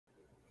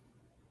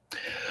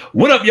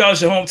What up, y'all?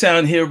 It's your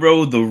hometown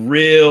hero, the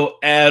real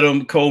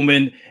Adam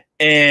Coleman.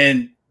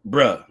 And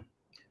bruh,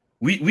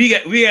 we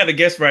got a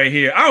guest right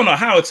here. I don't know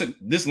how it took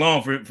this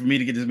long for me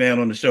to get this man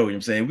on the show. You know what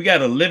I'm saying? We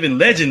got a living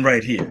legend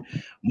right here.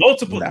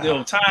 Multiple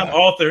time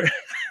author.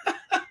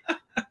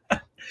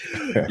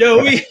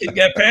 Yo, we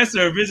got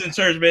pastor of Vision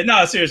Church, man.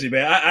 No, seriously,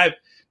 man.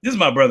 This is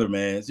my brother,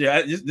 man.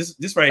 Yeah,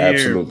 this right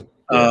Absolutely.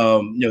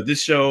 Here.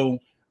 This show.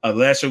 The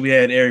last show we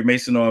had Eric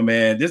Mason on,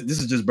 man. This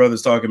is just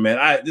brothers talking,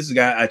 man. This is a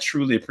guy I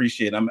truly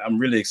appreciate. I'm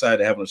really excited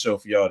to have on the show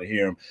for y'all to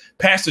hear him.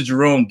 Pastor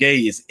Jerome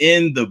Gay is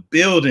in the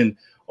building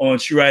on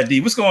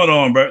Tru-ID. What's going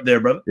on there,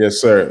 brother? Yes,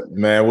 sir,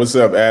 man. What's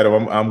up,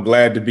 Adam? I'm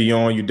glad to be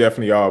on. You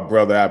definitely are,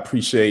 brother. I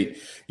appreciate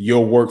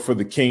your work for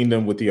the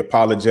kingdom with the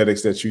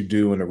apologetics that you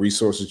do and the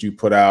resources you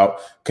put out.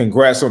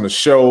 Congrats on the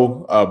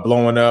show,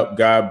 blowing up,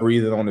 God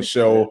breathing on the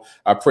show.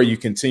 I pray you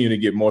continue to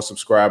get more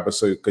subscribers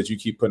because you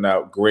keep putting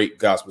out great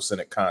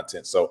gospel-centered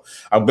content. So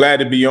I'm glad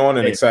to be on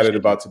and excited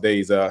about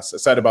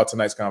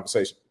tonight's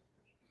conversation.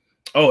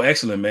 Oh,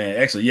 excellent, man.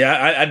 Excellent.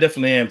 Yeah, I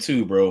definitely am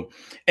too, bro.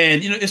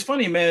 And, it's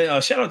funny, man.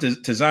 Shout out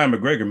to Zion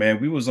McGregor, man.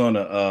 We was on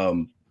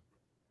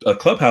a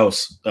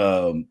clubhouse.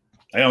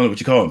 I don't know what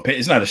you call them.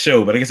 It's not a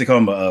show, but I guess they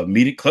call them a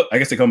meeting club. I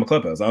guess they call them a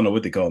clubhouse. I don't know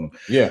what they call them.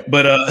 Yeah.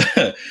 But,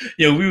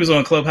 we was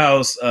on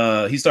Clubhouse.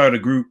 He started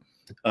a group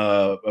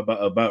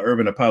about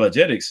urban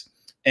apologetics.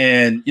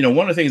 And,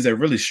 one of the things that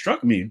really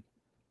struck me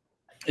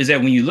is that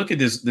when you look at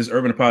this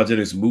urban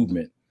apologetics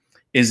movement,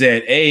 is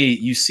that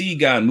you see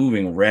God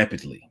moving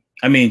rapidly.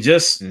 I mean,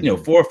 just, 4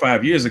 or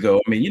 5 years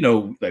ago, I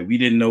mean, like we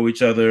didn't know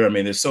each other. I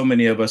mean, there's so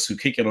many of us who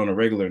kick it on a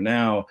regular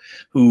now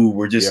who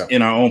were just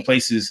in our own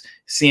places,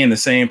 seeing the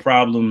same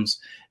problems.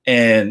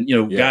 And,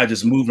 God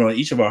just moved on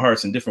each of our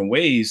hearts in different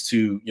ways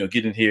to,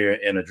 get in here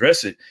and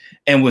address it.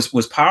 And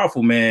what's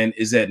powerful, man,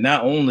 is that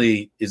not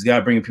only is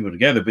God bringing people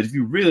together, but if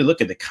you really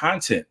look at the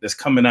content that's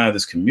coming out of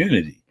this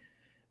community,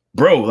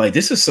 bro, like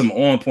this is some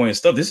on point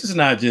stuff. This is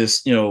not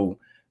just,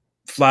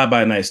 fly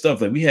by night stuff.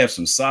 Like we have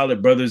some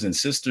solid brothers and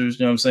sisters,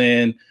 you know what I'm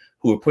saying,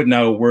 who are putting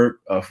out work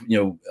of,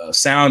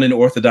 sound in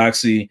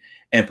orthodoxy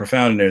and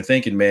profound in their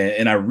thinking, man.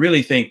 And I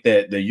really think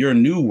that your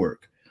new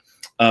work,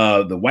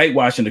 the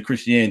Whitewashing of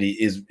Christianity,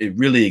 it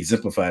really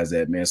exemplifies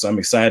that, man. So I'm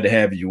excited to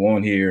have you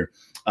on here,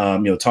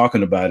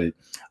 talking about it.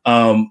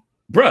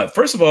 Bruh,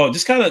 first of all,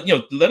 just kind of,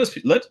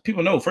 let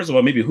people know, first of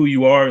all, maybe who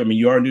you are. I mean,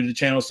 you are new to the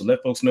channel, so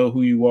let folks know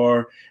who you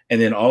are. And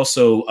then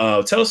also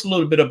tell us a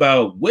little bit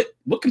about what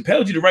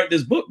compelled you to write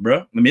this book, bro.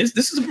 I mean,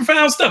 this is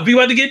profound stuff. We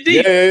want to get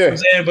deep. Yeah. You know what I'm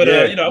saying? But,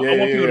 I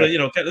want people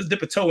to, let's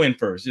dip a toe in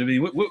first. I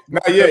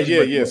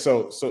mean,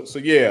 So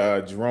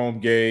Jerome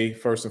Gay,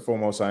 first and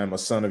foremost, I am a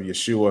son of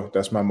Yeshua.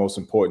 That's my most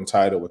important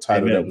title, a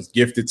title that was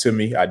gifted to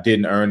me. I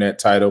didn't earn that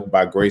title,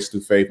 by grace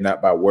through faith,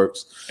 not by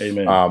works.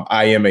 Amen.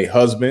 I am a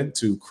husband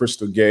to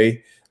Crystal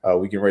Gay.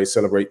 We can ready to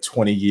celebrate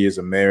 20 years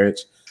of marriage.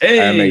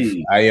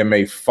 Hey. I am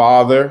a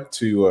father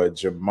to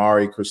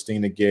Jamari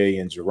Christina Gay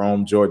and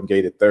Jerome Jordan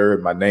Gay III,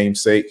 my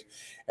namesake.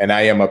 And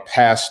I am a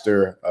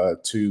pastor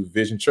to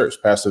Vision Church,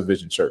 pastor of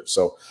Vision Church.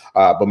 So,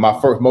 but my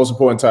most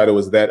important title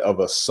is that of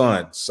a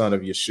son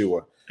of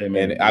Yeshua.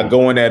 Amen. And I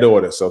go in that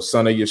order. So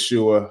son of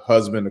Yeshua,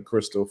 husband to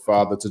Crystal,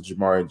 father to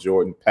Jamari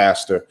Jordan,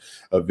 pastor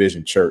of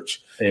Vision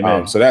Church.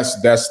 Amen. So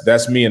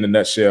that's me in a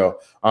nutshell.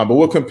 But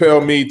what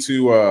compelled me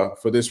to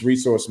for this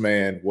resource,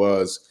 man,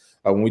 was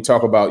when we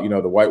talk about,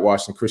 the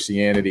whitewashing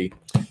Christianity.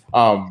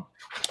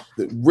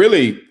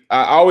 Really,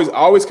 I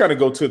always kind of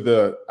go to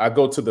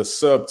the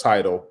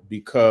subtitle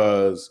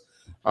because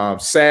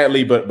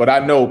sadly, but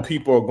I know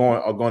people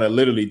are going to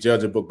literally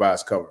judge a book by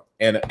its cover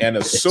and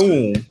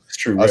assume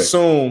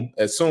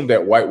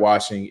that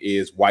whitewashing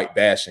is white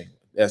bashing.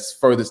 That's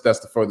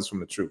the furthest from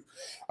the truth.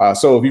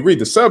 So if you read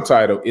the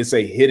subtitle, it's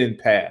a hidden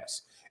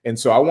past. And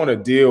so I want to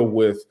deal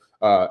with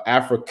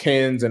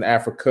Africans and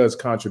Africa's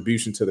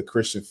contribution to the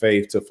Christian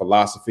faith, to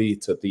philosophy,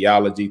 to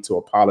theology, to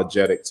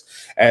apologetics,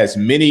 as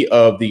many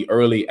of the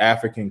early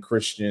African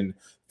Christian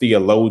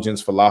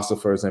theologians,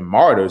 philosophers, and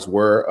martyrs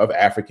were of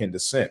African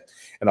descent.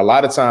 And a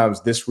lot of times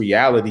this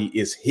reality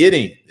is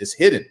hidden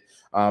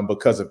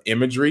because of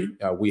imagery.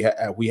 We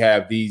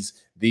have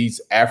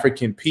these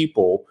African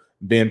people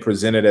being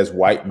presented as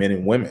white men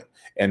and women,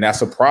 and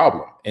that's a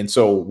problem. And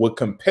so what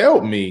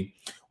compelled me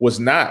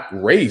was not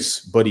race,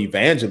 but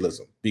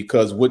evangelism,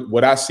 because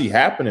what I see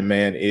happening,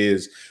 man,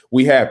 is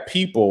we have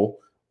people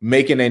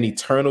making an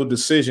eternal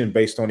decision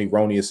based on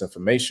erroneous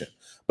information.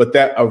 But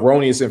that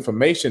erroneous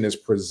information is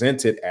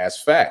presented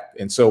as fact.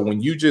 And so when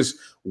you just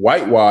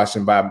whitewash,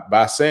 and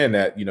by saying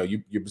that,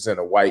 you present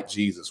a white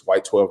Jesus,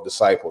 white 12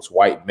 disciples,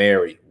 white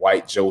Mary,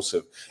 white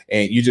Joseph,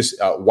 and you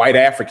just white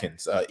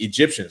Africans,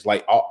 Egyptians,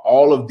 like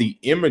all of the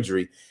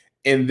imagery.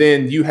 And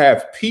then you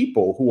have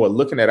people who are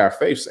looking at our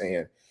faith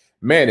saying,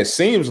 man, it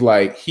seems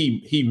like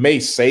he may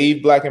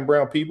save black and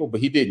brown people,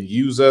 but he didn't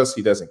use us.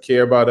 He doesn't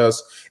care about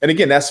us. And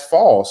again, that's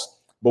false.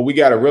 But we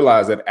got to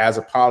realize that as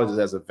apologists,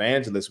 as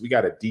evangelists, we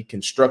got to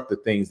deconstruct the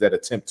things that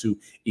attempt to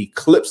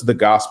eclipse the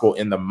gospel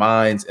in the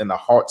minds and the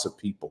hearts of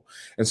people.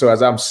 And so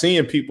as I'm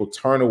seeing people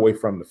turn away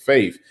from the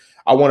faith,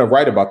 I want to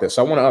write about that.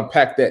 So I want to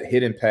unpack that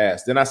hidden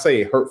past. Then I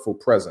say a hurtful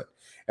present.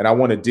 And I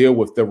want to deal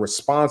with the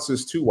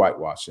responses to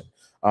whitewashing.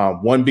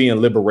 One being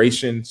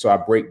liberation. So I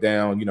break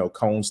down, you know,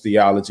 Cone's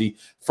theology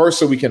first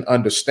so we can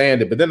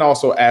understand it, but then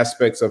also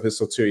aspects of his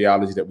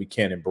soteriology that we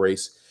can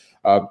embrace.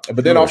 But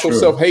then also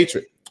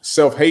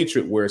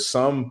self-hatred, where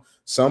some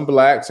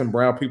blacks and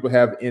brown people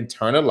have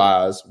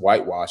internalized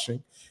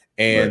whitewashing,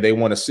 and they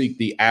want to seek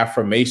the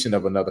affirmation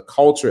of another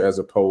culture as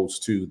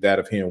opposed to that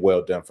of hearing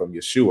well done from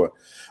Yeshua.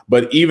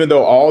 But even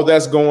though all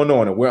that's going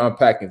on and we're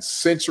unpacking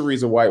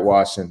centuries of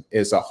whitewashing,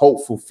 is a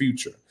hopeful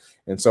future.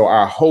 And so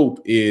our hope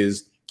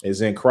is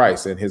in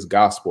Christ and his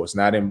gospel. It's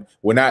not in,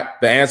 the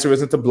answer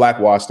isn't to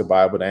blackwash the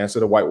Bible. The answer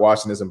to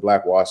whitewashing isn't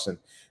blackwashing.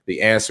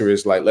 The answer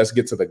is like, let's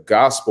get to the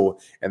gospel.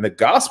 And the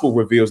gospel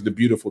reveals the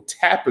beautiful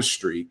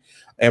tapestry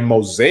and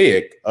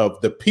mosaic of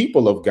the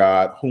people of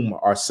God whom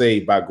are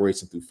saved by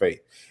grace and through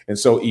faith. And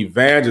so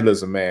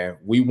evangelism, man,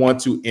 we want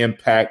to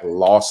impact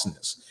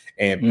lostness.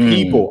 And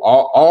people,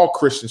 all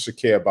Christians should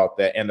care about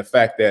that. And the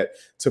fact that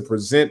to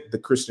present the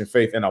Christian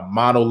faith in a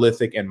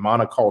monolithic and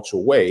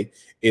monocultural way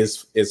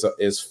is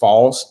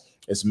false,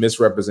 it's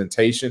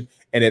misrepresentation,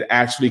 and it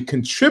actually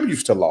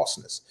contributes to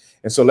lostness.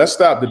 And so let's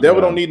stop. The devil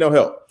don't need no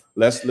help.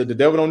 The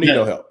devil don't need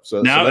no help.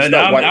 So now, I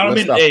don't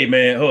mean, hey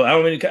man, hold on, I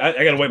don't mean to,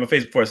 I gotta wipe my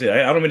face before I say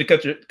it. I don't mean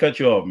to cut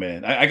you off,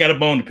 man. I got a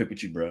bone to pick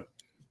with you, bro.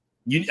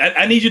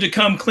 I need you to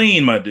come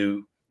clean, my dude. You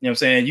know what I'm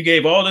saying? You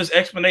gave all this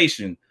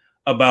explanation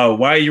about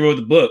why you wrote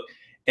the book,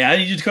 and I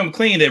need you to come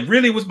clean. That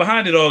really was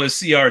behind it all is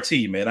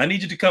CRT, man. I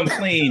need you to come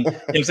clean. You know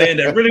what I'm saying?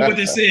 That really what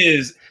this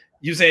is.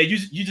 You saying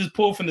you just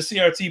pull from the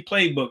CRT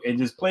playbook and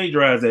just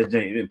plagiarize that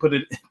Jane and put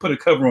a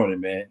cover on it,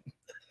 man.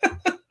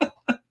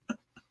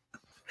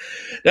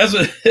 That's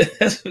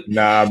what.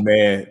 Nah,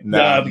 man.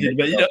 Nah, man.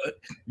 But,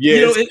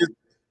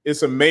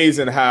 it's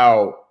amazing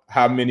how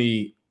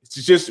many.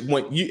 It's just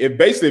when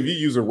if you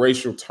use a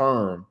racial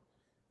term,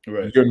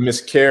 right, you're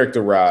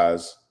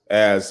mischaracterized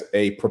as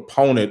a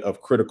proponent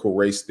of critical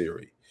race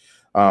theory.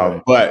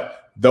 Right.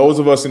 But those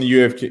of us in the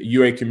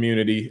UA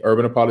community,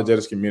 urban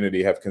apologetics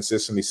community, have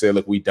consistently said,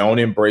 look, we don't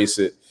embrace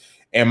it.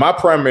 And my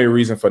primary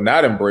reason for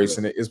not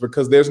embracing it is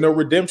because there's no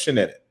redemption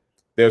in it.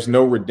 There's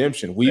no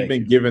redemption. We've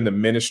been given the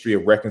ministry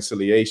of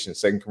reconciliation,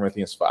 2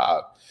 Corinthians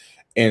 5.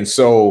 And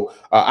so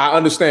I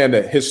understand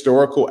the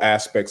historical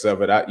aspects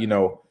of it. I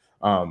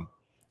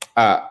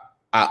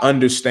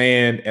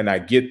understand and I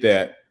get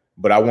that,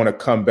 but I want to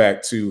come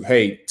back to,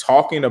 hey,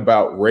 talking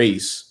about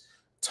race,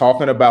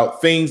 talking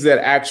about things that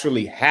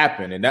actually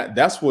happen. And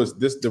that's what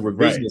the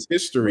revisionist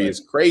history is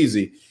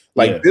crazy.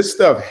 Like this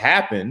stuff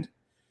happened.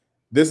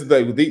 This is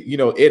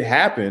it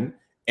happened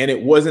and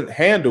it wasn't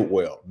handled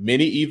well.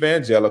 Many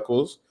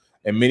evangelicals,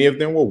 and many of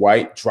them were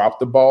white, dropped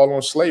the ball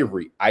on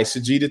slavery,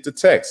 eisegeted the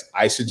text,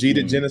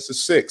 eisegeted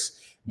Genesis 6,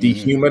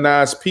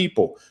 dehumanized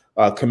people.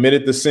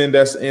 Committed the sin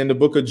that's in the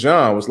book of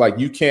John. Was like,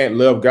 you can't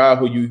love God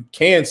who you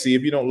can see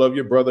if you don't love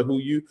your brother who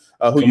you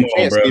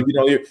can't see if you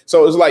don't hear.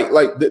 So it's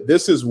like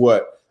this is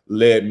what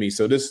led me.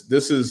 So this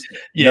is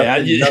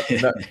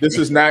nothing, this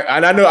is not.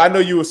 And I know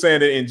you were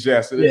saying it in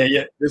jest.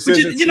 This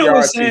isn't. You know what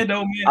I'm saying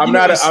though,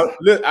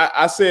 man.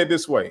 I say it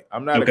this way.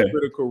 I'm not a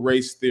critical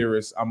race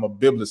theorist. I'm a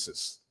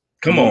biblicist.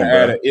 Come on,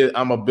 bro.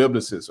 I'm a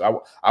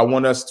biblicist. I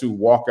want us to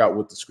walk out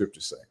what the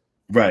scriptures say.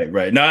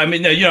 Right. No, I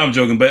mean, no, I'm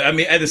joking, but I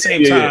mean, at the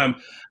same time.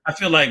 I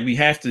feel like we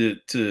have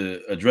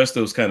to address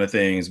those kind of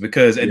things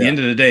because at the end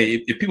of the day,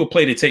 if people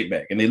play the tape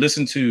back and they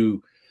listen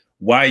to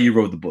why you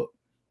wrote the book,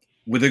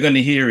 what they're going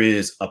to hear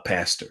is a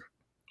pastor.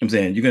 I'm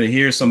saying you're going to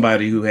hear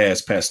somebody who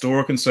has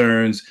pastoral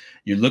concerns.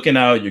 You're looking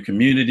out your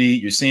community.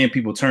 You're seeing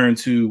people turn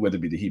to, whether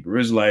it be the Hebrew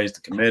Israelites, the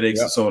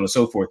Comedics, and so on and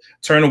so forth,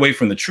 turn away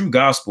from the true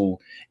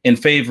gospel in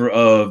favor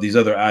of these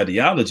other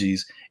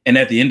ideologies. And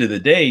at the end of the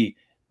day,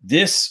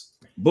 this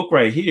book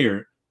right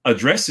here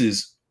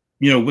addresses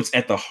what's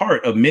at the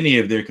heart of many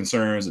of their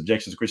concerns,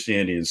 objections to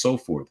Christianity, and so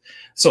forth.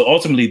 So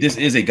ultimately, this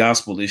is a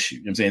gospel issue.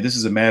 You know what I'm saying? This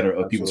is a matter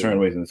of people turning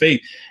away from the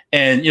faith.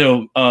 And,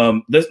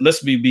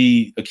 let's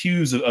be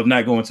accused of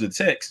not going to the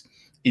text.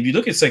 If you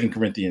look at 2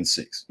 Corinthians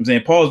 6, I'm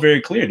saying Paul is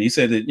very clear. He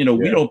said that,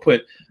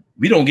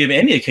 we don't give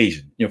any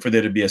occasion, for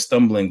there to be a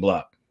stumbling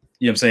block.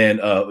 You know what I'm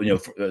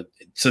saying?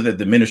 So that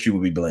the ministry will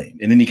be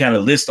blamed. And then he kind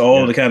of lists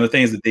all the kind of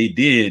things that they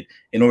did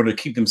in order to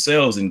keep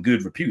themselves in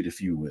good repute,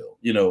 if you will,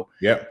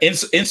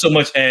 in so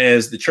much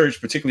as the church,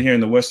 particularly here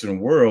in the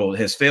Western world,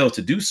 has failed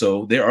to do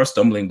so, there are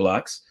stumbling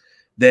blocks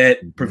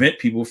that prevent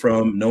people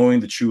from knowing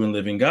the true and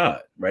living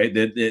God, right?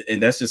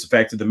 And that's just a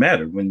fact of the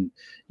matter. When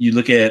you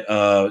look at,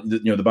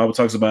 the Bible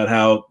talks about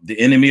how the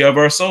enemy of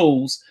our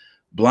souls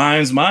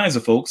blinds minds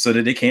of folks so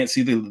that they can't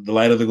see the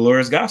light of the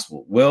glorious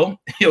gospel. Well,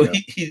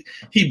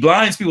 he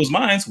blinds people's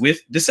minds with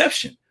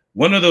deception.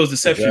 One of those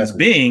deceptions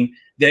being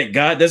that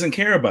God doesn't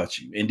care about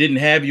you and didn't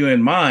have you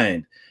in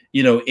mind,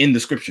 in the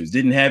scriptures,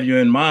 didn't have you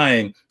in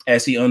mind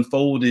as he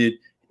unfolded,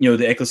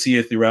 the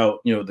ecclesia throughout,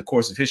 the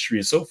course of history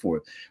and so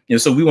forth.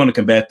 So we want to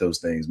combat those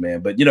things, man.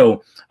 But,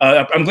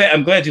 I'm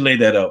glad you laid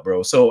that out,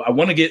 bro. So I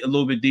want to get a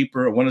little bit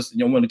deeper. I want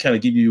to kind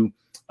of give you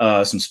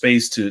some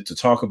space to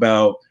talk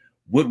about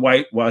what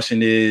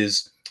whitewashing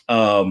is,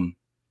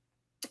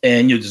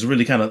 And you just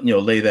really kind of,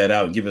 lay that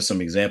out and give us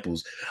some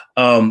examples.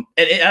 And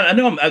I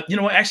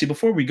know actually,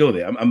 before we go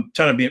there, I'm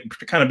trying to be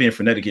kind of being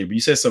frenetic here, but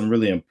you said something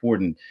really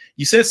important.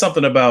 You said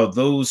something about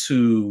those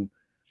who,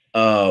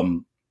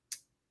 rather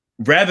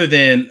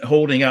than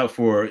holding out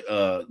for,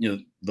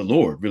 the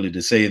Lord really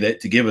to say that,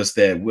 to give us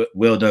that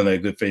well done,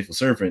 that good, faithful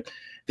servant,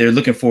 they're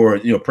looking for,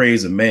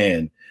 praise of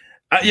man.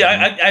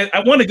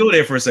 I want to go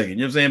there for a second, you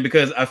know what I'm saying?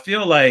 Because I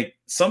feel like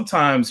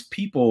sometimes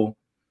people,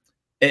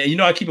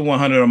 and I keep it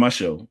 100 on my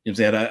show. You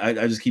know what I'm saying?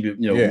 I just keep it,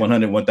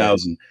 100,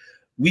 1,000.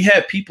 We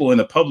have people in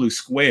the public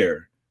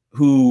square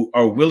who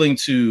are willing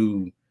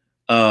to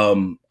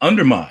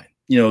undermine,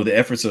 the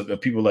efforts of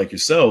people like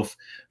yourself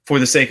for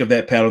the sake of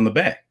that pat on the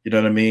back. You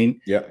know what I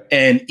mean? Yeah.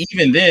 And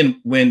even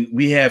then, when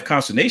we have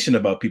consternation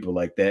about people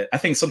like that, I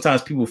think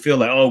sometimes people feel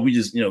like, oh, we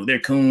just, they're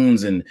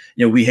coons and,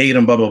 we hate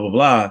them, blah, blah, blah,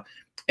 blah.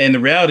 And the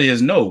reality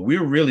is, no,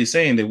 we're really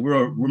saying that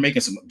we're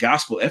making some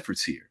gospel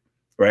efforts here.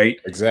 Right.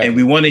 Exactly. And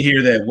we want to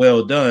hear that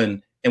well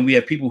done. And we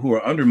have people who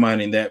are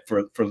undermining that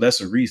for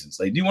lesser reasons.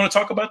 Like, do you want to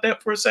talk about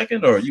that for a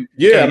second? Or you?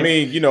 Yeah, I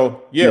mean,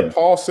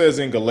 Paul says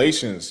in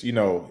Galatians,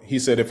 he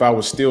said, if I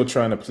was still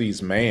trying to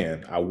please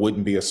man, I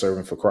wouldn't be a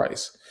servant for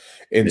Christ.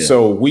 And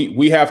so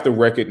we have to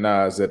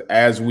recognize that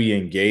as we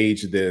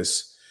engage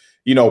this,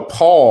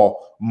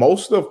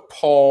 most of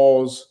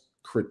Paul's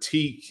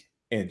critique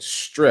and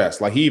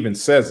stress, like he even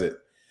says it,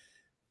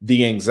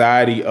 the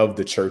anxiety of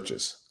the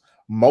churches.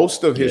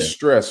 Most of his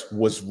stress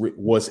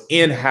was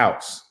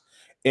in-house.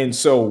 And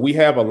so we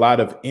have a lot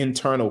of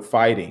internal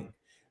fighting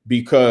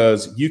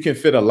because you can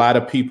fit a lot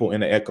of people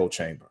in an echo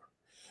chamber.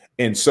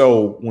 And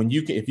so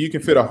if you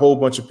can fit a whole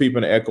bunch of people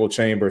in an echo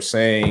chamber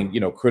saying,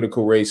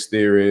 critical race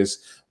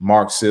theorist,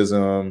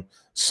 Marxism,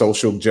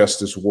 social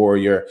justice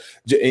warrior,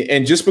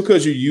 and just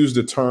because you use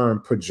the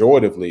term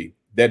pejoratively,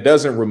 that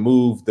doesn't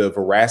remove the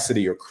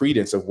veracity or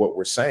credence of what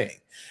we're saying.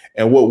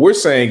 And what we're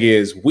saying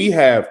is we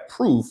have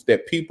proof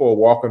that people are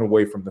walking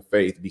away from the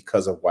faith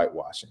because of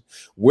whitewashing.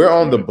 We're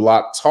on the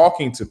block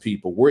talking to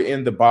people. We're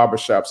in the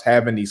barbershops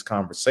having these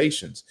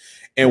conversations.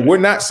 And we're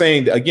not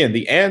saying, again,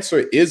 the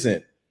answer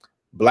isn't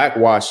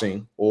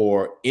blackwashing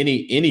or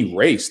any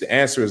race. The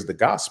answer is the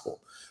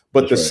gospel.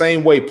 But the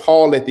same way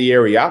Paul at the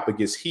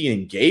Areopagus, he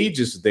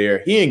engages their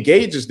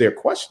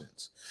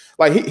questions.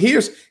 Like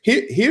here's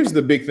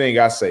the big thing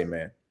I say,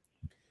 man.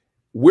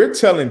 We're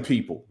telling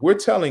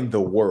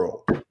the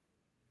world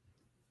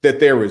that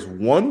there is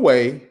one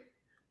way,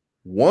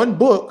 one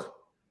book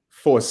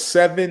for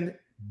 7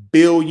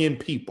 billion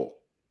people.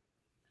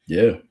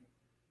 Yeah.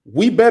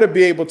 We better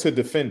be able to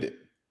defend it.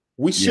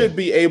 We should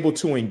be able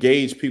to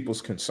engage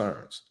people's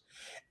concerns.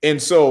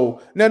 And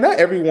so now not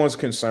everyone's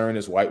concern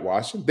is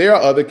whitewashing. There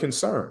are other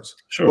concerns.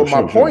 But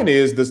my point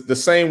is the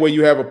same way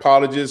you have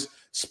apologists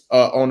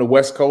on the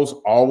West Coast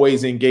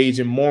always engage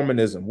in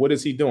Mormonism. What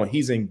is he doing?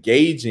 He's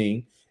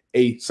engaging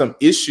some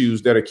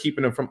issues that are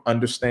keeping them from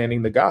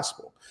understanding the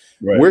gospel.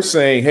 Right. We're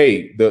saying,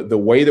 hey, the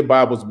way the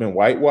Bible's been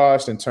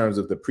whitewashed in terms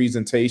of the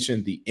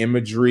presentation, the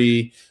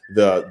imagery,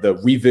 the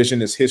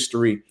revisionist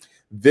history,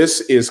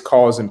 this is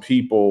causing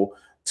people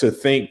to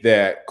think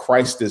that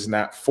Christ is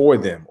not for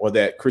them or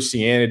that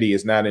Christianity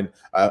is not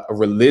a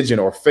religion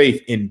or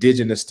faith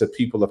indigenous to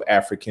people of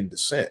African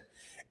descent.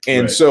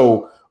 And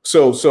so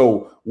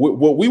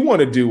what we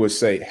want to do is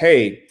say,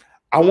 hey,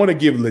 I want to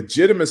give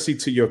legitimacy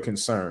to your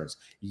concerns.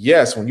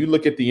 Yes, when you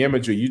look at the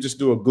imagery, you just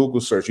do a Google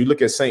search, you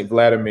look at St.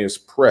 Vladimir's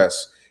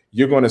press,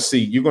 you're going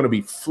to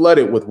be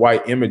flooded with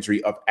white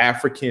imagery of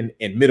African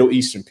and Middle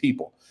Eastern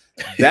people.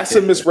 That's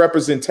a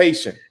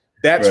misrepresentation.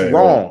 That's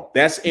wrong.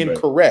 That's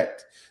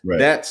incorrect.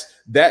 Right.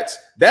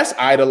 That's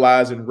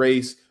idolizing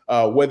race,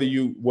 whether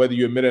you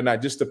admit it or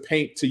not, just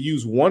to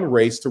use one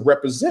race to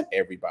represent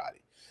everybody.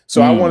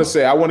 So I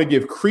want to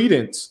give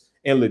credence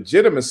and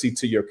legitimacy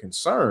to your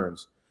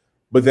concerns,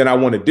 but then I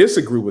want to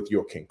disagree with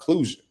your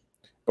conclusion,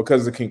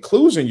 because the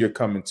conclusion you're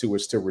coming to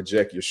is to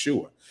reject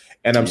Yeshua.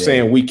 And I'm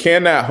saying we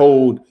cannot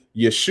hold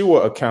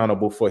Yeshua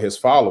accountable for his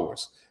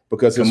followers,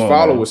 because his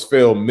followers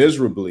failed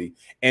miserably,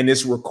 and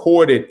it's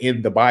recorded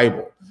in the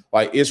Bible.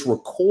 Like it's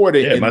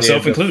recorded,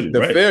 myself included,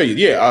 the failure.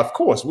 Yeah, of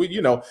course.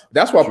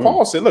 That's why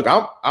Paul said, "Look,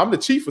 I'm the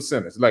chief of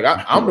sinners. Like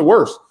I'm the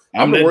worst.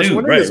 I'm the worst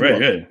one in this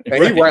mug." And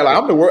he like,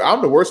 I'm the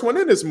worst one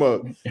in this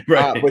mug.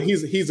 But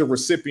he's a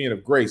recipient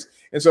of grace,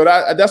 and so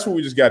that's what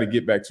we just got to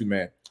get back to,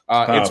 man.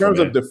 In terms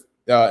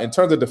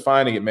of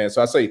defining it, man.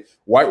 So I say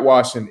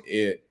whitewashed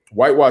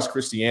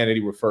Christianity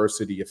refers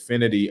to the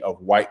affinity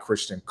of white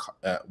Christian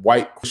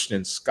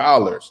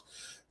scholars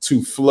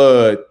to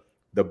flood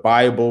the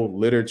Bible,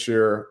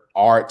 literature,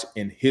 art,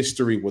 and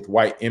history with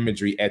white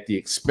imagery at the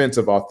expense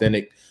of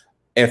authentic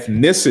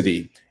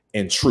ethnicity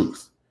and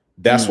truth.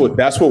 That's what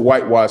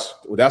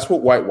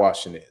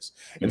whitewashing is.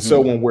 And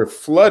so when we're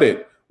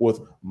flooded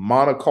with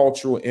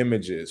monocultural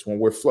images, when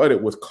we're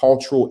flooded with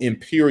cultural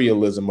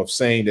imperialism of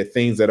saying that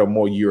things that are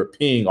more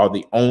European are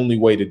the only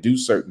way to do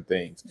certain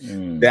things,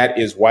 that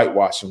is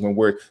whitewashing. When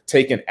we're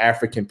taking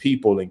African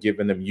people and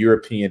giving them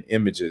European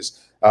images,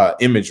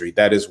 imagery.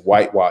 That is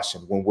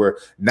whitewashing. When we're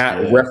not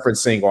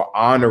referencing or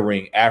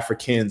honoring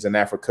Africans and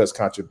Africa's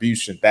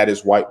contribution, that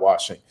is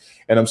whitewashing.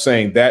 And I'm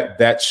saying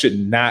that should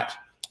not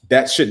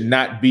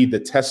be the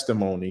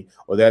testimony,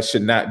 or that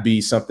should not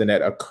be something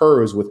that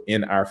occurs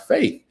within our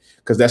faith,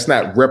 because that's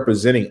not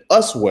representing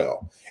us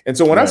well. And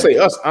so when I say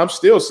us, I'm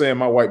still saying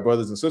my white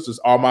brothers and sisters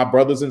are my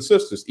brothers and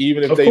sisters,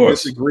 even if they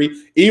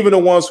disagree, even the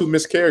ones who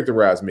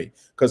mischaracterize me,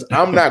 because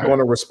I'm not going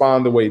to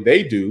respond the way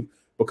they do,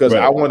 because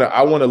I want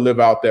to live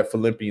out that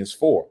Philippians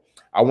 4.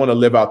 I want to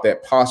live out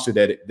that posture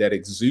that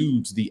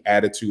exudes the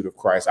attitude of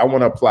Christ. I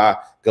want to apply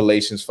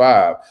Galatians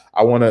 5.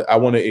 I want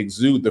to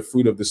exude the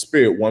fruit of the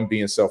Spirit, one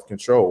being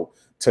self-control,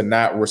 to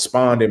not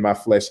respond in my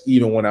flesh,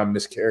 even when I'm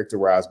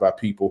mischaracterized by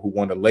people who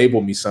want to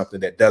label me something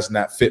that does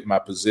not fit my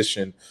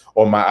position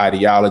or my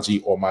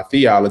ideology or my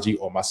theology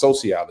or my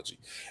sociology.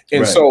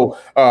 And so,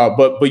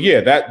 but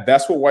yeah,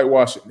 that's what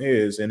whitewashing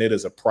is, and it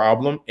is a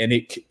problem. And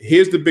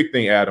here's the big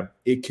thing, Adam: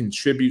 it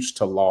contributes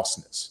to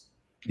lostness.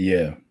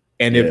 Yeah.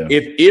 And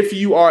if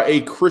you are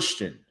a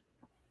Christian,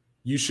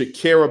 you should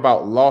care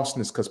about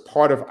lostness, because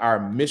part of our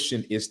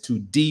mission is to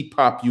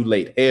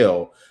depopulate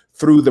hell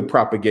through the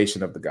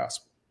propagation of the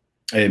gospel.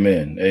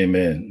 Amen.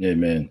 Amen.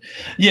 Amen.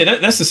 Yeah,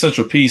 that's the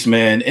central piece,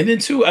 man. And then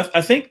too,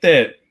 I think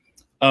that,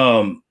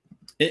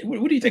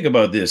 what do you think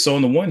about this? So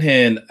on the one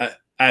hand,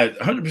 I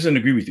 100%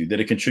 agree with you that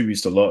it contributes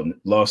to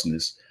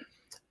lostness.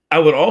 I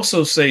would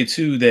also say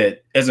too,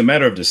 that as a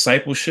matter of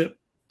discipleship,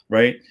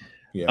 right?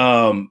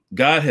 Yeah.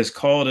 God has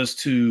called us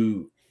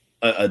to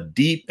a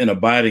deep and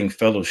abiding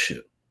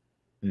fellowship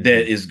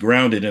that is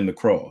grounded in the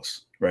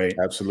cross, right?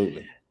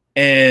 Absolutely.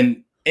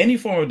 And any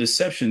form of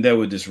deception that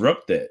would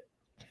disrupt that,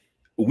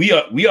 we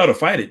ought to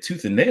fight it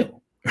tooth and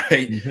nail,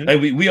 right?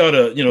 Like we ought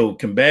to,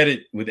 combat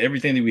it with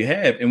everything that we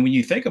have. And when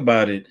you think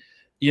about it,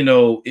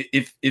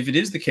 if it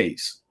is the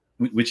case,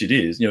 which it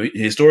is,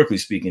 historically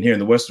speaking, here in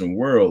the Western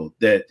world,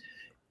 that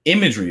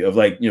imagery of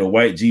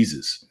white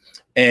Jesus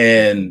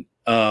and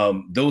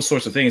those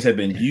sorts of things have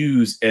been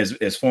used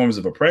as forms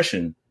of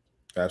oppression.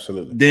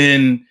 Absolutely.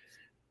 Then,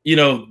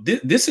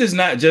 this is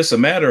not just a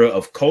matter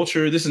of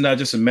culture. This is not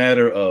just a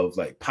matter of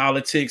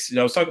politics.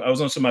 I was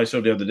on somebody's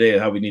show the other day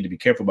how we need to be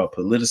careful about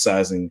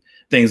politicizing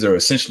things that are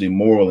essentially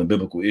moral and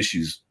biblical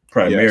issues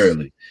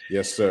primarily.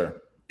 Yes,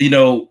 sir.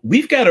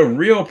 We've got a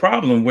real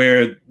problem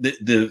where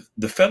the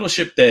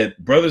fellowship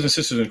that brothers and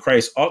sisters in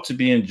Christ ought to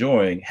be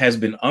enjoying has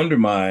been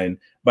undermined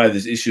by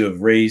this issue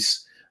of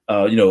race,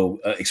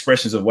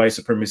 expressions of white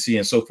supremacy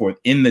and so forth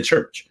in the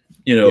church,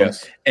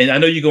 And I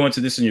know you go into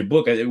this in your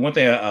book. One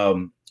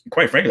thing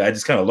quite frankly, I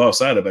just kind of lost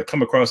sight of. I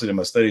come across it in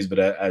my studies,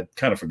 but I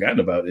kind of forgotten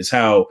about is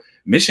how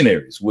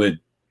missionaries would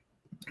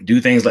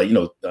do things like,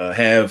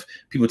 have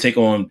people take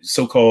on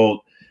so-called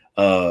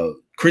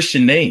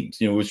Christian names,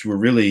 which were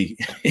really,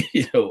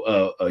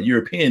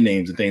 European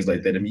names and things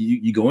like that. I mean,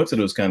 you go into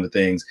those kind of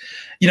things,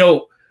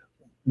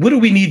 what do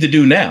we need to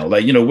do now?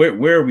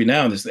 Where are we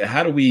now in this?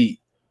 How do we,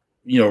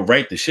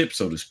 right the ship,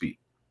 so to speak?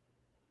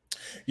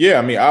 Yeah,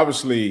 I mean,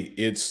 obviously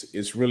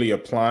it's really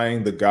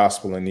applying the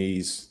gospel in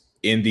these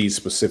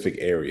specific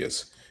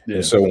areas. Yeah.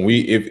 And so when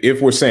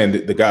if we're saying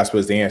that the gospel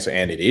is the answer,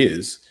 and it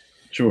is,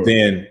 sure,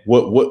 then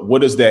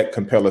what does that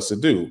compel us to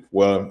do?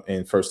 Well,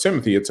 in 1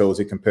 Timothy, it tells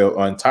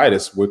on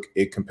Titus,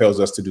 it compels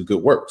us to do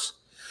good works.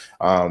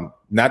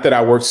 Not that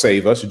our works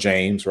save us,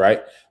 James,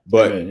 right?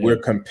 But we're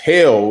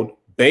compelled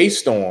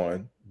based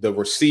on the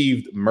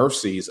received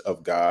mercies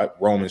of God,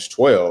 Romans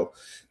 12,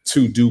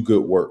 to do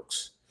good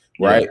works.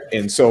 Right. Yeah.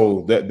 And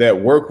so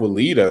that work will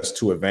lead us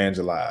to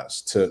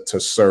evangelize, to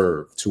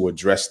serve, to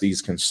address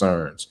these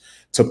concerns,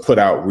 to put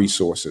out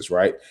resources.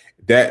 Right.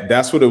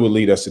 That's what it would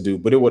lead us to do.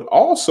 But it would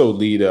also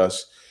lead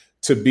us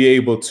to be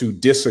able to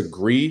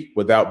disagree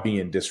without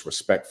being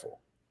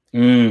disrespectful,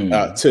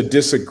 to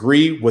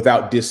disagree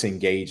without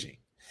disengaging,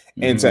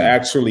 and to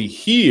actually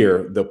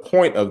hear the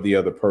point of the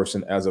other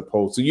person, as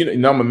opposed to,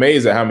 I'm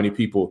amazed at how many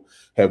people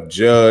have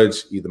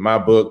judged either my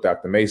book,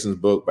 Dr. Mason's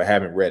book, but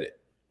haven't read it.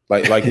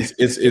 Like it's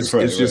it's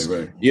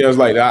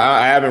like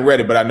I haven't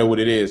read it, but I know what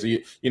it is.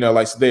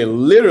 So they're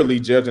literally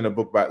judging a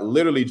book by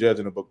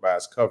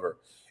its cover,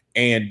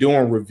 and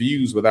doing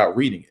reviews without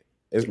reading it.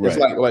 It's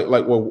like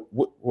well,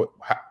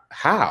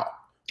 how,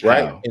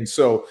 right? How? And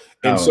so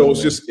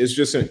it's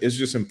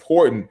just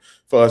important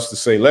for us to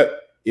say,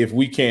 if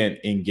we can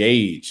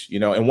engage,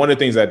 And one of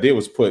the things I did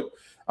was put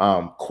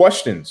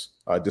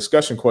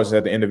discussion questions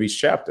at the end of each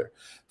chapter,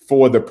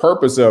 for the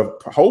purpose of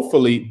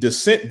hopefully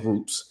dissent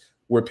groups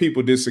where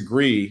people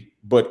disagree.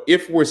 But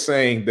if we're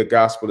saying the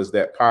gospel is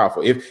that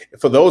powerful, if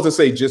for those that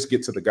say just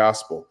get to the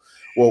gospel,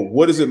 well,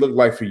 what does it look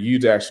like for you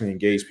to actually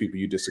engage people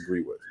you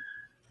disagree with?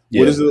 Yeah.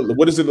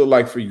 What does it look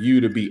like for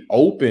you to be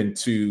open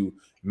to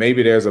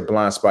maybe there's a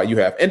blind spot you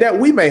have, and that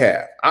we may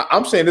have?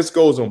 I'm saying this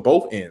goes on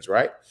both ends,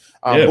 right?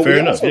 But fair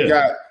enough.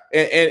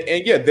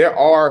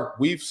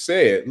 We've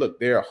said, look,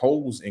 there are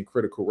holes in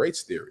critical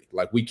race theory.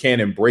 Like, we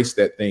can't embrace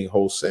that thing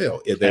wholesale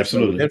if there's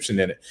no redemption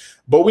in it.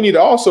 But we need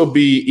to also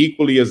be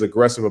equally as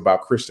aggressive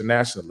about Christian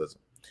nationalism.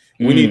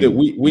 We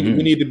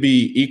need to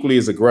be equally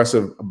as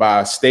aggressive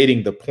by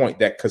stating the point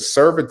that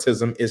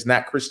conservatism is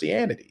not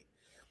Christianity.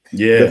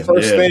 Yeah.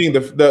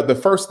 The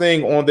first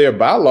thing on their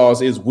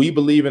bylaws is we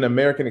believe in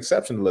American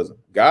exceptionalism.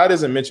 God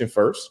isn't mentioned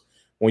first.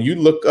 When you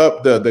look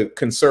up the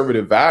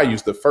conservative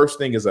values, the first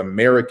thing is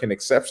American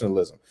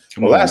exceptionalism.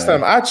 Last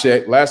time I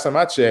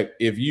checked,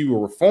 if you were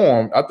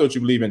reformed, I thought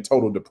you believe in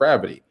total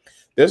depravity.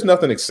 There's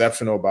nothing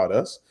exceptional about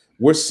us.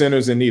 We're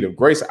sinners in need of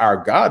grace. Our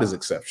God is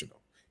exceptional.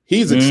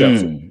 He's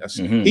exceptional.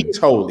 He's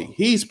holy.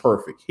 He's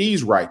perfect.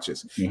 He's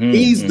righteous.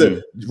 He's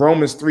the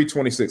Romans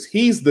 3:26.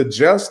 He's the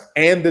just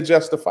and the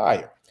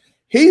justifier.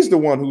 He's the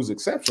one who's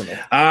exceptional.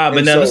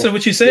 But now listen to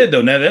what you said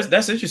though. Now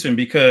that's interesting,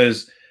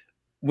 because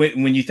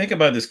when you think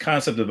about this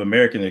concept of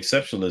American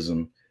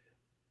exceptionalism,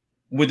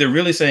 what they're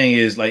really saying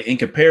is, like, in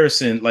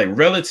comparison, like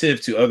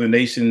relative to other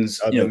nations,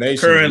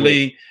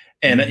 currently,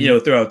 and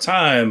throughout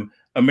time,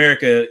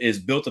 America is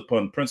built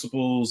upon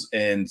principles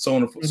and so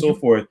on and so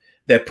forth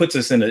that puts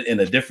us in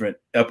a different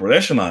upper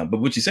echelon. But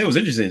what you said was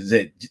interesting, is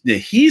that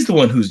he's the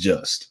one who's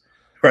just,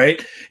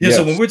 right? Yes.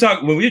 So when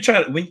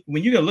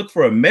you're gonna look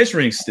for a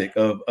measuring stick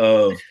of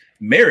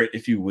merit,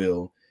 if you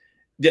will,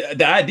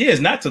 the idea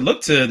is not to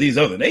look to these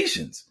other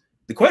nations.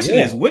 The question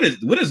is, what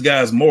is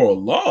God's moral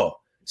law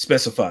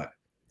specify?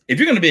 If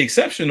you're going to be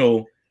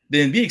exceptional,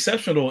 then be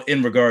exceptional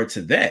in regard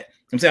to that.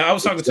 I'm saying, I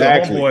was talking to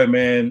a homeboy,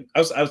 man.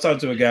 I was talking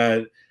to a guy.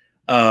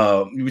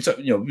 We were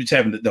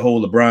having the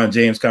whole LeBron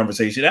James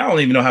conversation. I don't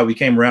even know how we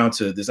came around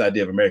to this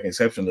idea of American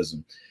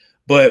exceptionalism,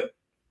 but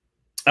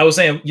I was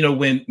saying,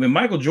 when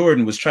Michael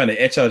Jordan was trying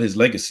to etch out his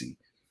legacy,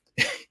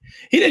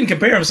 he didn't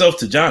compare himself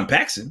to John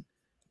Paxson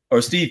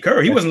or Steve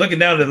Kerr. He wasn't looking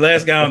down at the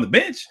last guy on the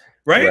bench,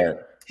 right?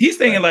 He's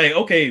thinking like,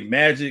 okay,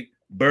 Magic,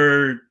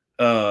 Bird,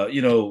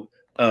 Dominique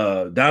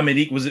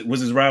was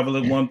his rival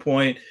at one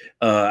point.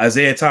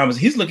 Isaiah Thomas.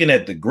 He's looking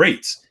at the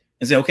greats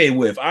and saying, okay,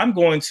 well, if I'm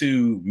going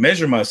to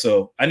measure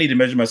myself, I need to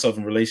measure myself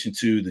in relation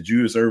to the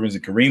Julius Irvins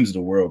and Kareems of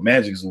the world,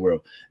 Magics of the world,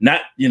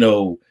 not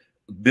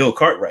Bill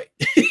Cartwright.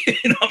 You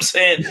know what I'm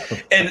saying?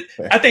 And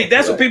I think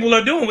that's what people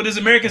are doing with this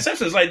American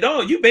exception. It's like,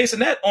 dog, you basing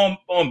that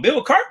on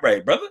Bill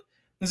Cartwright, brother.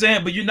 I'm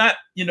saying, but you're not,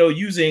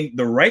 using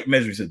the right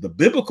measuring stick, the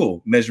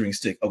biblical measuring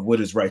stick of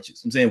what is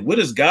righteous. I'm saying, what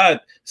does God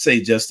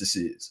say justice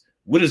is?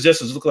 What does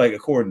justice look like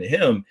according to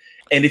him?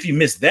 And if you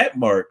miss that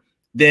mark,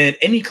 then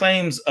any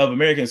claims of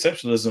American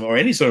exceptionalism or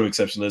any sort of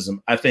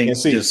exceptionalism, I think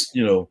just,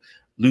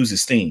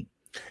 loses steam.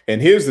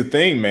 And here's the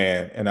thing,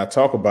 man, and I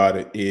talk about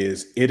it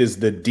is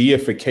the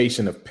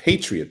deification of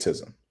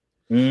patriotism.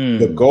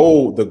 The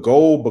goal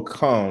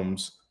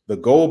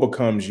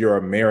becomes your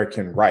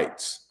American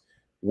rights.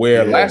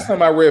 Where last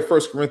time I read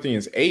 1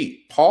 Corinthians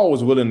 8, Paul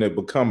was willing to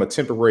become a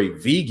temporary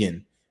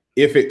vegan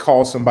if it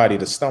caused somebody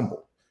to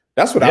stumble.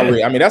 That's what I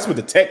read. I mean, that's what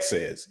the text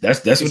says.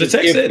 That's what the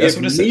text says.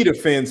 If meat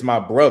offends my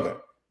brother,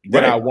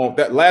 then I won't.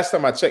 That last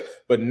time I checked.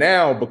 But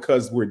now,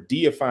 because we're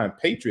deifying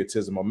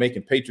patriotism or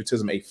making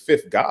patriotism a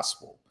fifth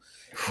gospel,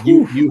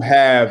 you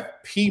have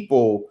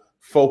people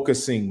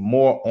focusing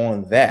more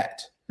on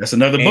that. That's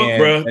another book,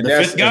 bro. The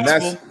fifth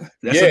gospel.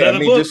 That's another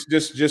book.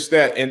 Just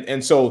that,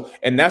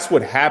 and that's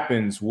what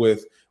happens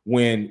with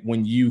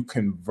when you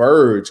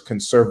converge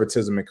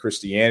conservatism and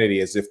Christianity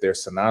as if they're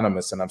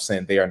synonymous. And I'm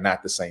saying they are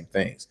not the same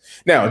things.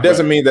 Now, it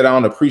doesn't mean that I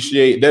don't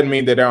appreciate. It doesn't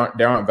mean that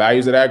there aren't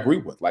values that I agree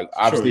with. Like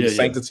obviously the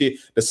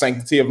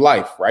sanctity of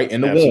life, right?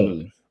 In the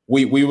womb.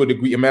 We would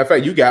agree. As a matter of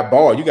fact, you got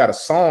ball, you got a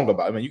song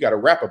about it. I mean, you got a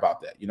rap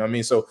about that. You know what I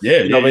mean? So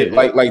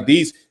like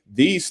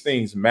these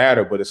things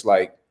matter, but it's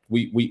like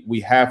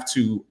we have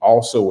to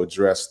also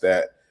address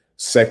that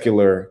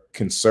secular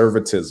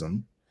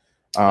conservatism,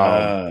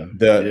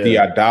 the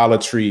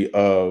idolatry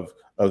of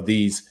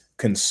these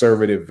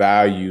conservative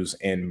values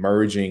and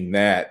merging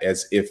that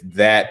as if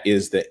that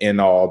is the end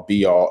all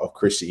be all of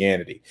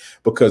Christianity.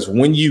 Because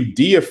when you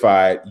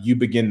deify it, you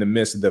begin to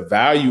miss the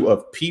value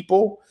of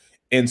people.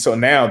 And so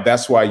now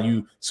that's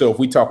why so if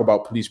we talk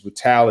about police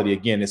brutality,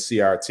 again, it's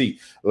CRT.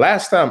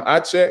 Last time I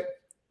checked,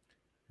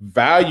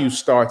 value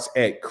starts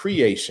at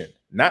creation,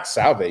 not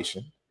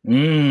salvation.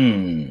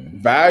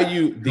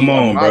 Value, the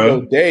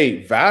Imago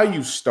Dei,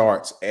 value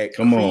starts at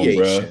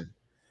creation.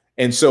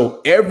 And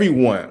so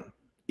everyone,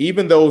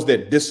 even those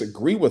that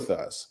disagree with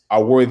us,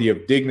 are worthy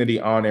of dignity,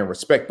 honor, and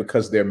respect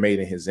because they're made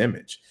in his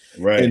image.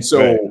 Right. And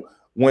so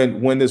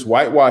when this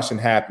whitewashing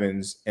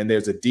happens and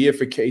there's a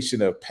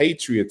deification of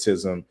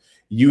patriotism,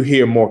 you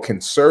hear more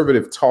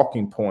conservative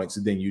talking points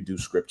than you do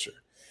scripture.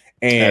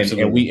 And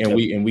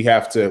we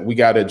got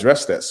to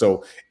address that.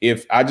 So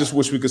if I just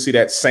wish we could see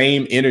that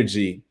same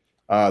energy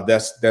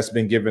that's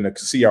been given a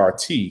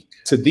CRT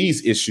to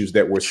these issues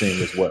that we're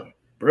seeing as well.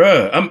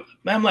 Bruh,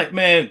 I'm like,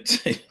 man,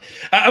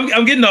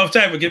 I'm getting off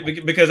track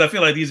because I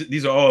feel like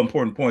these are all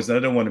important points and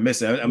I don't want to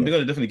miss it. I'm going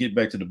to definitely get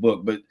back to the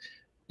book, but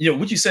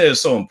what you said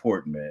is so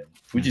important, man.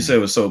 What you said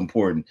was so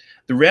important.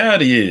 The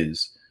reality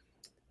is,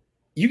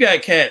 you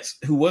got cats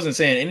who wasn't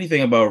saying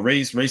anything about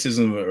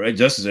racism, or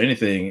justice, or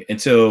anything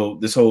until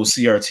this whole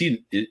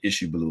CRT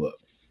issue blew up.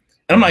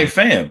 And I'm like,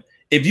 fam,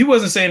 if you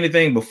wasn't saying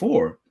anything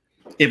before,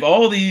 if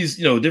all these,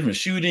 different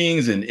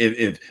shootings, and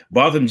if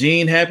Botham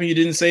Jean happened, you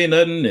didn't say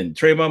nothing, and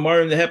Trayvon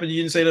Martin happened, you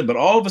didn't say nothing, but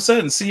all of a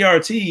sudden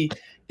CRT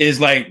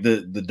is like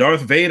the Darth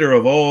Vader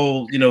of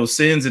all,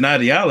 sins and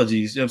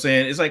ideologies. You know what I'm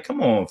saying? It's like,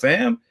 come on,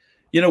 fam.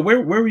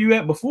 Where were you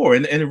at before?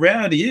 And the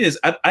reality is,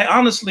 I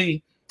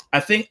honestly, I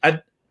think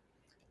I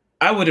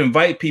would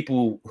invite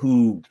people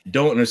who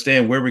don't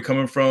understand where we're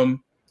coming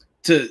from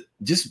to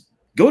just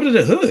go to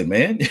the hood,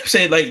 man. You know what I'm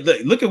saying? Like,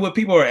 look at what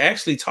people are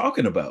actually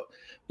talking about.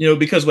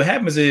 Because what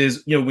happens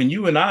is, when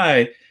you and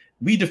I,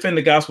 we defend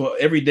the gospel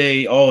every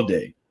day, all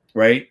day,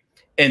 right?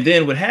 And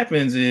then what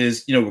happens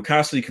is, we're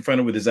constantly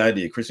confronted with this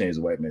idea of Christianity is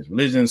a white man's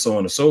religion, so on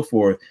and so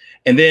forth.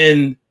 And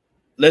then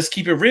let's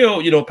keep it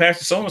real,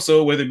 Pastor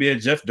so-and-so, whether it be a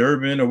Jeff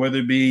Durbin or whether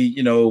it be,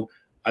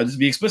 I'll just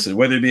be explicit,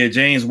 whether it be a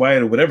James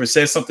White or whatever,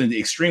 says something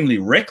extremely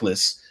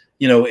reckless,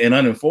 and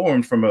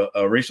uninformed from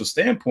a racial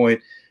standpoint,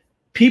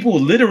 people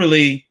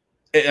literally,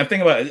 I'm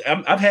thinking about it,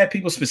 I've had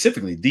people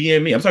specifically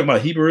DM me. I'm talking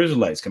about Hebrew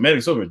Israelites,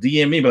 Comedic Silver,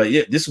 DM me, but like,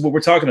 yeah, this is what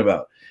we're talking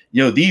about.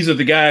 These are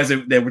the guys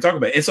that we're talking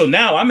about. And so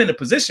now I'm in a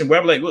position where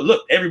I'm like, well,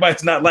 look,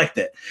 everybody's not like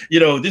that.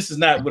 This is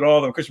not what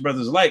all the Christian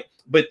brothers are like,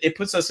 but it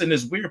puts us in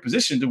this weird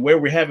position to where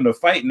we're having to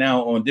fight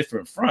now on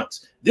different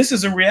fronts. This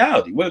is a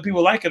reality, whether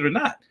people like it or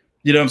not.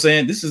 You know what I'm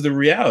saying? This is the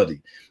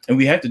reality. And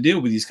we have to deal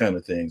with these kind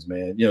of things,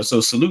 man.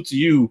 So salute to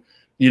you,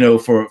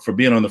 for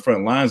being on the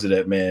front lines of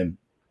that, man.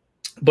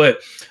 But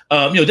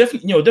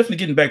definitely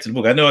getting back to the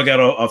book. I know I got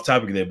off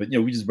topic there, but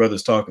we just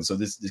brothers talking, so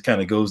this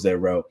kind of goes that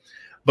route.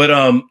 But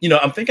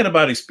I'm thinking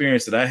about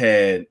experience that I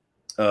had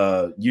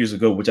years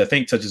ago, which I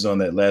think touches on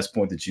that last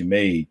point that you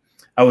made.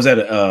 I was at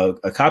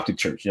a Coptic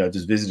church. I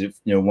just visited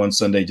one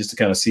Sunday just to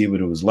kind of see what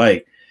it was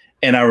like,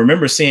 and I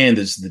remember seeing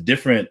the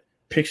different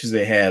pictures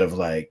they had of,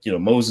 like,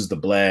 Moses the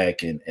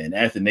Black and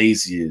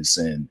Athanasius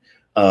and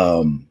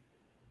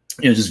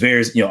just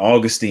various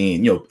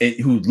Augustine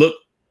who looked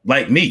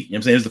like me.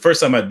 I'm saying it's the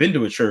first time I'd been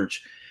to a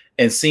church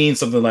and seen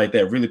something like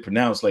that really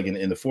pronounced, like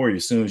in the foyer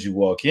as soon as you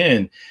walk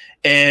in.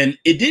 And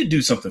it did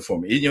do something for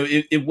me.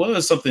 It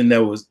was something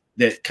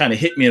that kind of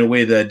hit me in a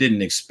way that I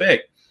didn't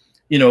expect,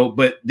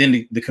 but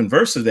then the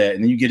converse of that,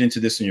 and then you get into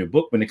this in your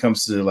book when it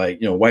comes to, like,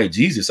 white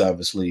Jesus,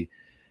 obviously,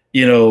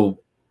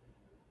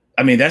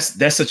 I mean,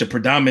 that's such a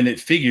predominant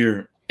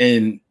figure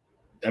in,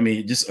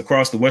 just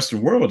across the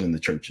Western world in the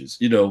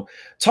churches.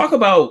 Talk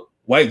about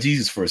white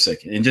Jesus for a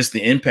second and just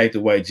the impact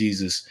of white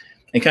Jesus,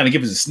 and kind of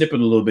give us a snippet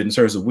a little bit in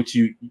terms of what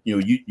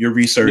your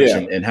research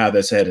and how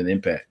that's had an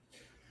impact.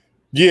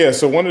 Yeah.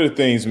 So one of the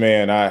things,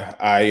 man,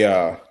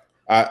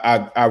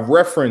 I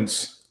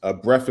reference a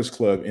Breakfast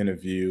Club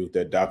interview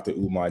that Dr.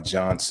 Umar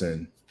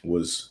Johnson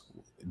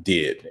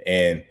did.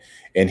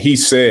 And he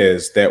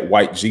says that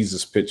white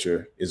Jesus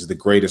picture is the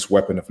greatest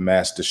weapon of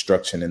mass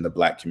destruction in the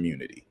Black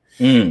community.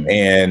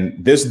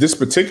 And this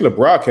particular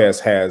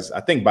broadcast has,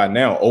 I think by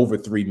now, over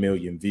 3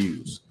 million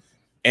views.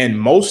 And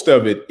most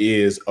of it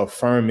is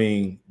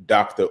affirming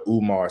Dr.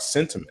 Umar's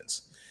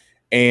sentiments.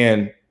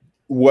 And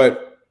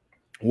what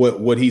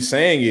he's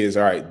saying is,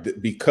 all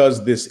right,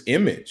 because this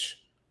image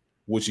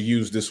was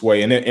used this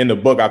way, and in the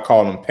book, I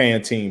call him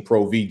Pantene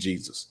Pro V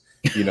Jesus.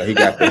 He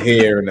got the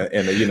hair and the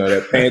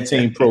that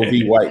Pantene Pro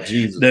V white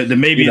Jesus. The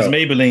maybe it's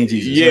Maybelline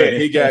Jesus. Yeah, right?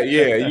 he got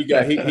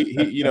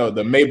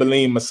the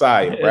Maybelline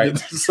Messiah, right?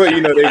 So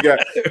they got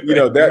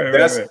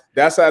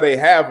that's how they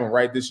have him,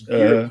 right? This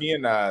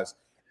Europeanized,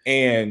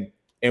 and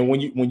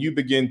when you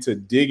begin to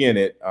dig in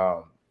it,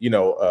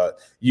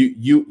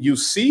 you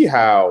see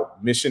how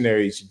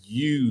missionaries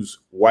use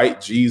white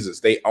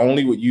Jesus. They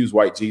only would use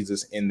white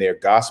Jesus in their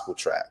gospel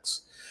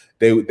tracts.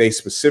 They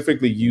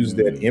specifically used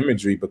that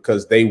imagery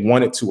because they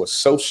wanted to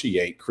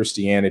associate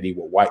Christianity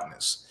with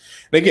whiteness.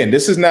 And again,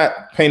 this is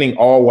not painting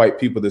all white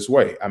people this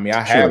way. I mean,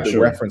 I have the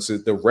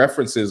references. The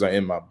references are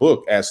in my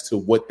book as to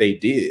what they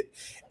did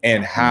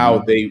and how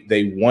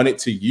they wanted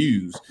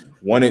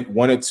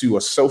to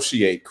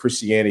associate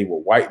Christianity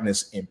with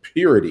whiteness and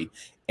purity,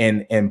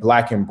 and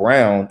Black and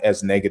brown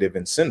as negative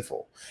and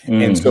sinful.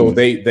 And so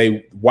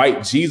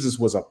white Jesus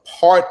was a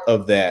part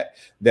of that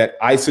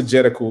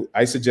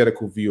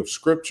eisegetical view of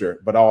scripture,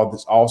 but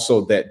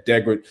also that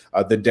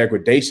the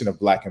degradation of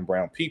Black and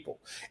brown people.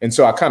 And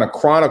so I kind of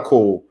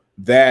chronicle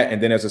that, and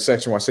then there's a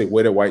section where I say,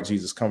 where did white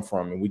Jesus come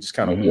from? And we just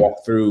kind of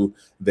walk through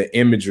the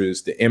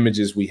images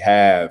we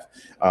have,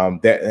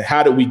 that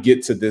how do we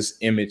get to this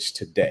image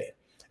today?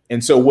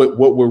 And so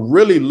what we're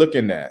really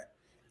looking at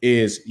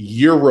is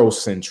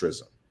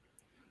Eurocentrism.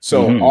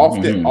 So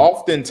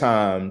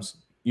oftentimes,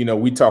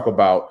 we talk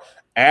about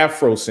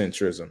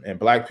Afrocentrism, and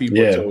Black people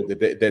are told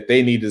that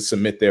they need to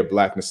submit their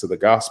Blackness to the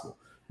gospel.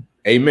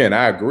 Amen.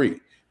 I agree.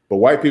 But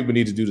white people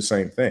need to do the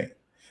same thing.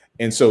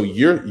 And so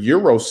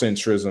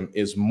Eurocentrism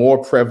is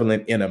more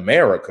prevalent in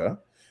America,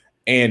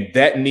 and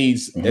that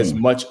needs as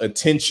much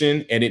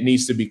attention, and it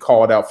needs to be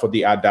called out for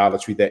the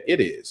idolatry that it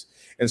is.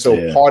 And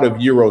so part of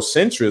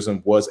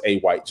Eurocentrism was a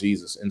white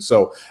Jesus. And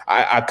so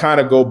I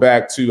kind of go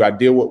back to, I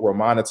deal with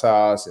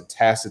Romanitas and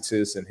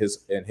Tacitus and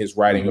his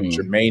writing of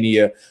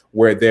Germania,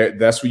 where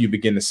that's where you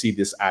begin to see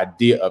this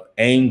idea of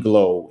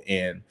Anglo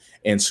and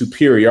and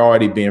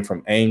superiority being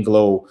from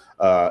Anglo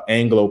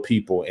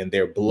people and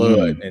their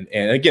blood.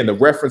 And again, the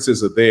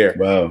references are there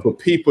for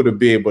people to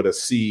be able to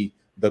see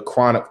the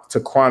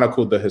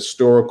chronicle the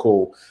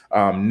historical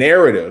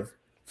narrative,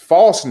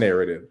 false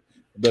narrative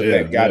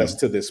that got us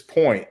to this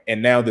point.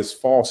 And now this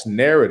false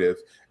narrative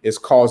is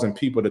causing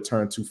people to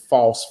turn to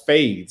false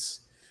faiths.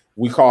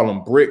 We call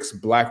them BRICS,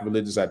 Black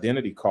Religious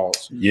Identity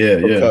cults.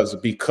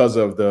 Because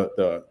of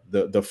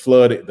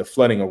the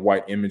flooding of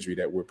white imagery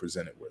that we're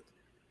presented with.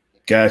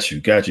 Got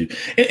you.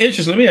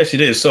 Interesting. Let me ask you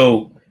this.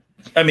 So,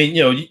 I mean,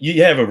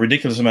 you have a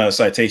ridiculous amount of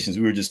citations.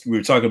 We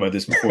were talking about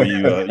this before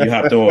you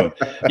hopped on.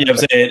 You know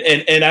what I'm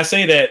saying? And I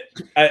say that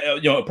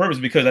on purpose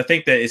because I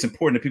think that it's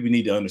important that people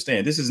need to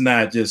understand this is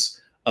not just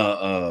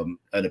an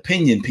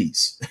opinion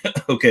piece.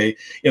 Okay,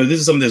 this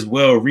is something that's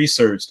well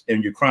researched,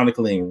 and you're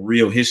chronicling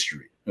real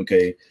history.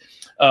 Okay,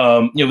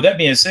 with that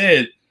being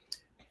said,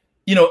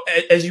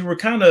 as you were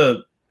kind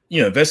of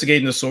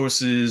investigating the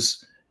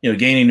sources,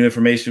 gaining new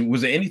information,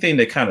 was there anything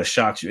that kind of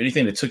shocked you?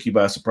 Anything that took you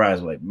by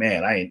surprise? Like,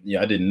 man, I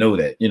didn't know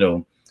that.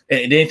 And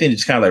anything that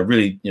just kind of like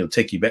really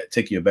take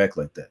you aback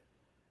like that?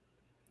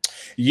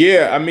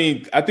 Yeah, I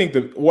mean, I think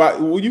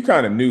well, you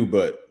kind of knew,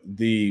 but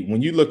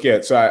when you look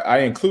at, so I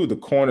include the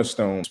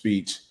cornerstone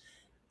speech,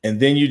 and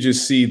then you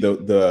just see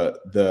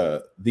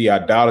the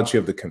idolatry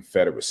of the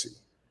Confederacy.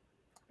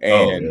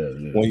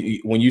 And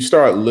when you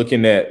start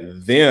looking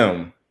at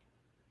them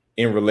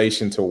in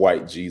relation to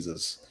white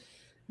Jesus,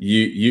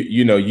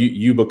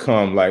 you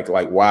become like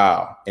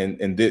wow.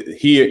 And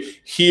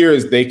here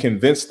is they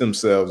convince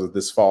themselves of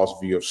this false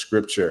view of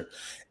Scripture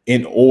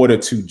in order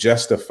to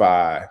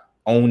justify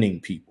owning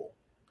people,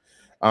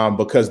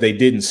 because they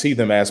didn't see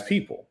them as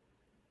people.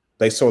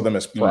 They saw them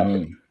as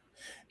property.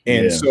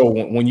 And so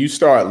when you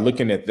start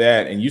looking at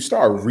that and you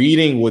start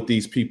reading what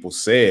these people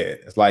said,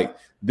 it's like,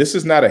 this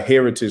is not a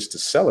heritage to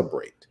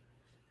celebrate.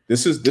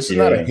 This is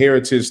not a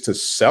heritage to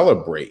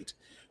celebrate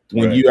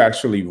when you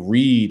actually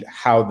read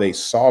how they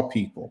saw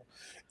people.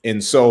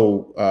 And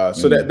so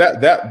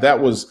that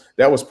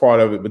was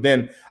part of it. But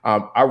then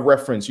I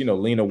referenced,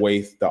 Lena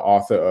Waithe, the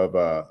author of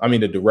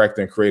the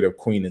director and creator of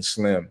Queen and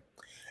Slim,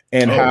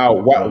 and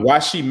why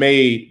she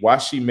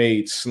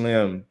made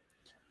Slim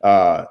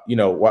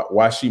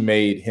why she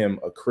made him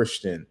a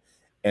Christian,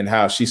 and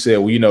how she said,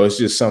 well, it's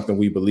just something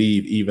we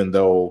believe, even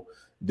though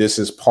this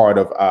is part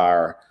of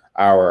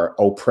our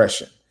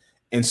oppression.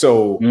 And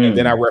so, and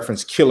then I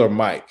referenced Killer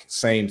Mike,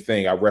 same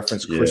thing. I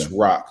referenced Chris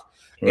Rock,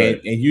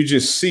 and you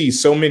just see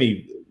so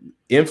many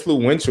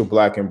influential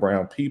Black and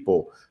brown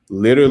people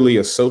literally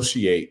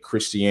associate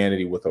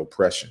Christianity with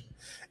oppression.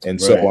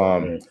 And so,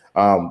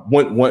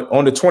 when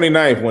on the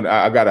 29th, when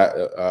I got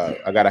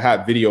a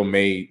hot video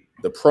made,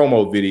 the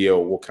promo video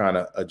will kind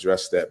of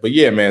address that. But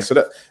yeah, man,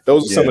 so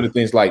those are some of the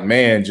things, like,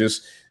 man,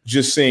 just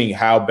seeing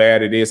how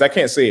bad it is. I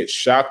can't say it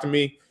shocked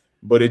me,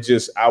 but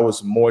I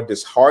was more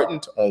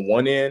disheartened on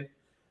one end,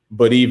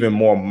 but even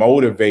more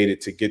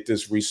motivated to get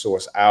this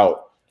resource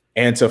out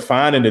and to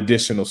find an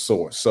additional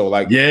source. So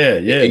like, I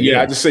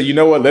just said, you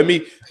know what, let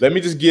me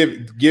just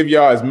give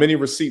y'all as many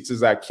receipts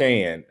as I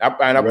can. I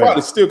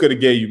probably still could have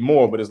gave you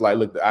more, but it's like,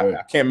 look,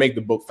 I can't make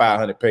the book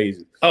 500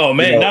 pages. Oh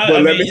man,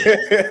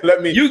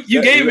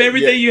 you gave him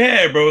everything you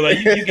had, bro. Like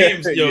you gave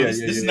him, this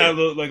is not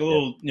like a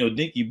little,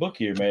 dinky book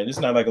here, man. It's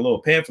not like a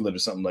little pamphlet or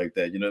something like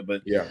that,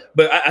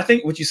 but I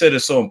think what you said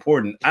is so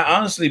important. I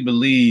honestly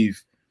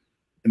believe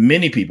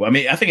many people,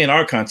 I think in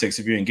our context,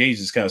 if you're engaged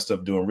in this kind of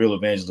stuff, doing real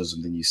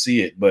evangelism, then you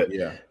see it. But,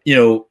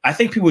 I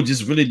think people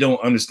just really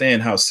don't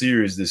understand how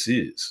serious this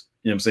is.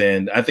 You know what I'm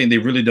saying? I think they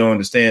really don't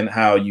understand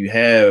how you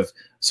have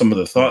some of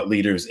the thought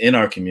leaders in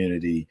our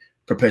community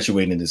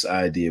perpetuating this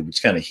idea,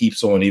 which kind of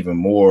heaps on even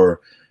more,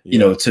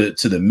 to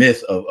the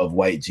myth of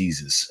white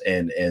Jesus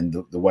and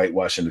the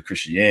whitewashing of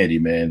Christianity,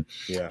 man,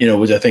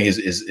 which I think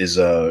is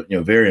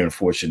very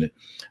unfortunate.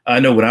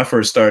 I know when I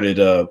first started,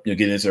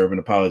 getting into urban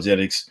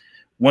apologetics,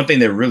 one thing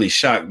that really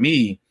shocked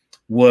me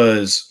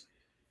was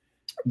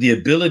the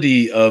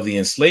ability of the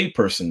enslaved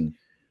person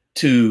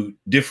to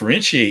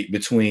differentiate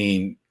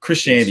between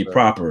Christianity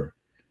proper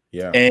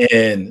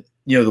and,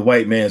 the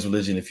white man's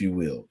religion, if you will.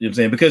 You know what I'm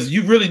saying? Because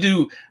you really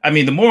do.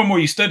 The more and more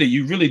you study,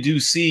 you really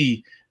do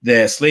see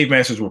that slave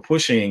masters were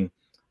pushing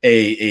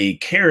a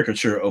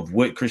caricature of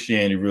what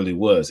Christianity really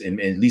was, in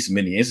at least in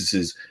many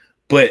instances.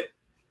 But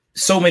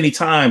so many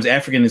times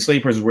African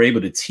enslaved persons were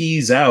able to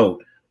tease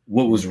out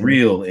what was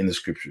real in the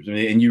scriptures.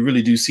 And you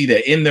really do see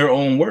that in their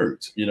own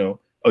words,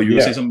 Oh, you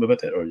would say something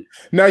about that? Or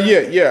no,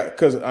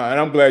 because and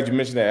I'm glad you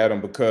mentioned that, Adam,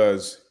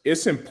 because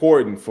it's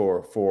important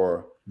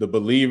for the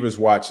believers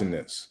watching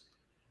this.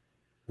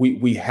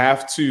 We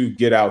have to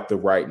get out the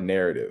right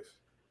narrative.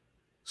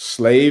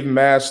 Slave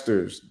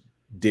masters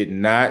did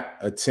not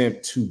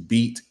attempt to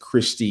beat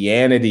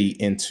Christianity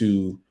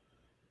into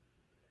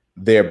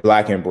their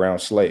Black and brown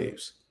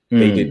slaves.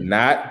 They did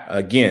not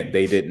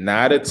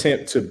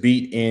attempt to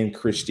beat in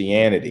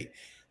Christianity.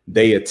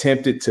 They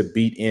attempted to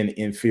beat in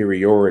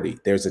inferiority.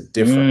 There's a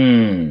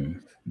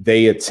difference.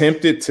 They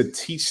attempted to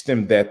teach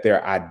them that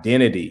their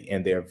identity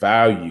and their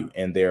value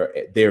and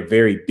their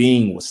very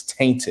being was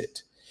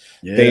tainted.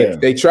 Yeah.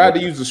 They tried to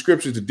use the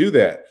scripture to do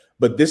that,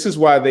 but this is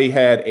why they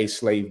had a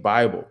slave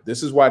Bible.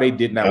 This is why they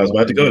did not. I was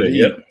about to go there.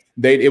 Yep.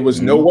 It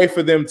was no way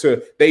for them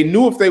to. They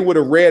knew if they would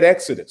have read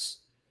Exodus,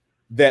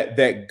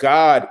 that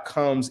God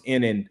comes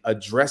in and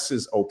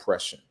addresses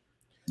oppression.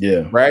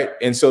 Yeah. Right.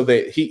 And so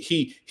that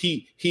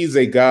he's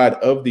a God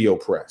of the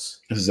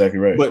oppressed. That's exactly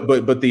right.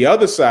 But the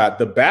other side,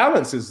 the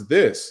balance is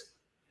this: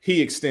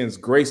 he extends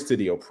grace to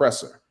the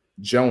oppressor,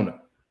 Jonah.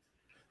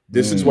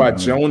 This is why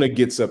Jonah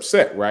gets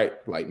upset, right?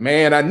 Like,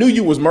 man, I knew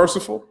you was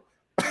merciful,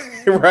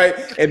 right?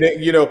 And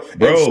then, you know,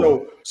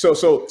 bro. So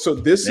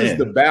this is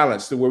the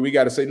balance to where we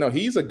got to say, no,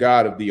 he's a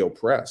God of the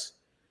oppressed.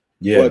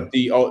 Yeah.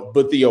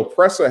 But the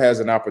oppressor has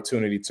an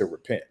opportunity to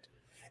repent.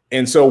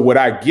 And so what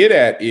I get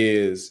at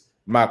is,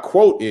 my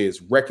quote is,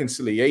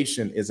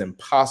 reconciliation is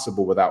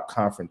impossible without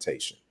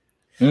confrontation.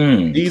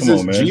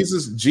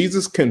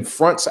 Jesus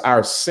confronts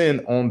our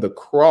sin on the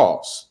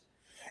cross.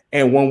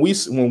 And when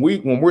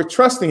we're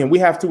trusting him, we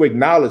have to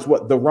acknowledge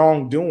what the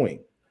wrongdoing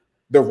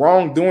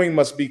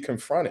must be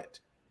confronted.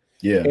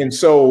 Yeah. And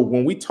so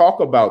when we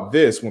talk about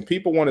this, when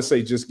people want to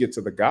say, just get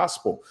to the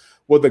gospel,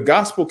 well, the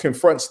gospel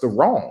confronts the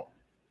wrong.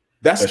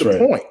 That's the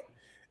point.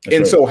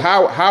 And so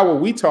how are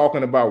we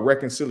talking about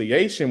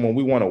reconciliation when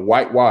we want to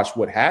whitewash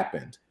what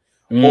happened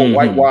or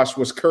whitewash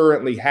what's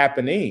currently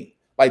happening?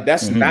 Like,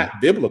 that's not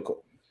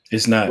biblical.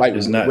 It's not. Like,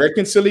 it's not.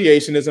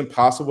 Reconciliation is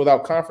impossible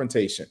without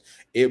confrontation.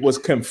 It was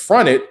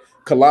confronted.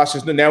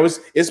 Colossians. Now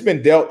it's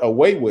been dealt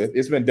away with.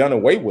 It's been done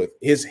away with.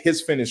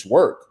 His finished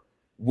work.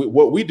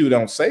 What we do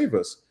don't save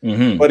us.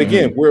 But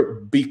again,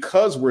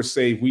 because we're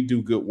saved, we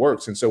do good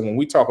works. And so when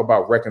we talk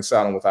about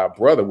reconciling with our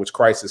brother, which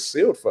Christ has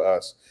sealed for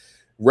us,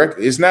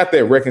 it's not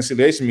that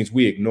reconciliation means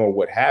we ignore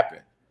what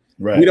happened.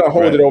 Right. We don't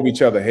hold it over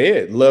each other's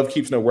head. Love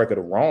keeps no record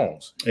of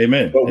wrongs.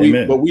 Amen. But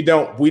we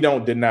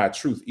don't deny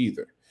truth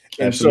either.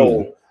 And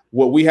Absolutely. So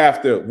what we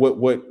have to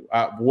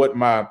what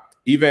my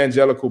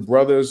evangelical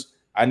brothers,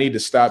 I need to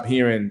stop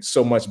hearing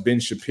so much Ben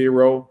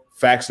Shapiro.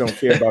 Facts don't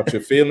care about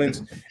your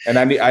feelings, and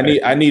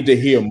I need to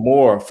hear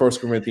more. 1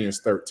 Corinthians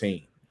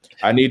 13.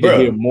 I need to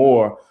hear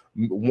more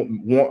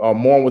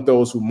mourn with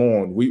those who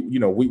mourn.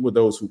 Weep with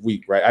those who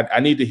weep. Right. I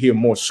need to hear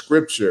more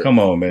scripture. Come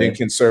on, man. Than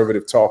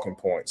conservative talking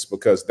points,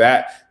 because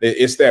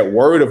it's that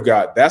word of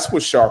God. That's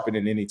what's sharper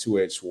than any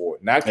two-edged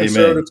sword. Not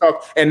conservative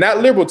talk and not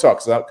liberal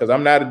talk, because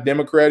I'm not a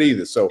Democrat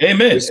either. So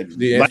amen.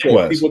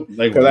 Likewise.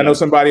 Because I know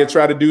somebody will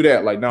try to do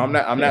that. Like, no, I'm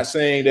not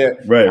saying that.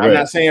 I'm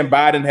not saying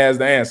Biden has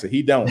the answer.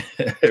 He don't.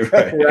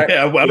 Right.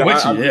 Yeah, I'm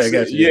with you. Yeah, I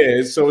got you.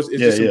 Yeah. So it's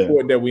just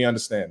important that we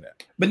understand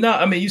that. But no,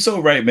 I mean, you're so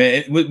right,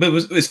 man. But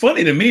it's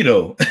funny to me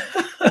though.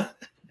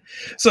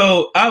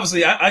 So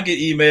obviously, I get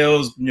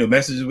emails,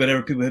 messages,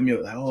 whatever. People hit me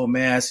like, "Oh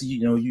man, I see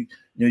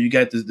you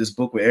got this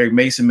book with Eric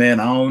Mason, man.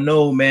 I don't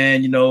know,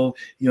 man. That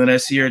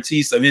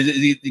CRT stuff. I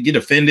mean, you get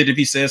offended if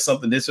he says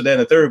something, this or that,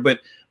 and the third. But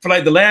for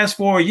like the last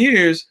 4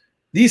 years,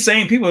 these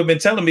same people have been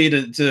telling me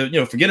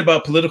to forget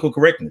about political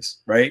correctness,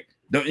 right?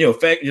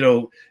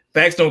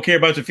 Facts don't care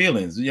about your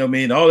feelings. I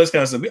mean, all this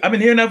kind of stuff. I've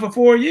been hearing that for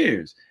 4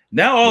 years.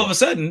 Now all of a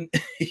sudden,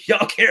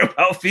 y'all care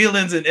about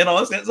feelings and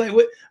all this. It's like,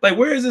 what? Like,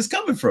 where is this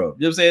coming from? You know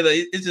what I'm saying?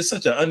 Like, it's just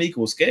such an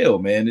unequal scale,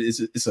 man.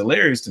 It's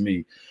hilarious to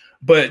me.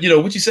 But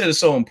what you said is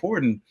so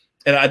important,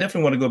 and I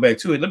definitely want to go back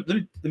to it. Let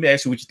me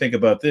ask you what you think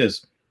about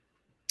this.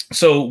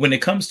 So when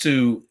it comes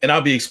to, and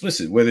I'll be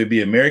explicit, whether it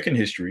be American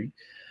history,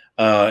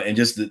 and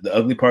just the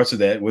ugly parts of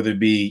that, whether it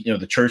be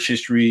the church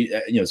history,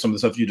 some of the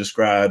stuff you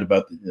described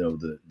about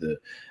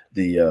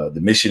the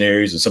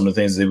missionaries and some of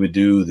the things they would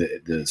do,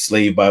 the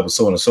slave Bible,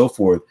 so on and so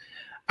forth.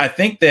 I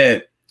think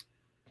that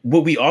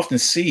what we often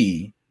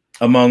see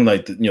among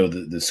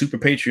the super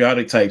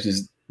patriotic types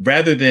is,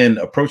 rather than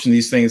approaching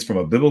these things from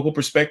a biblical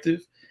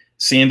perspective,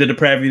 seeing the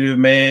depravity of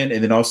man,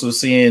 and then also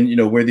seeing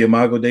where the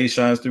Imago Dei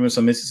shines through in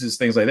some instances,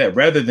 things like that.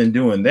 Rather than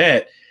doing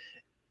that,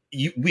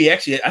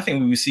 I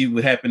think we see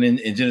what happened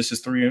in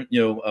Genesis 3,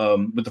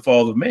 with the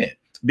fall of man,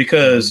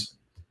 because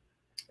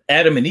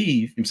Adam and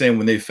Eve, I'm saying,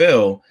 when they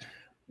fell,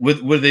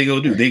 what did they go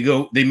do?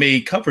 They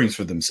made coverings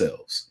for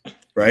themselves,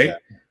 right? Yeah.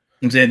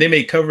 I'm saying they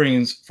made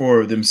coverings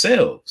for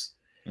themselves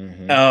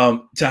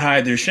to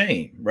hide their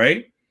shame,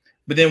 right?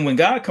 But then when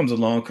God comes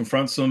along,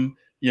 confronts them,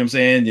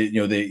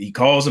 he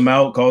calls them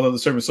out, calls out the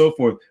serpent, so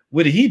forth.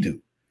 What did he do?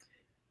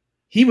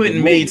 He went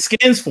and made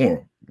skins for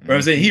them. Right?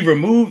 I'm saying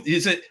he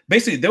said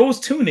basically those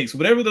tunics,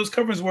 whatever those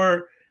coverings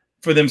were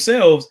for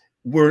themselves,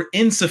 were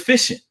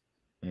insufficient,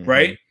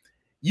 right?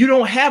 You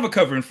don't have a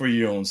covering for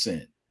your own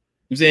sin.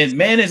 I'm saying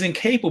man is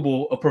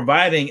incapable of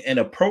providing an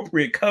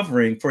appropriate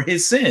covering for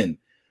his sin.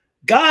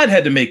 God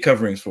had to make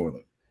coverings for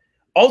them.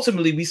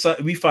 Ultimately,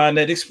 we find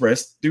that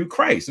expressed through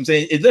Christ. I'm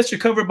saying, unless you're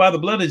covered by the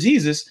blood of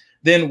Jesus,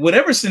 then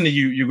whatever sin that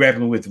you're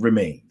grappling with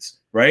remains,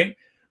 right?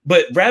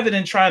 But rather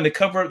than trying to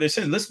cover up their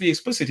sin, let's be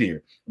explicit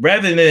here.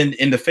 Rather than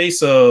in the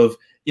face of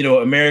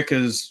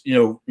America's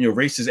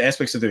racist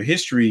aspects of their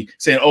history,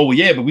 saying, "Oh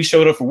yeah, but we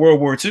showed up for World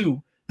War II." You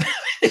know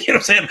what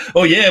I'm saying?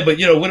 Oh yeah, but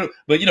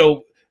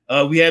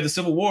we had the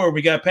Civil War.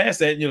 We got past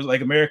that.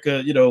 Like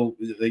America,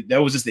 like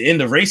that was just the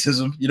end of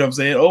racism. You know what I'm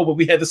saying? Oh, but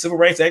we had the Civil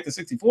Rights Act of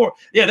 '64.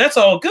 Yeah, that's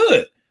all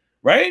good,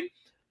 right?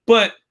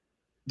 But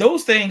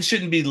those things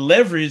shouldn't be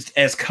leveraged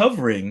as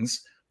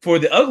coverings for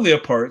the uglier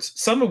parts,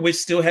 some of which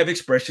still have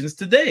expressions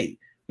today.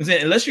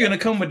 Unless you're going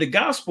to come with the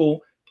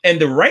gospel and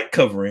the right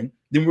covering,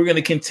 then we're going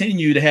to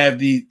continue to have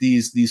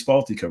these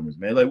faulty coverings,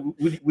 man. Like,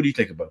 what do you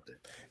think about that?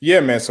 Yeah,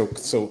 man.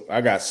 So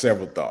I got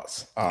several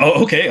thoughts.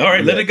 Okay. All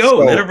right. Let it go.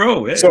 Let it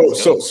roll. Yeah,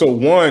 so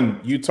one,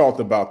 you talked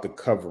about the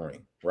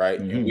covering, right?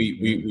 Mm-hmm. And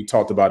we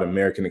talked about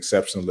American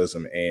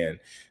exceptionalism and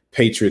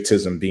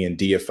patriotism being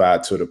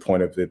deified to the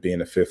point of it being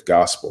a fifth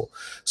gospel.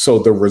 So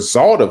the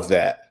result of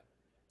that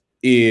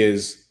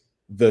is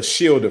the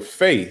shield of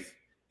faith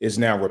is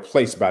now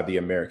replaced by the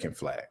American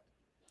flag.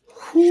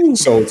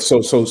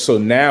 So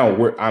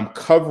now I'm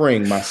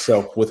covering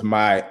myself with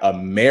my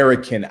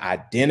American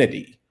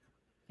identity.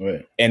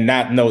 Right. And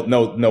not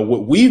no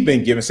what we've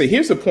been given. See,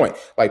 here's the point.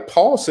 Like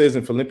Paul says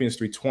in Philippians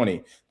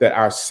 3:20 that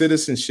our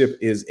citizenship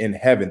is in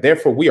heaven.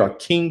 Therefore, we are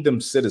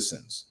kingdom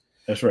citizens.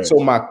 That's right. So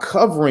my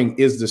covering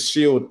is the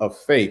shield of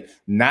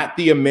faith, not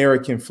the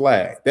American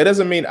flag. That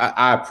doesn't mean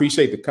I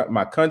appreciate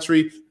my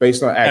country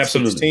based on Acts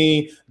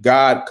 16.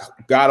 God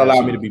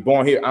allowed me to be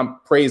born here. I'm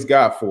praise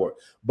God for it.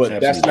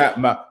 But that's not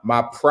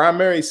my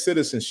primary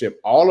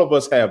citizenship. All of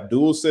us have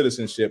dual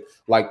citizenship,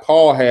 like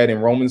Paul had in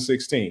Romans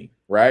 16.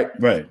 Right.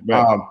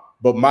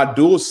 But my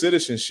dual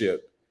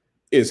citizenship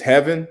is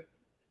heaven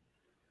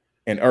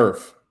and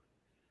earth.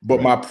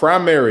 But my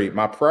primary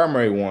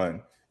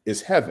one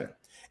is heaven.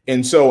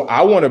 And so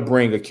I want to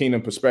bring a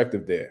kingdom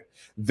perspective there.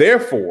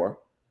 Therefore,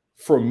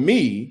 for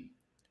me,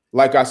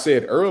 like I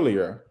said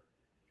earlier,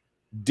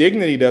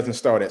 dignity doesn't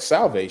start at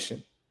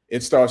salvation.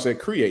 It starts at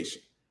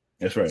creation.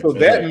 That's right. So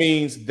that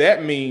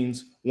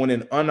means when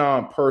an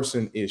unarmed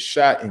person is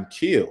shot and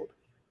killed,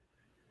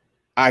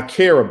 I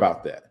care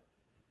about that.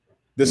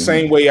 The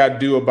same way I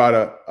do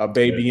about a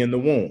baby in the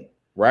womb,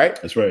 right?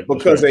 That's right.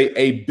 Because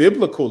a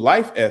biblical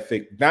life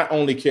ethic not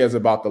only cares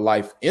about the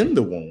life in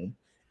the womb,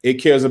 it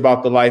cares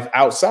about the life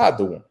outside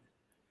the womb.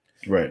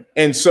 Right.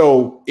 And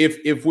so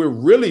if we're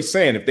really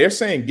saying, if they're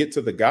saying get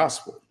to the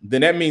gospel,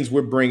 then that means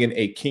we're bringing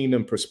a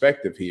kingdom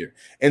perspective here.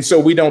 And so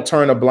we don't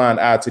turn a blind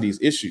eye to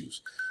these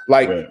issues.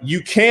 Like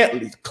you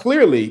can't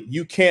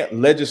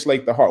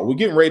legislate the heart. We're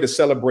getting ready to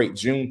celebrate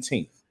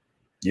Juneteenth.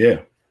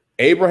 Yeah.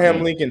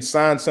 Abraham Lincoln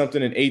signed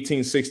something in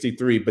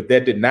 1863, but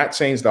that did not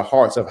change the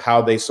hearts of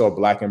how they saw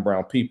black and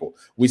brown people.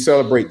 We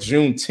celebrate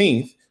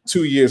Juneteenth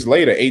 2 years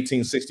later,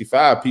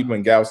 1865, people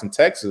in Galveston,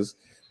 Texas,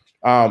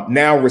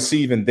 now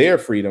receiving their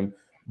freedom.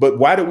 But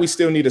why did we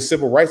still need a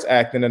Civil Rights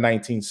Act in the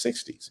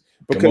 1960s?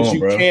 Because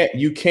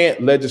you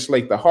can't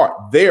legislate the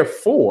heart.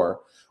 Therefore,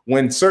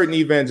 when certain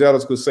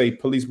evangelicals say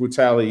police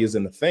brutality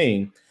isn't a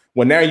thing,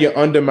 well, now you're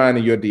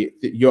undermining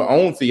your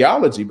own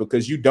theology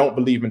because you don't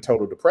believe in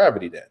total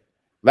depravity then.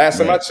 Last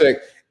time I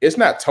checked, it's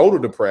not total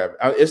depravity.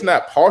 It's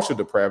not partial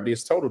depravity.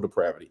 It's total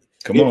depravity.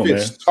 If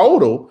it's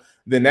total,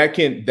 then that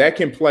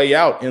can play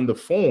out in the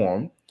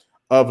form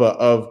of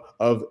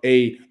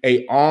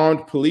a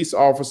armed police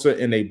officer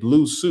in a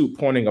blue suit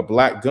pointing a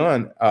black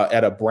gun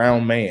at a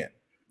brown man.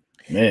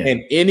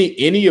 And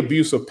any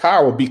abuse of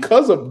power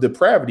because of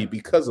depravity,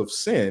 because of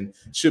sin,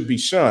 should be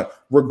shunned,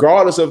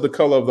 regardless of the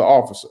color of the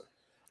officer.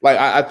 Like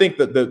I think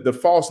that the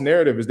false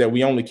narrative is that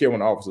we only care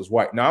when the officer is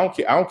white. Now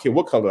I don't care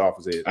what color the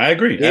officer is. I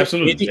agree.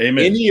 Absolutely.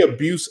 Any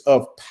abuse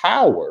of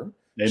power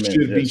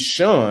should be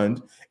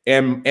shunned.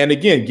 And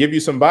again, give you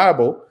some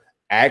Bible.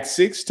 Acts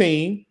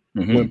 16,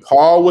 when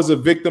Paul was a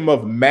victim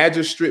of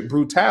magistrate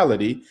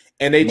brutality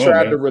and they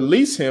tried to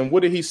release him,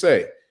 what did he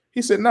say?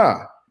 He said,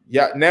 nah.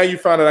 Yeah, now you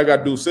find out I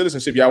got dual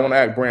citizenship. Y'all want to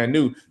act brand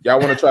new. Y'all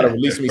want to try to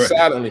release me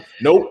silently.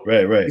 Nope.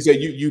 Right. He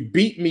said, you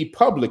beat me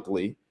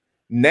publicly.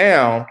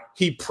 Now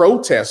he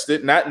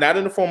protested, not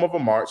in the form of a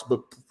march,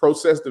 but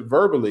protested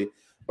verbally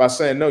by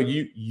saying, no,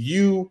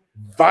 you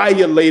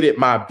violated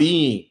my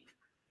being.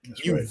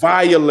 You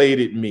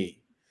violated me.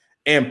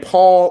 And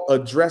Paul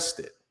addressed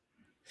it.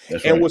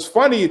 What's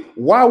funny,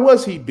 why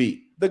was he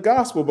beat? The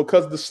gospel,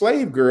 because the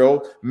slave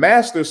girl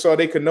master saw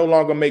they could no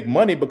longer make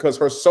money because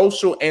her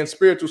social and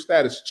spiritual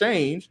status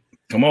changed.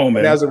 Come on,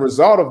 man. And as a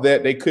result of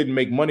that, they couldn't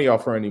make money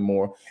off her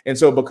anymore. And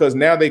so because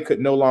now they could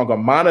no longer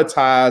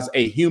monetize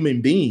a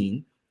human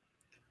being,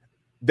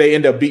 they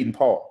end up beating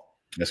Paul.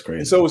 That's crazy.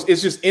 And so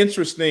it's just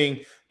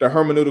interesting the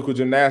hermeneutical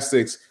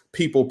gymnastics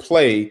people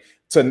play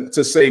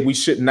to say we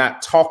should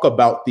not talk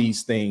about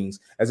these things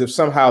as if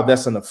somehow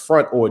that's an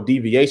affront or a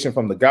deviation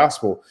from the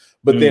gospel.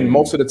 But then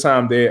most of the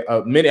time there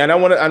are many, and I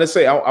want to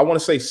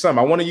say some.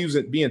 I want to use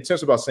it, be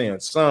intentional about saying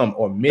some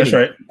or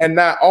many, and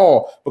not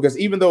all, because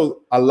even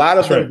though a lot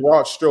of them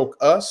broad stroke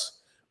us,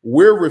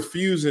 we're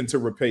refusing to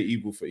repay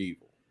evil for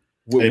evil.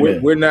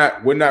 We're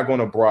not going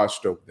to broad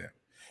stroke them.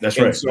 That's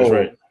right.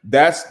 So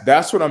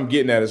that's what I'm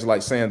getting at, is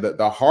like saying that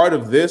the heart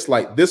of this,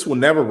 like this will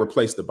never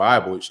replace the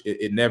Bible.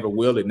 It never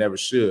will. It never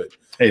should.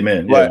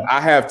 Amen. But I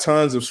have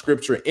tons of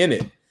scripture in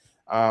it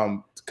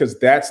because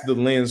that's the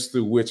lens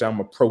through which I'm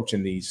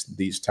approaching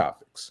these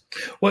topics.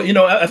 Well, you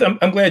know,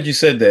 I'm glad you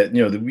said that.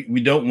 You know, that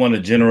we don't want to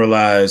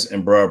generalize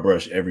and broad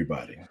brush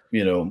everybody.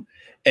 You know,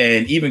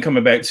 and even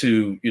coming back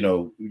to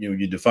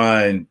you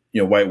defined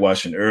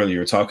whitewashing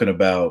earlier, talking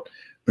about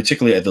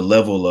particularly at the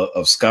level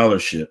of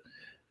scholarship.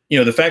 You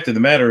know, the fact of the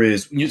matter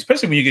is,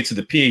 especially when you get to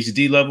the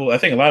PhD level, I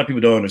think a lot of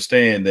people don't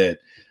understand that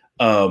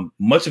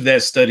much of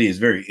that study is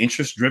very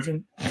interest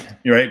driven,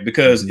 right?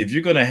 Because if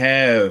you're going to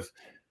have,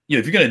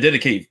 if you're going to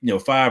dedicate,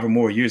 5 or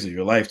more years of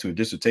your life to a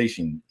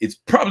dissertation, it's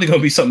probably going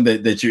to be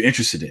something that you're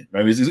interested in,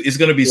 right? It's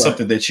going to be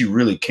something that you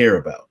really care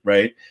about,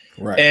 right?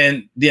 Right.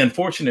 And the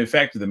unfortunate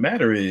fact of the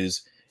matter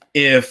is,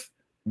 if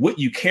what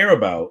you care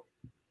about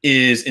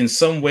is in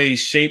some way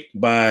shaped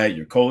by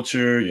your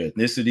culture, your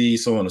ethnicity,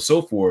 so on and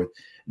so forth,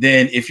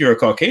 then if you're a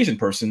Caucasian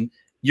person,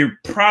 you're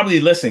probably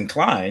less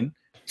inclined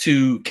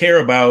to care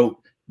about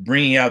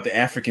bringing out the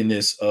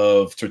Africanness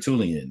of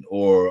Tertullian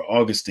or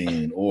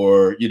Augustine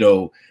or,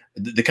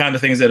 the kind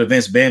of things that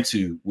Vince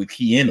Bantu would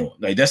key in on.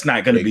 Like, that's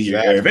not going to be your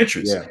area of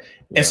interest. Yeah.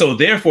 And so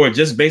therefore,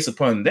 just based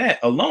upon that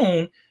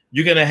alone,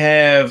 you're going to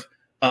have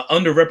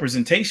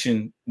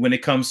underrepresentation when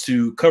it comes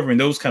to covering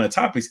those kind of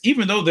topics,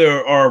 even though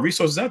there are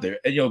resources out there.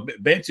 And,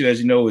 Bantu,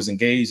 as you know, is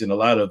engaged in a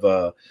lot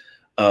of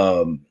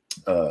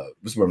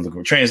what's what I'm looking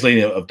for,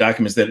 translating of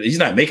documents that he's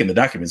not making the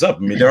documents up. I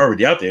mean, they're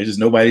already out there. Just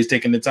nobody's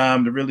taking the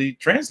time to really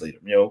translate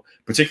them,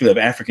 particularly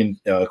of African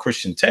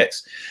Christian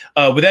texts.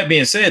 With that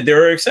being said,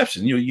 there are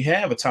exceptions. You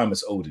have a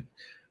Thomas Oden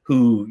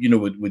who,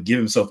 would give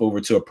himself over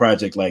to a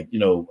project like,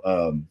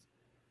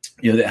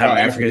 how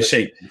Africa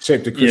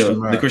shaped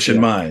the Christian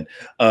mind.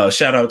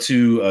 Shout out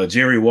to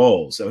Jerry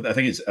Walls. I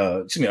think it's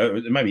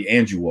it might be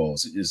Andrew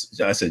Walls.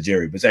 I said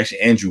Jerry, but it's actually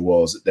Andrew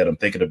Walls that I'm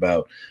thinking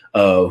about,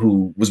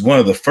 who was one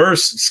of the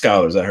first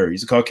scholars I heard.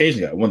 He's a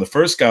Caucasian guy, one of the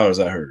first scholars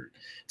I heard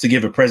to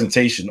give a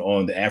presentation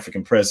on the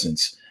African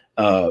presence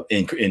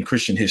in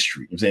Christian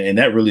history. And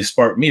that really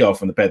sparked me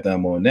off on the path that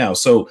I'm on now.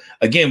 So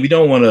again, we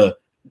don't want to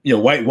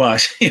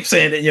whitewash,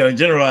 and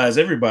generalize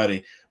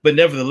everybody, but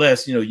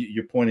nevertheless,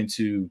 you're pointing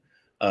to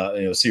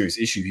serious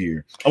issue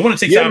here. I want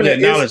to take time to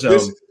acknowledge.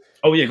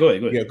 Oh yeah, go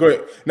ahead. Yeah, go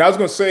ahead. Now I was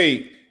going to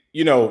say,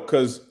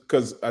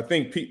 because I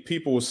think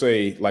people will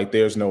say like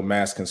there's no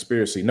mass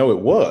conspiracy. No, it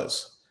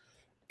was,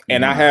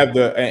 and I have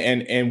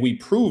and we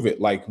prove it.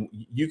 Like,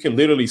 you can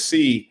literally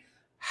see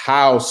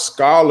how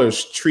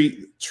scholars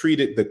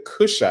treated the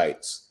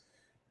Cushites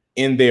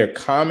in their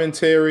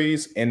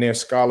commentaries and their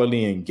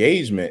scholarly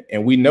engagement,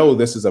 and we know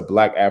this is a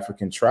Black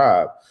African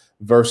tribe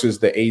versus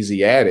the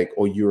Asiatic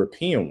or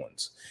European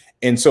ones.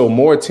 And so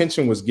more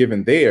attention was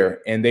given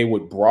there, and they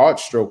would broad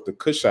stroke the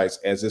Cushites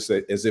as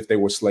if they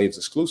were slaves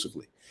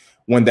exclusively,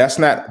 when that's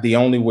not the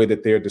only way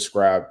that they're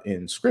described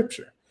in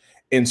Scripture.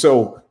 And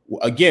so,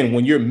 again,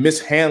 when you're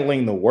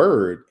mishandling the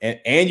word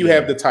and you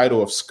have the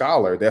title of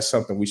scholar, that's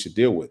something we should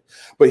deal with.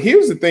 But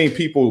here's the thing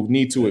people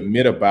need to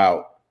admit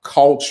about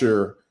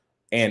culture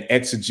and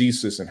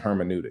exegesis and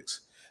hermeneutics.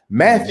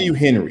 Matthew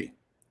Henry's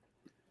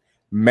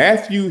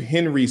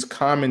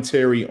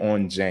commentary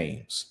on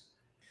James,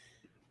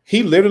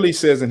 he literally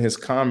says in his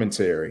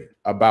commentary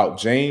about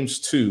James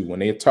 2, when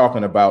they're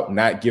talking about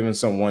not giving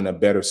someone a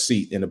better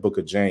seat in the book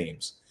of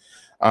James,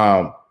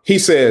 he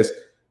says,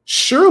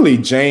 surely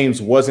James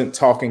wasn't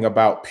talking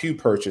about pew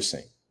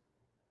purchasing.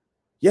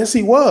 Yes,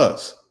 he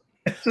was.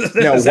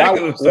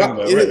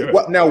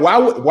 Now,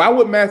 why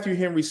would Matthew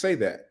Henry say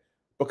that?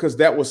 Because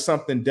that was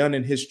something done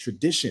in his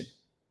tradition.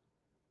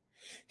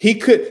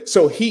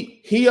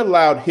 He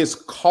allowed his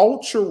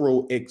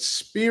cultural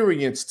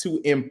experience to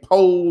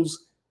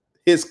impose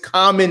his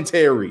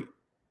commentary.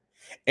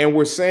 And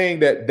we're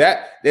saying that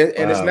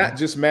it's not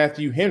just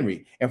Matthew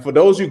Henry. And for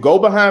those who go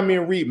behind me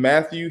and read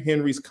Matthew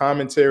Henry's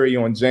commentary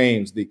on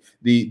James,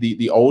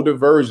 the older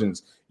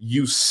versions,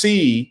 you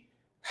see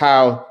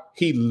how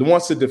he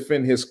wants to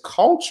defend his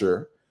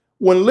culture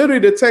when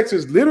literally the text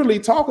is literally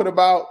talking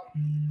about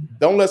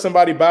don't let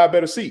somebody buy a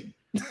better seat.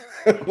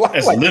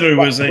 That's literally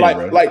what it's saying,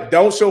 right? Like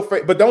don't show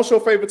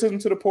favoritism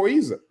to the poor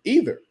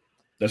either.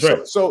 That's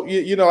right. So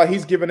like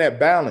he's giving that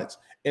balance.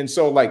 And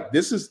so like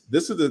this is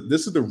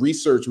the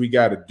research we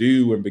got to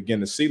do and begin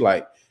to see,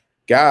 like,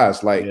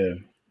 guys, like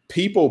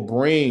people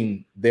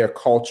bring their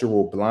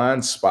cultural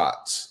blind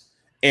spots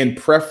and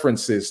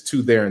preferences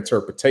to their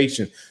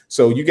interpretation.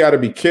 So you got to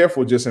be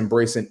careful just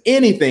embracing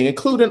anything,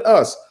 including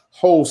us,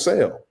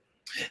 wholesale.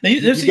 Now,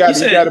 you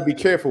got to be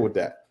careful with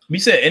that. We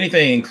said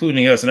anything,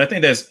 including us, and I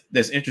think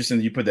that's interesting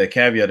that you put that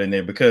caveat in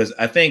there, because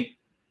I think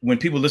when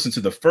people listen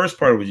to the first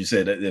part of what you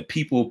said, that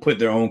people put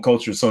their own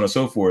culture, so on and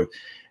so forth,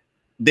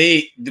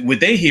 what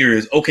they hear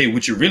is, okay,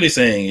 what you're really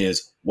saying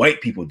is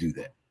white people do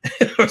that,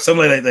 or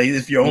something like that.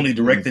 If you're only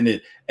directing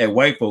it at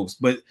white folks,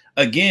 but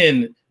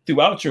again,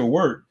 throughout your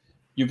work,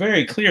 you're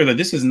very clear that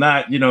this is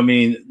not, you're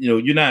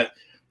not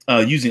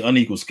using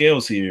unequal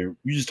scales here.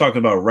 You're just talking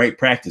about right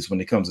practice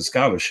when it comes to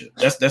scholarship.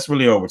 That's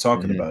really all we're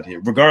talking about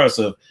here, regardless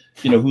of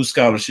whose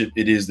scholarship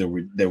it is that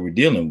we're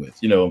dealing with.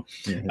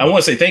 I want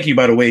to say thank you,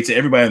 by the way, to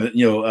everybody that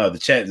the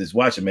chat that's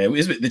watching, man.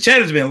 The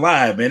chat has been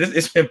live, man.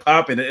 It's been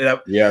popping. I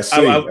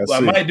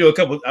might do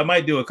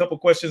a couple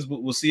questions,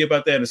 but we'll see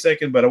about that in a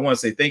second. But I want to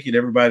say thank you to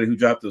everybody who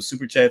dropped those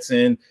super chats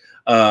in.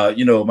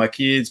 My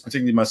kids,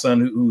 particularly my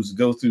son, who's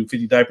go through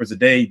 50 diapers a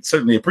day,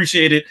 certainly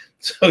appreciate it.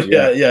 So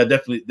yeah,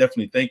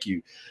 definitely thank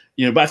you.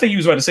 But I think you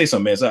was about to say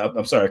something, man. So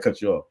I'm sorry I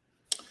cut you off.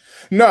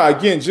 No,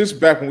 again, just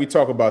back when we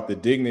talk about the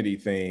dignity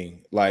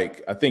thing,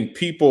 like I think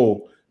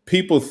people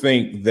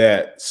think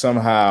that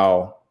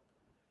somehow,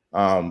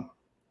 a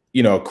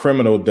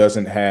criminal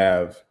doesn't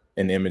have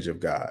an image of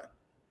God.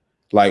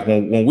 Like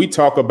when we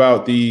talk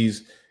about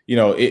these,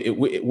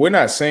 we're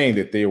not saying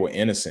that they were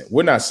innocent.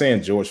 We're not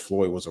saying George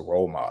Floyd was a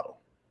role model.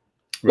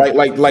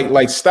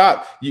 Right.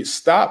 Stop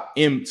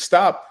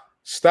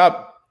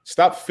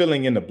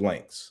filling in the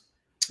blanks.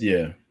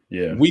 Yeah.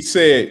 We're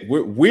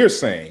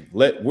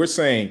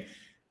saying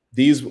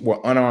these were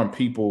unarmed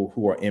people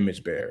who are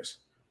image bearers.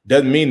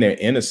 Doesn't mean they're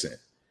innocent,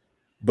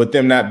 but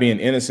them not being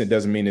innocent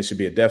doesn't mean there should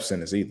be a death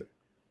sentence either.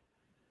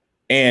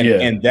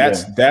 And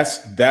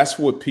that's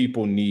what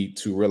people need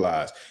to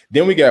realize.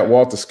 Then we got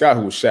Walter Scott,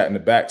 who was shot in the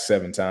back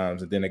 7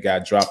 times, and then a guy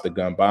dropped the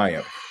gun by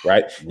him.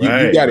 Right.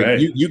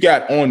 You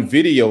got on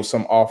video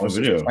some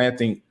officers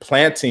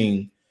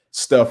planting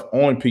stuff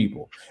on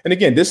people. And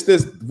again, this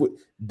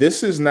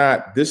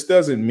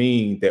doesn't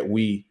mean that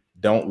we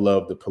don't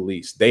love the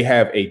police. They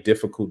have a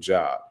difficult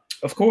job,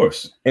 of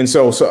course. And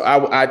so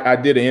I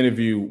did an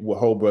interview with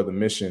Whole Brother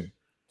Mission,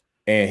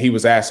 and he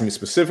was asking me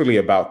specifically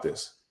about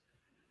this.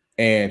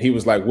 And he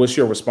was like, what's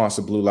your response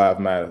to Blue Lives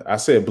Matter? I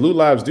said, Blue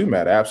lives do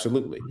matter.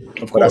 Absolutely.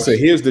 But I said,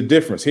 here's the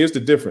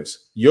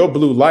difference. Your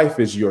blue life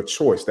is your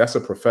choice. That's a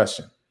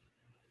profession.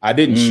 I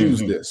didn't choose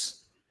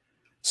this.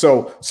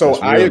 So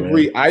I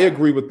agree. Man. I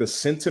agree with the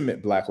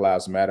sentiment, Black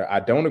Lives Matter.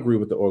 I don't agree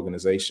with the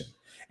organization.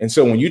 And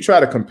so when you try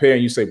to compare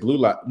and you say Blue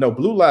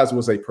Lives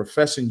was a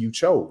profession you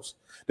chose.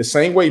 The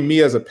same way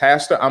me as a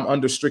pastor, I'm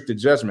under stricter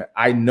judgment.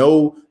 I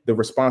know the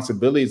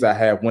responsibilities I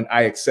have when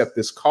I accept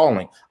this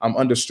calling. I'm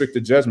under stricter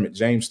judgment,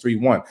 James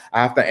 3:1.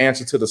 I have to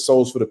answer to the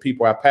souls for the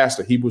people I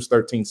pastor, Hebrews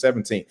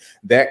 13:17.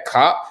 That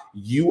cop,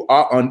 you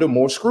are under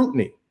more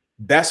scrutiny.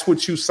 That's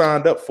what you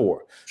signed up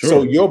for. Sure.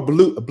 So your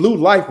blue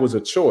life was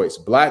a choice.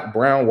 Black,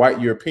 brown,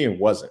 white, European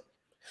wasn't.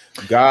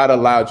 God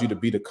allowed you to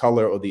be the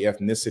color or the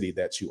ethnicity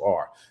that you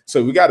are.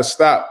 So we got to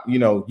stop.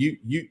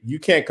 You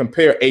can't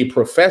compare a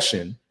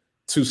profession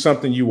to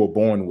something you were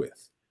born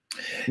with.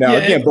 Now,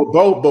 again, but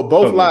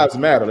both lives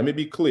matter. Let me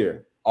be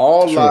clear.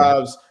 All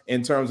lives,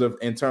 in terms of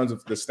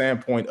the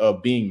standpoint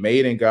of being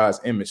made in God's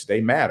image,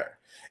 they matter.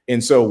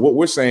 And so what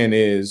we're saying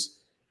is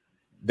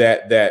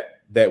that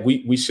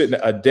we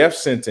shouldn't, a death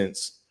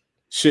sentence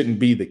shouldn't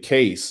be the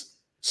case,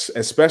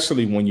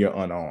 especially when you're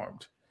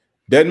unarmed.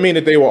 Doesn't mean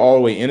that they were all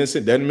the way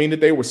innocent. Doesn't mean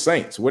that they were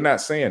saints. We're not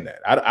saying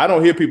that. I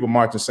don't hear people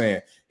marching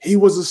saying he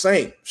was a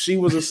saint, she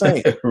was a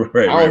saint. I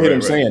don't hear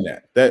them saying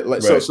that.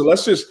 So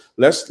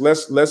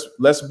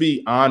let's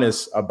be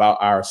honest about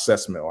our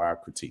assessment or our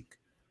critique.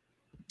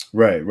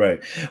 Right.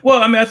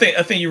 Well, I mean, I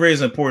think you raise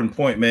an important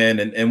point,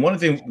 man. And one of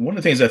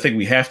the things I think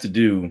we have to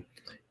do,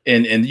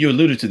 and you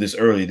alluded to this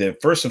earlier,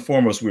 that first and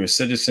foremost, we're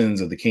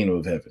citizens of the kingdom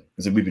of heaven.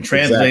 Is that we've been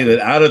translated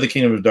out of the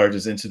kingdom of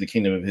darkness into the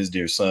kingdom of his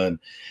dear son.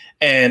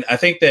 And I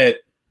think that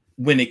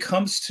when it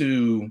comes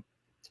to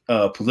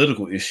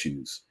political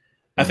issues,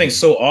 I think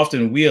so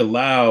often we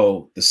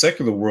allow the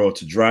secular world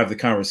to drive the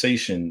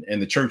conversation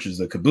and the church is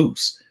the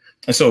caboose.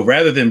 And so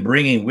rather than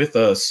bringing with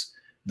us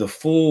the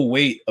full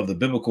weight of the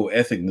biblical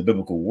ethic and the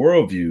biblical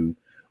worldview,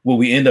 what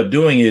we end up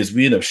doing is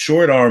we end up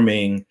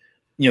short-arming,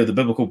 the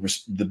biblical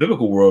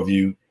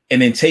worldview,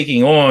 and then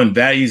taking on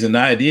values and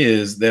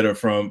ideas that are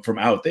from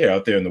out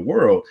there in the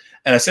world.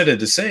 And I said that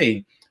to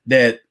say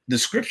that the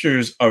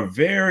scriptures are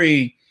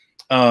very,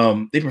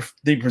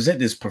 they present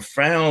this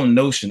profound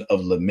notion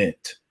of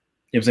lament.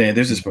 You know what I'm saying?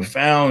 There's this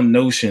profound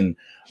notion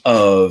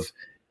of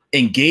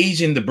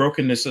engaging the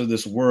brokenness of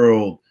this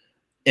world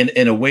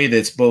in a way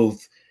that's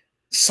both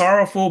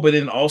sorrowful, but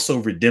then also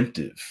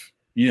redemptive.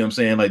 You know what I'm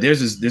saying? Like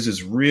there's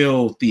this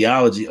real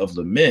theology of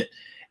lament.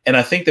 And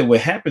I think that what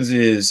happens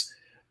is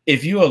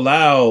if you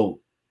allow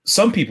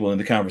some people in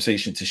the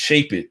conversation to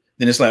shape it,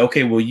 then it's like,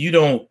 okay, well,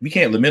 we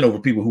can't lament over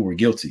people who were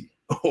guilty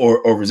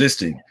or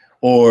resisting,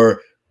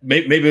 or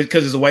maybe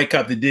because it's a white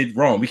cop that did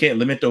wrong, we can't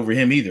lament over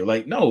him either.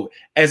 Like, no,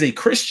 as a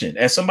Christian,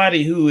 as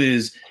somebody who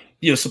is,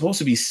 supposed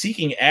to be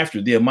seeking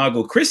after the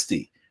imago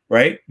Christi,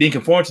 right? Being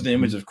conformed to the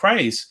image of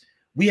Christ,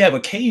 we have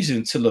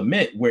occasion to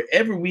lament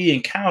wherever we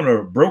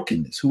encounter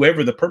brokenness,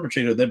 whoever the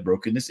perpetrator of that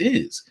brokenness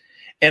is.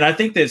 And I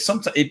think that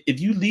sometimes if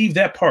you leave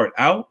that part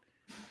out,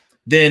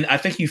 then I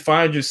think you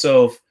find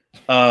yourself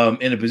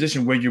in a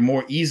position where you're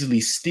more easily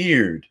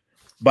steered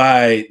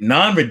by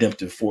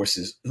non-redemptive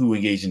forces who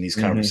engage in these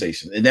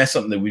conversations. And that's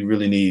something that we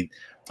really need,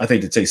 I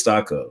think, to take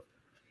stock of.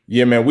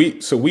 Yeah, man.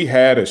 We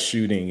had a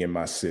shooting in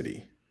my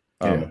city.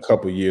 a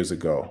couple of years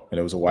ago, and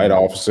it was a white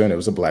officer and it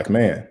was a black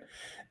man.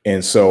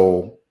 And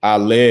so I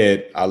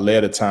led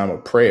a time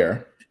of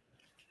prayer,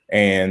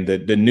 and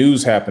the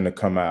news happened to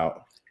come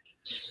out,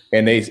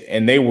 and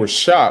they were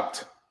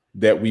shocked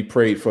that we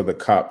prayed for the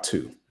cop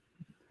too.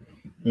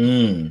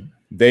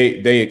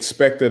 They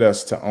expected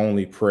us to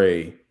only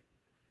pray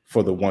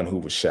for the one who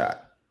was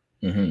shot.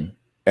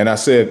 And I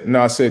said,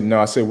 no,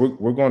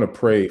 we're going to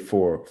pray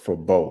for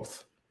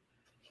both.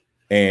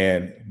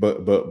 And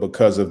but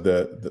because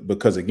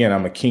again,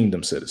 I'm a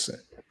kingdom citizen.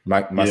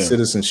 My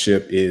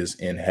citizenship is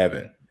in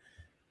heaven.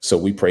 So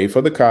we prayed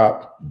for the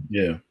cop.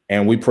 Yeah.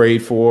 And we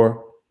prayed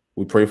for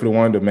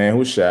the man who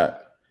was shot.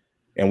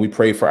 And we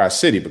prayed for our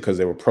city because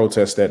there were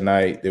protests that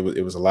night.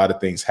 It was a lot of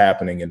things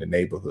happening in the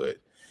neighborhood.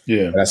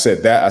 Yeah. And I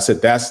said that's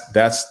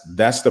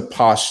the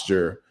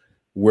posture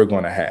we're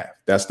going to have.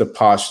 That's the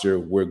posture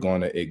we're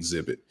going to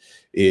exhibit,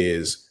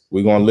 is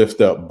we're going to lift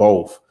up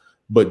both.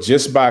 But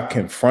just by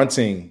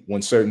confronting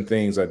when certain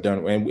things are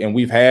done, and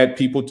we've had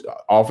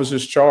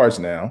officers charged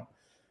now.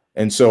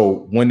 And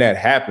so when that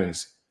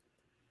happens,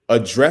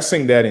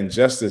 addressing that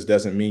injustice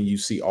doesn't mean you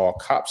see all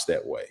cops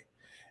that way.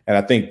 And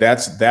I think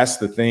that's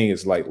the thing,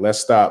 is like, let's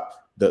stop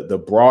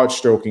the broad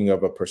stroking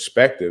of a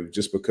perspective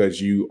just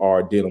because you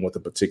are dealing with a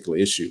particular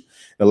issue.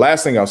 The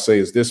last thing I'll say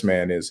is this,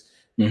 man, is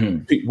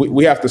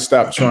we have to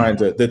stop trying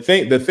to, the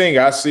thing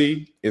I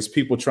see is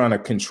people trying to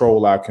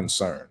control our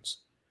concerns.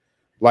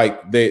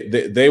 Like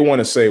they want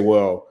to say,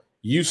 well,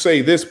 you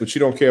say this, but you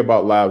don't care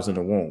about lives in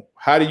the womb.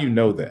 How do you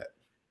know that?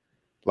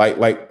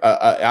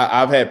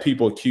 I've had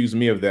people accuse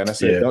me of that. And I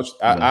said,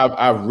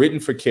 I've written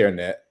for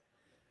CareNet.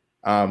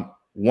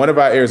 One of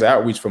our areas of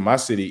outreach for my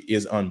city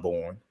is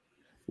unborn.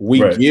 We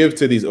give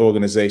to these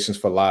organizations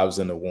for lives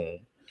in the womb.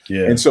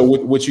 Yeah. And so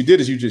what you did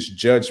is you just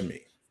judged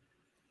me.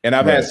 And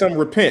I've had some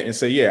repent and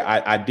say,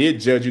 yeah, I did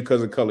judge you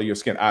because of the color of your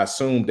skin. I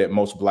assumed that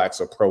most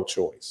blacks are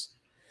pro-choice.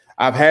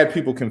 I've had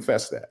people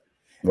confess that.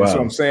 Wow. And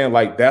so I'm saying,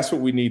 like, that's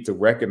what we need to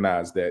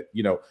recognize, that,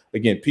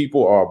 again,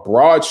 people are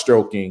broad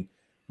stroking,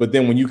 but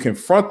then when you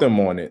confront them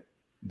on it,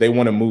 they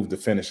want to move the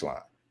finish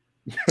line.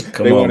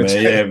 Come on,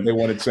 man. They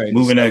want to change.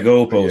 Moving that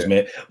goalpost,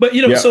 man. But,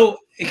 so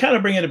it kind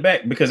of bringing it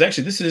back, because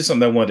actually this is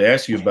something I wanted to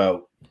ask you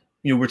about.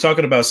 We're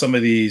talking about some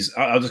of these,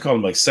 I'll just call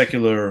them like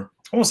secular,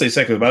 I won't say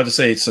secular, but I'll just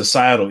say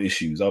societal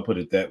issues. I'll put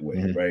it that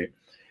way, right?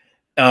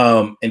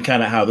 And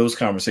kind of how those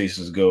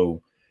conversations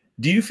go.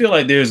 Do you feel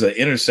like there's an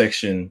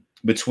intersection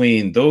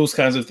between those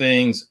kinds of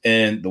things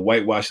and the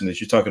whitewashing that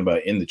you're talking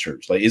about in the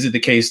church? Like, is it the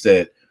case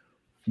that,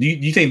 do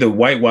you think the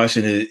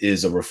whitewashing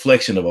is a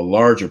reflection of a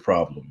larger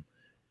problem,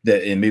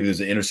 and maybe there's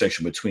an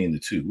intersection between the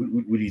two?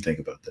 What do you think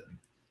about that?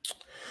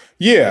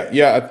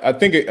 Yeah. I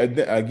think,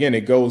 again,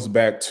 it goes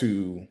back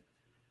to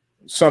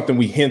something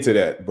we hinted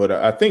at, but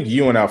I think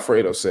you and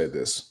Alfredo said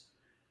this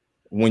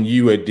when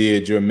you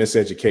did your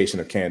miseducation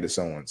of Candace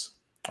Owens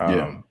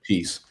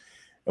piece.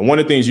 And one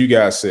of the things you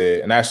guys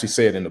said, and I actually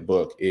said in the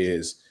book,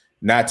 is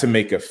not to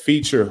make a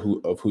feature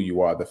of who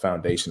you are, the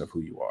foundation of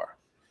who you are.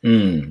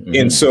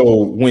 And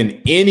so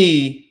when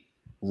any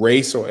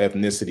race or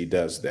ethnicity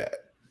does that,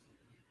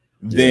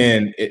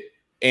 then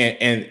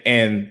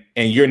and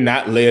you're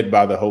not led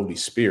by the Holy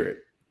Spirit,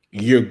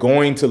 you're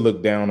going to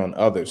look down on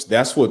others.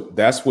 That's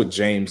what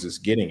James is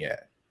getting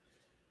at.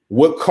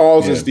 What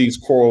causes these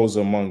quarrels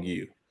among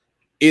you?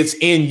 It's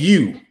in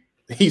you,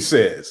 he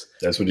says.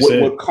 That's what he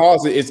said. What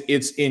causes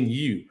it's in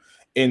you.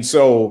 And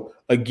so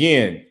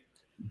again,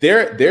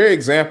 there are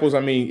examples. I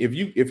mean, if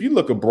you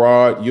look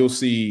abroad, you'll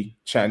see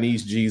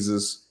Chinese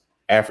Jesus,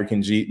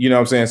 African Jesus, you know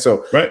what I'm saying?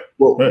 So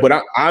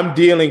but I'm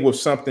dealing with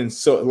something,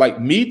 so like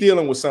me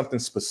dealing with something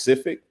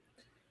specific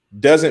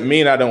doesn't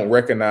mean I don't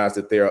recognize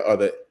that there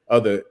are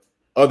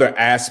other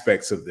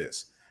aspects of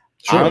this.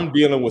 Sure. I'm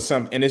dealing with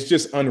something, and it's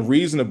just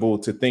unreasonable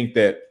to think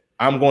that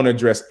I'm going to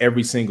address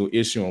every single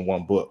issue in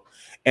one book.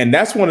 And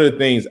that's one of the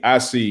things I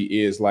see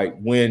is like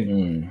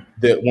when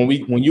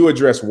you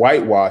address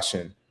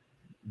whitewashing,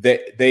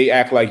 that they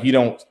act like you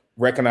don't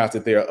recognize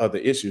that there are other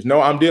issues.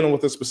 No, I'm dealing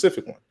with a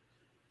specific one.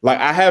 Like,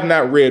 I have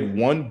not read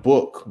one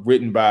book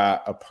written by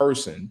a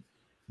person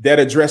that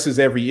addresses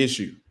every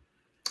issue.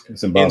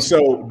 It's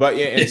impossible.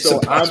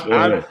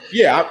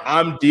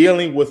 I'm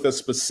dealing with a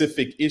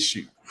specific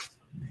issue.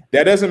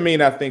 That doesn't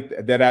mean I think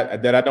that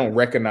I don't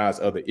recognize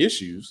other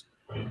issues.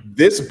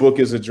 This book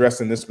is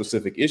addressing this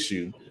specific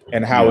issue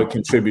and how it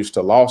contributes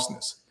to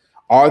lostness.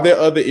 Are there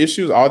other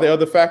issues? Are there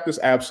other factors?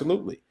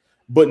 Absolutely.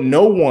 But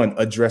no one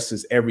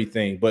addresses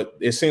everything. But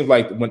it seems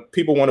like when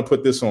people want to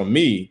put this on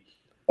me,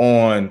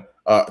 on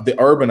the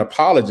Urban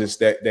Apologist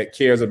that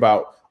cares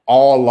about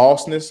all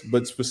lostness,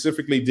 but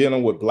specifically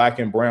dealing with Black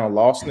and brown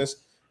lostness,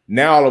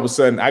 now all of a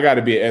sudden I got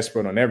to be an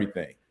expert on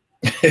everything.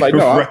 Like,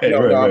 no,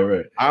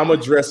 I'm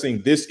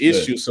addressing this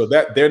issue so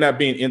that they're not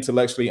being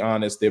intellectually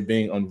honest. They're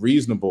being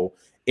unreasonable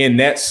in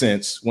that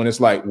sense, when it's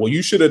like, well,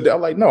 you should have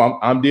done, like, no,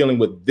 I'm dealing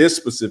with this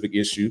specific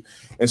issue.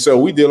 And so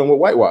we're dealing with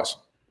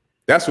whitewashing.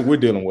 That's what we're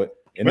dealing with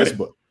in this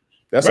book.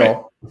 That's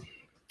all.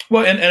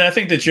 Well, and I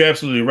think that you're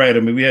absolutely right. I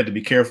mean, we had to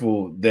be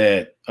careful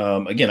that,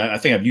 again, I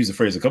think I've used the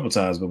phrase a couple of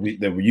times, but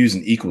that we're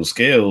using equal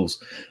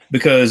scales,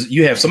 because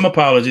you have some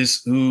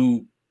apologists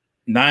who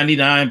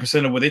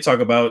 99% of what they talk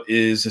about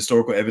is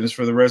historical evidence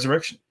for the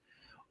resurrection.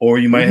 Or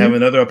you might have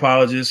another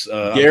apologist,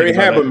 Gary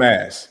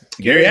Habermas.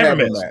 Gary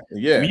Habermas.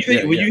 Yeah.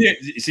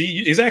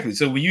 Exactly.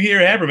 So when you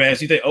hear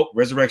Habermas, you think, oh,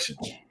 resurrection.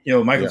 You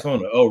know, Michael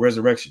Toner, oh,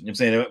 resurrection. You know what I'm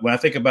saying? When I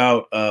think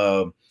about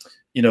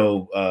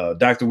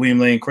Dr. William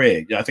Lane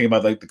Craig, I think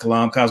about like the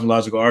Kalam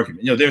cosmological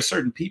argument. You know, there are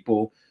certain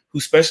people who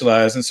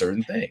specialize in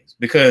certain things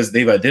because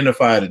they've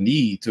identified a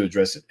need to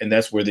address it, and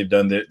that's where they've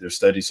done their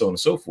studies, so on and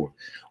so forth.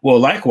 Well,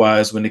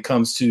 likewise, when it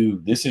comes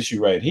to this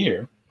issue right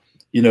here,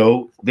 you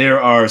know, there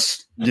are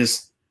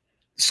just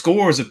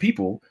scores of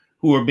people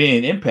who are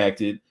being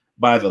impacted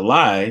by the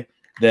lie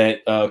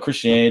that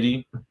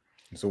Christianity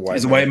is a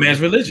white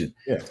man's religion.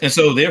 Yeah. And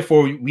so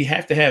therefore we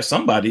have to have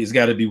somebody who's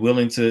got to be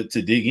willing to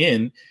dig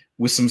in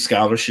with some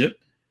scholarship.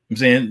 I'm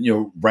saying, you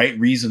know, right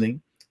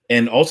reasoning,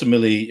 and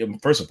ultimately,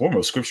 first and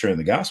foremost, scripture and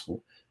the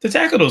gospel to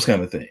tackle those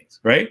kind of things.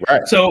 Right.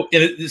 So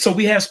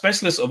we have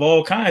specialists of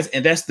all kinds,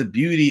 and that's the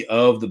beauty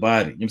of the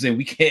body. You know what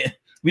I'm saying?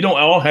 We don't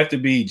all have to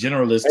be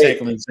generalists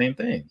tackling the same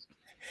things.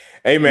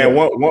 Hey man,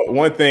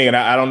 one thing, and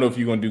I don't know if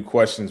you're gonna do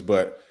questions,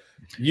 but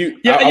if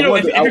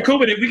you're cool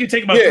with it, we can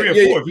take about 3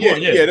 or 4.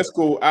 Yeah, that's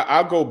cool.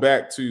 I'll go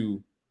back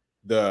to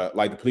the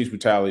police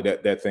brutality,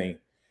 that thing.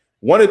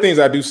 One of the things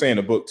I do say in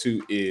the book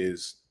too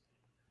is,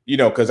 you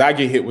know, because I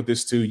get hit with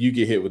this too, you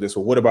get hit with this.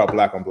 Well, what about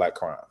black on black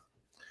crime?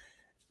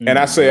 And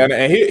I say,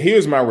 and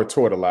here's my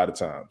retort a lot of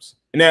times.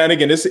 Now, and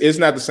again, this is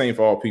not the same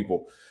for all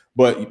people,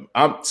 but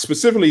I'm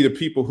specifically the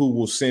people who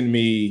will send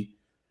me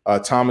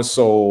Thomas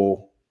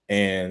Sowell,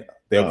 and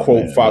they'll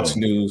quote Fox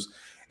News.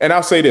 And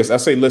I'll say this, I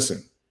say,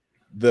 listen,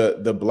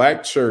 the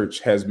black church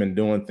has been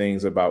doing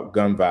things about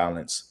gun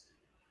violence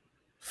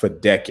for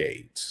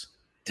decades.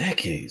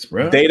 Decades,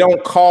 bro. They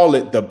don't call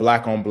it the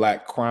black on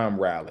black crime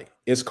rally.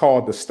 It's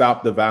called the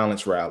Stop the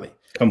Violence rally.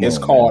 It's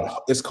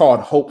called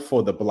Hope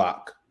for the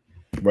Block.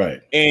 Right.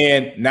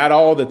 And not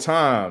all the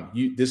time,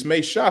 this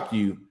may shock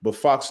you, but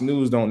Fox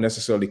News don't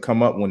necessarily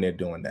come up when they're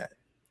doing that.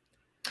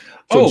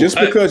 So just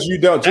because you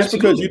don't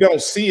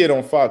see it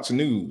on Fox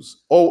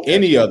News or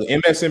any other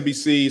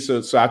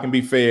MSNBC, so I can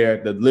be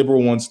fair, the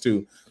liberal ones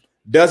too,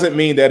 doesn't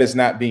mean that it's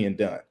not being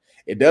done.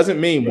 It doesn't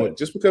mean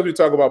just because we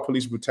talk about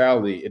police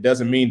brutality, it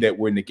doesn't mean that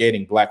we're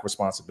negating black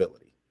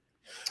responsibility.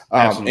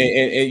 And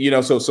you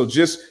know, so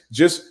just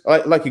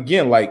like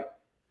again, like,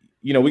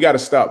 you know, we got to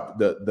stop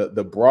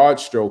the broad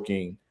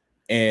stroking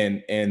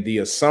and the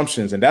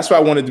assumptions, and that's why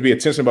I wanted to be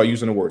attention about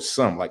using the word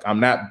some. Like I'm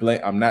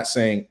not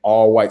saying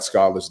all white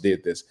scholars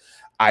did this.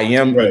 I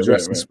am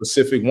addressing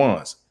specific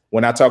ones.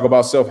 When I talk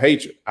about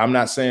self-hatred, I'm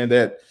not saying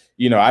that,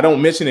 you know, I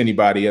don't mention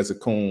anybody as a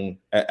coon.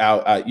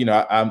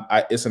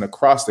 It's an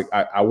acrostic.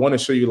 I want to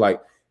show you,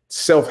 like,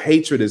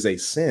 self-hatred is a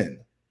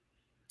sin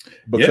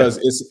because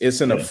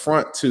it's an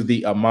affront to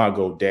the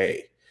Imago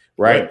Dei,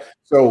 right?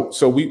 So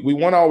we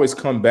want to always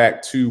come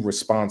back to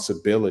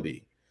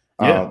responsibility.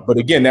 But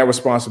again, that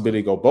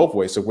responsibility go both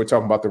ways. So we're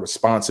talking about the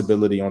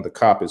responsibility on the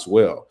cop as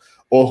well,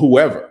 or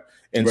whoever.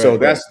 And so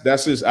that's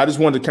just, I just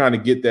wanted to kind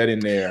of get that in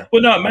there.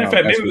 Well, no, matter of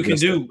fact, maybe we can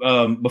do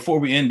before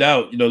we end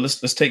out, you know,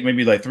 let's take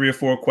maybe like 3 or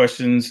 4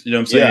 questions. You know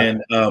what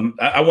I'm saying?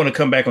 I want to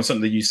come back on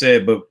something that you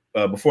said, but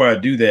before I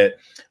do that,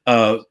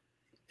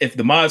 if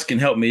the mods can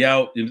help me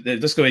out,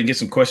 let's go ahead and get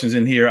some questions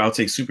in here. I'll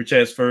take super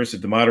chats first.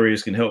 If the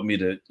moderators can help me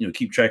to, you know,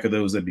 keep track of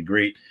those, that'd be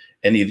great.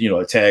 And either, you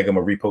know, tag them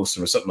or repost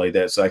them or something like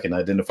that, so I can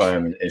identify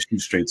them and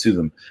shoot straight to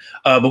them.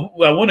 But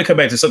I want to come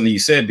back to something you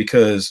said,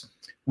 because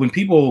when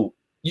people,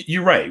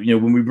 you're right. You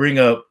know, when we bring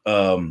up,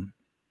 I'll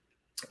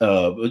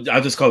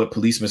just call it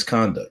police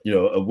misconduct, you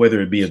know, whether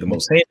it be of the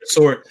most heinous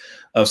sort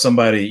of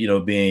somebody, you know,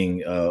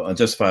 being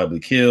unjustifiably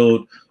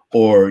killed,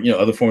 or, you know,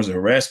 other forms of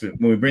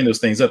harassment. When we bring those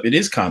things up, it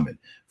is common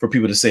for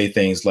people to say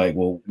things like,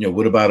 well, you know,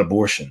 what about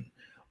abortion?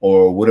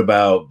 Or what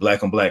about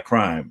black on black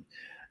crime?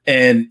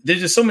 And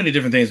there's just so many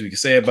different things we can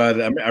say about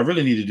it. I mean, I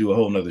really need to do a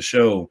whole nother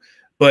show.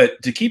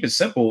 But to keep it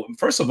simple,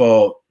 first of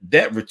all,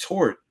 that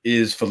retort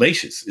is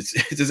fallacious. It's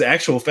this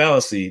actual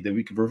fallacy that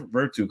we can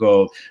refer to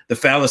called the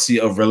fallacy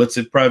of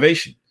relative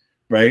privation,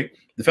 right?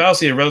 The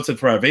fallacy of relative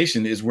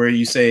privation is where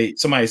you say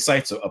somebody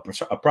cites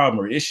a problem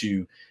or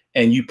issue,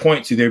 and you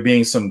point to there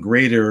being some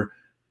greater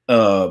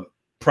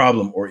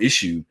problem or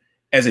issue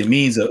as a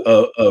means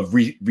of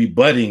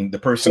rebutting the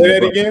person. Say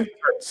that again.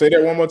 Say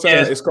that one more time.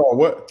 Yes. It's called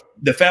what?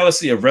 The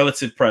fallacy of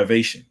relative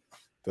privation.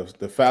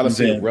 The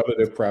fallacy of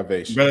relative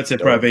privation.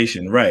 Relative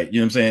privation, right? You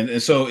know what I'm saying?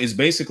 And so it's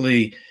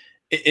basically,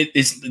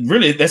 it's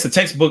really, that's a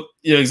textbook,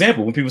 you know,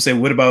 example. When people say,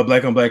 what about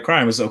black on black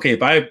crime? It's okay,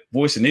 if I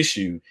voice an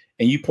issue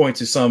and you point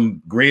to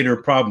some greater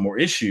problem or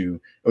issue,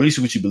 or at least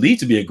what you believe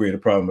to be a greater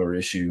problem or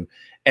issue,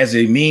 as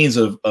a means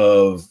of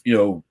you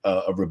know,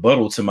 a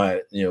rebuttal to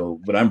my, you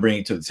know, what I'm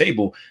bringing to the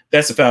table,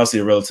 that's a fallacy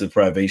of relative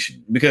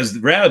privation. Because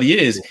the reality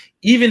is,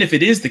 even if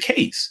it is the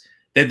case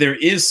that there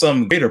is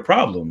some greater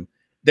problem,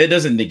 that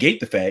doesn't negate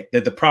the fact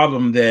that the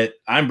problem that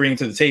I'm bringing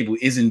to the table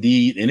is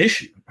indeed an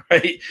issue,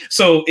 right?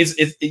 So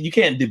you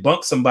can't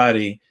debunk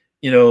somebody,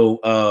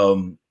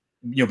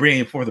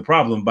 bringing forth the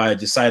problem by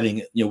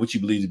deciding, what you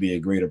believe to be a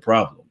greater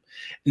problem.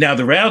 Now,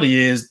 the reality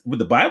is, what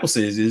the Bible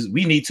says is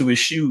we need to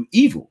eschew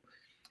evil.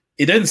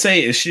 It doesn't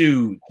say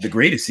eschew the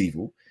greatest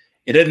evil.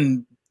 It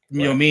doesn't,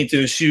 mean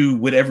to eschew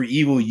whatever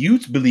evil you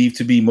believe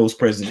to be most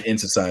present in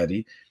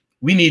society.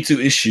 We need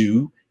to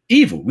eschew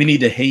evil. We need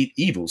to hate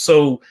evil.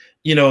 So,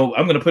 I'm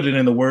going to put it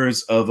in the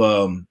words of,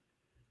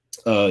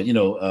 Dr.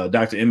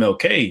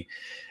 MLK.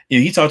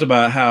 He talked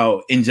about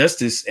how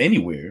injustice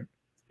anywhere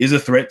is a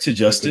threat to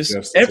justice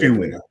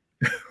everywhere.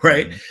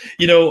 Right.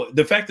 Mm-hmm.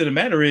 The fact of the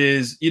matter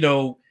is,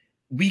 you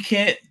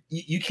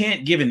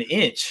can't give an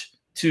inch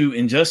to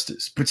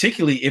injustice,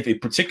 particularly if a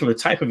particular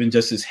type of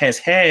injustice has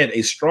had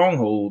a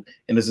stronghold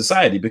in the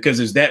society, because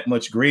there's that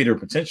much greater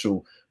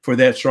potential for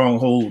that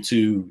stronghold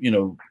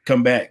to,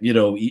 come back,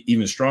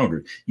 even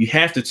stronger. You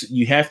have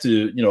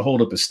to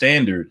hold up a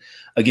standard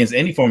against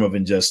any form of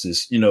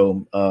injustice,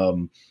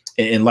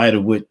 in light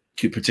of what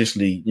could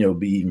potentially,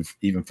 be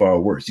even far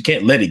worse. You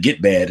can't let it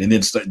get bad and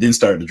then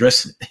start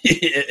addressing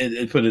it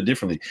and put it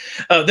differently.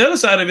 The other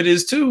side of it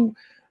is too,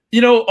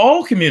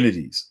 all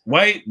communities,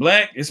 white,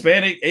 black,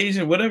 Hispanic,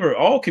 Asian, whatever,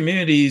 all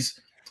communities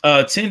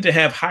tend to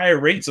have higher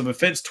rates of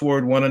offense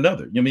toward one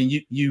another. I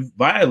mean, you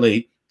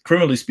violate,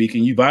 criminally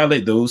speaking, you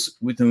violate those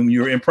with whom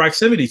you're in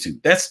proximity to.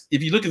 That's,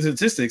 if you look at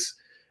statistics,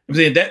 I'm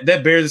saying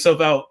that bears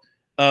itself out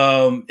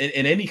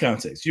in any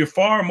context. You're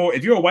far more,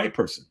 if you're a white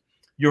person,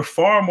 you're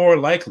far more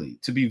likely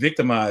to be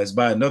victimized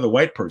by another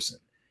white person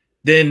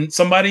than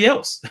somebody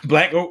else,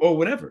 black or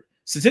whatever.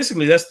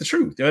 Statistically, that's the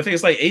truth. I think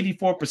it's like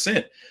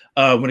 84%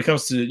 when it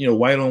comes to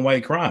white on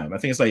white crime. I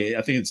think it's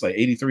like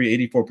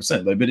 83,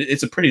 84%. But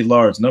it's a pretty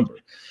large number.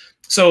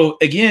 So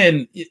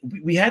again,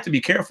 we have to be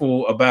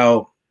careful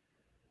about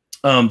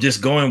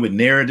just going with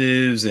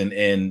narratives and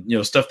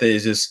stuff that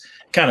is just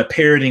kind of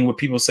parroting what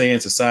people say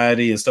in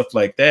society and stuff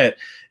like that.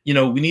 We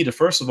need to,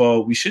 first of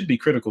all, we should be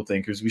critical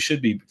thinkers. We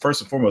should be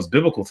first and foremost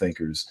biblical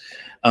thinkers,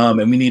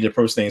 and we need to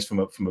approach things from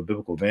a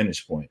biblical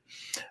vantage point.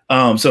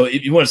 So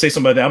if you want to say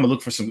something about that, I'm gonna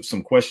look for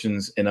some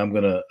questions, and I'm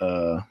gonna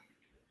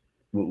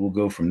we'll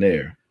go from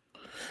there.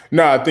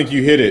 No, I think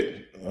you hit it.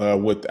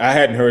 I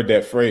hadn't heard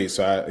that phrase,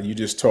 so you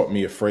just taught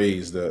me a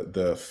phrase,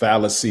 the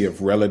fallacy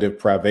of relative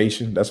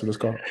privation. That's what it's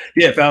called.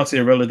 Yeah, fallacy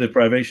of relative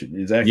privation.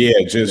 Exactly.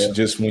 Yeah,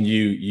 just when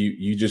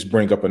you just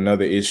bring up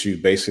another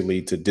issue,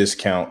 basically to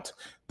discount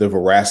the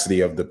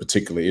veracity of the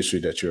particular issue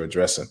that you're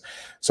addressing.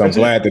 So I'm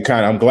glad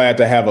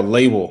to have a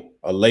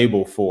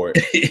label for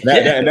it.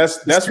 And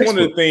that's one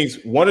of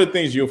the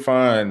things you'll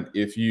find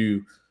if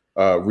you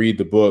read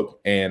the book.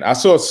 And I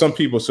saw some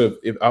people, so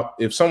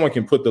if someone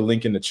can put the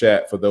link in the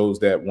chat for those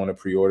that want to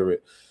pre-order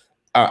it,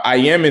 I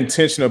am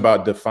intentional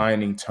about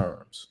defining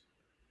terms.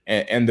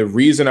 And the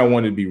reason I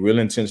wanted to be real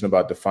intentional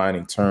about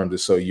defining terms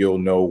is so you'll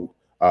know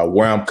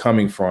where I'm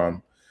coming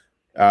from,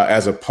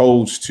 as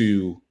opposed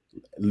to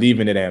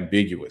leaving it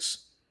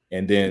ambiguous.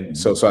 And then,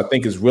 so I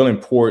think it's real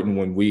important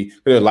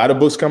there are a lot of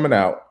books coming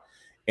out,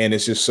 and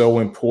it's just so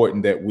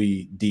important that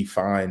we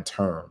define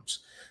terms.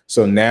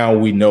 So now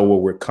we know where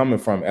we're coming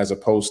from, as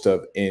opposed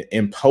to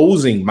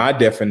imposing my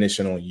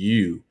definition on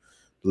you.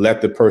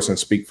 Let the person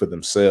speak for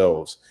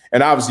themselves.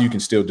 And obviously you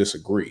can still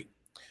disagree.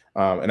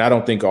 And I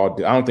don't think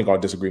all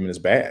disagreement is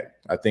bad.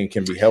 I think it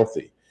can be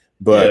healthy.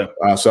 But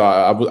so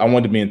I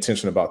wanted to be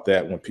intentional about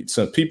that.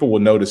 So people will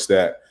notice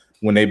that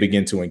when they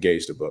begin to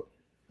engage the book.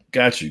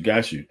 Got you.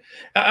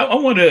 I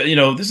want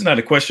to, this is not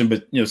a question,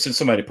 but since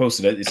somebody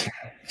posted that,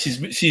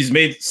 she's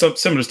made some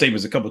similar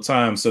statements a couple of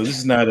times, so this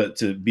is not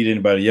to beat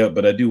anybody up,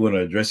 but I do want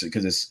to address it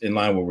because it's in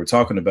line with what we're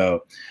talking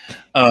about.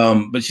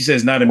 But she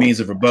says, not a means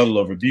of rebuttal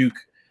or rebuke.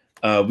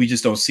 We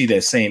just don't see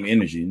that same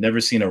energy.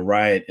 Never seen a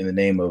riot in the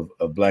name of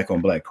black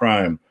on black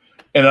crime.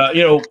 And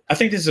I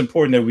think this is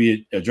important that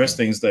we address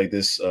things like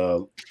this,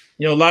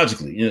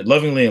 logically,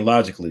 lovingly and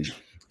logically.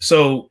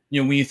 So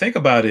when you think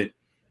about it.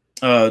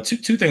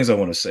 Two things I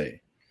want to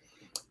say.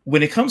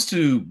 When it comes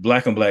to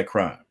black on black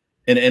crime,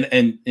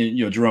 and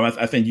Jerome,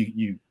 I think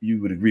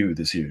you would agree with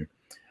this here.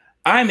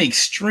 I'm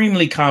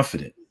extremely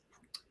confident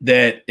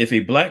that if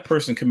a black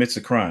person commits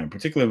a crime,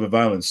 particularly of a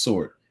violent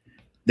sort,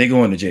 they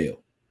go into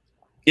jail.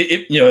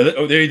 They're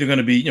either going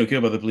to be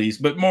killed by the police,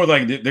 but more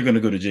likely they're going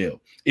to go to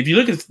jail. If you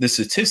look at the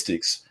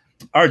statistics,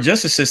 our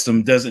justice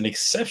system does an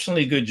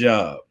exceptionally good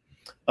job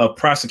of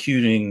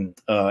prosecuting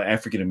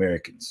African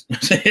Americans.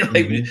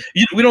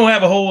 We don't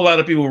have a whole lot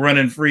of people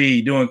running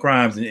free, doing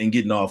crimes and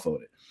getting off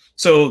of it.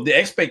 So the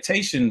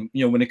expectation,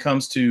 when it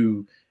comes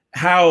to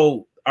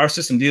how our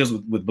system deals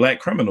with black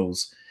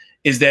criminals,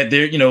 is that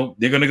they're going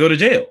to go to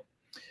jail.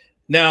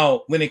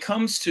 Now, when it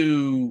comes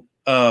to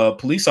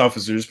police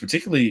officers,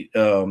 particularly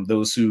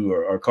those who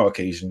are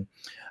Caucasian,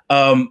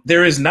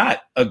 there is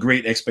not a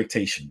great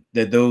expectation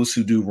that those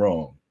who do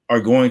wrong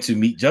are going to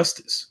meet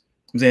justice.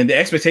 And the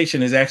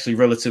expectation is actually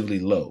relatively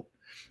low.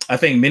 I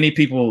think many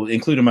people,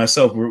 including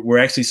myself, were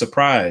actually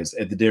surprised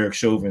at the Derek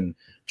Chauvin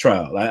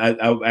trial. I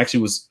actually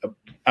was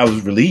I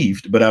was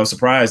relieved, but I was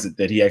surprised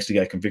that he actually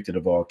got convicted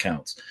of all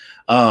counts.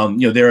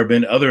 There have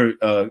been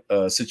other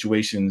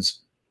situations,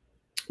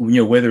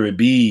 whether it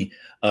be,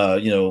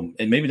 and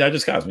maybe not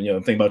just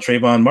Cosman, think about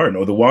Trayvon Martin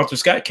or the Walter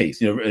Scott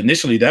case.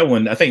 Initially that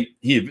one, I think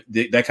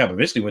that cop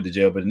eventually went to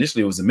jail, but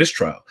initially it was a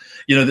mistrial.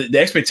 The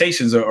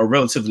expectations are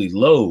relatively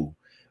low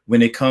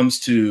when it comes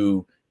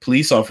to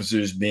police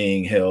officers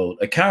being held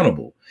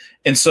accountable.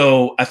 And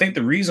so I think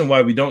the reason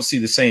why we don't see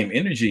the same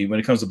energy when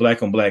it comes to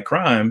black on black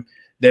crime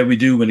that we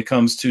do when it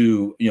comes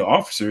to,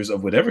 officers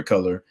of whatever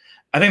color,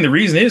 I think the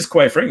reason is,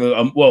 quite frankly,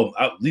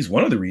 at least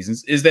one of the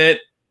reasons is that,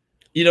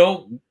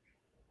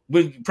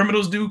 when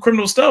criminals do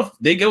criminal stuff,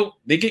 they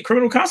get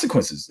criminal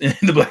consequences in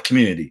the black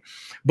community.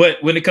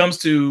 But when it comes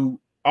to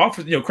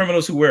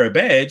criminals who wear a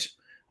badge,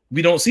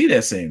 we don't see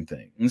that same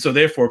thing. And so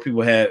therefore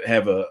people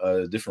have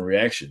a different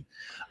reaction.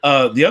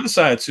 The other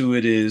side to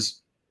it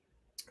is,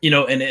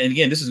 and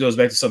again, this goes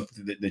back to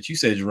something that you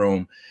said,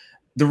 Jerome.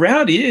 The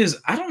reality is,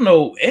 I don't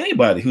know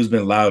anybody who's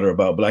been louder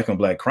about black on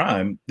black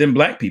crime than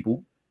black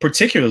people,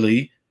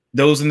 particularly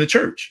those in the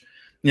church.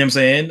 You know what I'm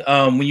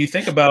saying? When you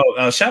think about,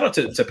 shout out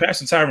to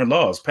Pastor Tyron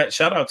Laws,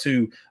 shout out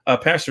to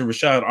Pastor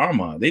Rashad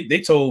Armand.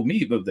 They told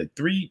me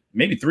that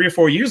maybe 3 or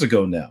 4 years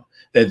ago now,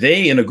 that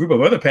they and a group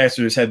of other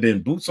pastors have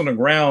been boots on the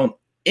ground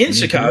in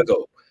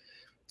Chicago,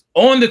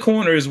 on the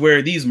corners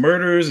where these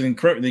murders and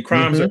the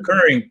crimes are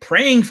occurring,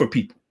 praying for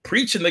people,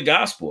 preaching the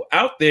gospel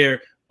out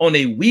there on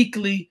a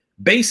weekly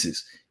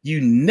basis.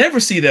 You never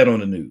see that on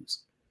the news.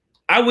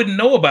 I wouldn't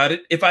know about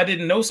it if I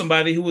didn't know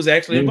somebody who was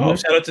actually involved.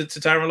 Shout out to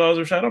Tyron Laws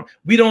or shout out.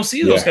 We don't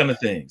see those kind of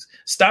things.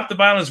 Stop the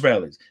violence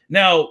rallies.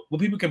 Now,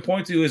 what people can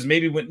point to is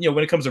maybe when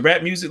it comes to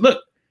rap music.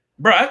 Look,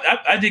 bro,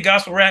 I did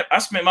gospel rap. I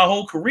spent my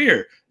whole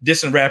career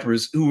dissing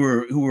rappers who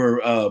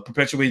were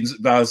perpetuating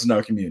violence in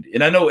our community.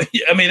 And I know,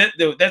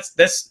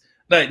 that's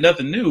like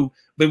nothing new.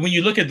 But when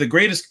you look at the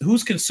greatest,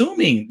 who's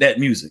consuming that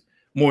music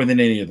more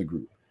than any other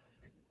group?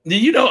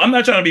 I'm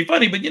not trying to be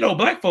funny, but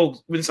black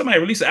folks, when somebody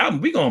releases an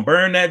album, we're gonna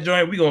burn that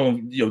joint. We're gonna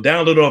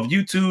download it off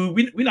YouTube.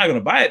 We're not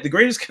gonna buy it. The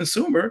greatest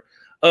consumer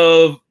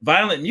of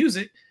violent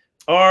music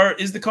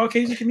is the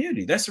Caucasian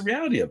community. That's the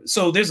reality of it.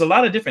 So there's a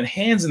lot of different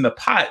hands in the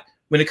pot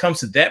when it comes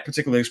to that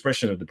particular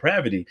expression of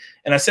depravity.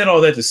 And I said all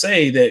that to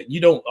say that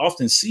you don't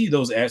often see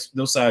those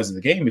sides of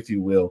the game, if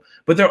you will.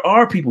 But there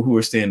are people who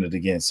are standing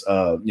against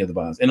the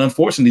violence, and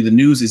unfortunately, the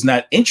news is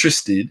not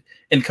interested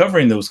in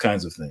covering those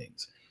kinds of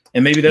things.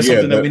 And maybe that's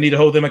something that we need to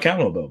hold them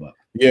accountable about.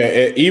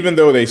 Yeah, even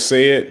though they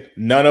say it,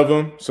 none of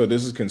them, so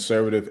this is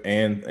conservative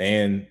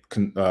and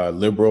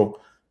liberal,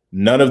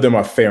 none of them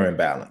are fair and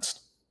balanced.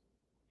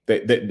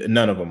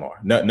 None of them are.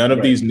 None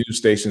of these news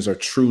stations are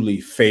truly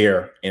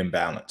fair and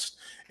balanced.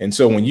 And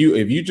so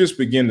if you just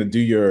begin to do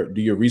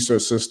your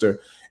research,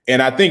 sister,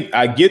 and I think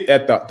I get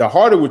at the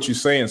heart of what you're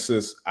saying,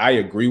 sis, I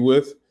agree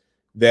with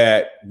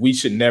that we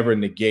should never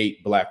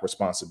negate black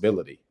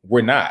responsibility.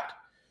 We're not.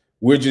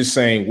 We're just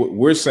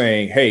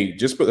saying, hey,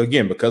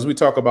 again, because we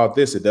talk about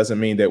this, it doesn't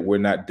mean that we're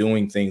not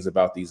doing things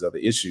about these other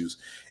issues.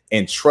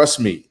 And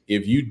trust me,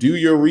 if you do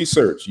your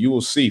research, you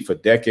will see for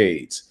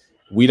decades,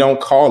 we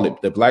don't call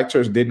it, the black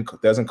church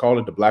doesn't call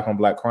it the black on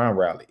black crime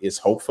rally. It's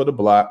Hope for the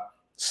Block,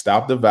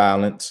 Stop the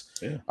Violence,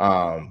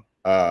 or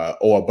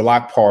a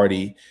block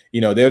party.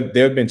 There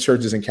have been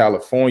churches in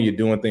California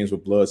doing things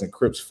with Bloods and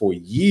Crips for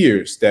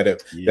years that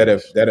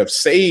have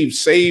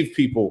saved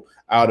people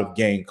out of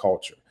gang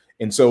culture.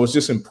 And so it's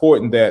just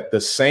important that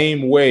the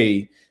same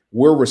way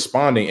we're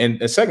responding. And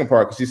the second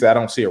part, because he said, I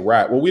don't see a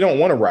riot. Well, we don't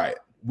want to riot.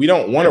 We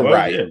don't want to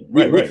riot.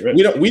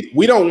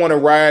 We don't want to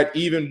riot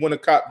even when a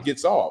cop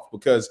gets off,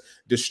 because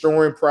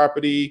destroying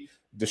property,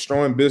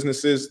 destroying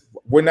businesses,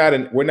 we're not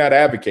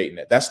advocating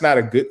that. That's not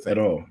a good thing at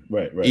all.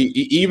 Right.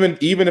 Even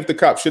if the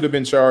cop should have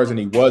been charged and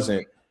he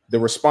wasn't, the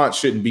response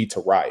shouldn't be to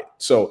riot.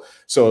 So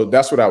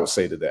that's what I would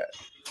say to that.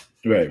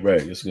 Right.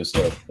 That's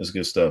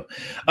good stuff.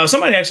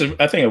 Somebody actually,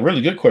 I think, a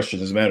really good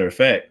question. As a matter of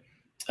fact,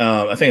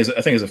 I think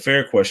it's a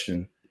fair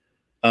question.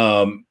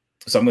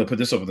 So I'm going to put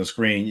this up on the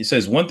screen. It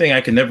says, one thing I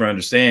can never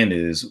understand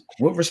is,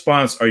 what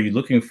response are you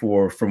looking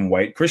for from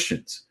white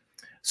Christians?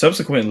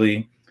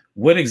 Subsequently,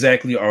 what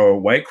exactly are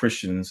white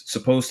Christians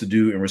supposed to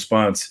do in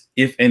response,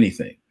 if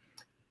anything?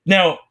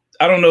 Now,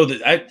 I don't know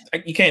that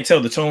you can't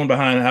tell the tone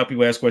behind how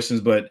people ask questions,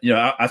 but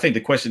I think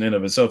the question in and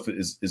of itself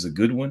is a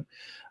good one.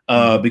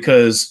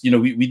 Because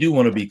we do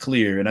want to be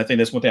clear, and I think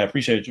that's one thing I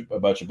appreciate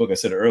about your book. I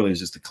said it earlier, is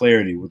just the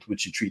clarity with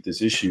which you treat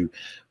this issue.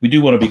 We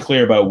do want to be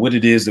clear about what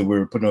it is that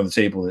we're putting on the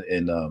table,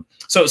 and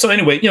so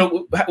anyway,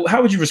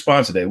 how would you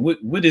respond to that?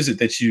 What is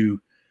it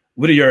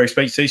what are your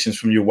expectations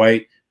from your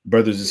white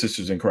brothers and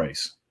sisters in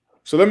Christ?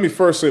 So let me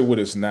first say what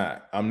it's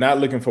not. I'm not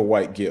looking for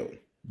white guilt.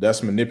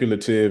 That's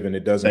manipulative, and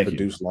it doesn't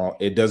produce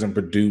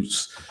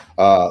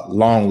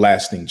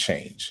long-lasting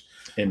change.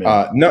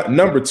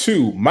 Number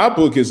two, my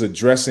book is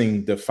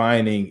addressing,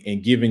 defining,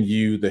 and giving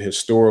you the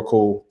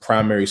historical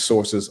primary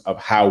sources of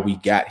how we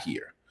got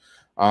here.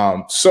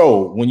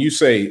 So when you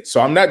say,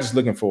 so I'm not just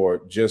looking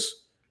for just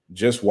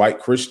white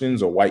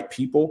Christians or white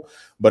people,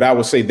 but I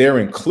would say they're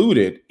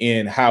included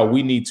in how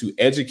we need to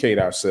educate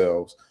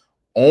ourselves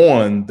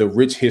on the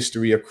rich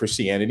history of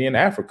Christianity in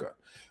Africa.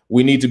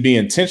 We need to be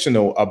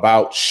intentional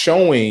about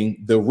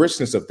showing the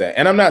richness of that.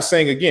 And I'm not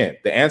saying, again,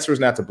 the answer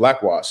is not to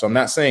blackwash. So I'm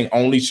not saying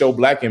only show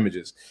black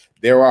images.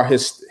 There are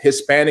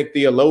Hispanic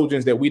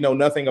theologians that we know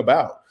nothing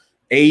about,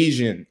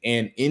 Asian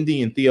and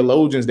Indian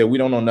theologians that we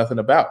don't know nothing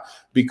about,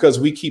 because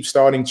we keep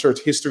starting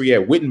church history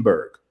at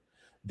Wittenberg.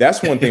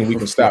 That's one thing we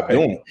can stop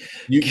doing.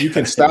 You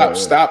can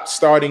stop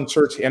starting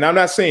church. And I'm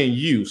not saying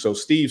you. So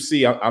Steve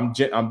C,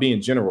 I'm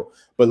being general,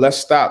 but let's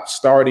stop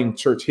starting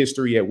church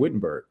history at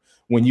Wittenberg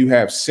when you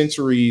have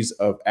centuries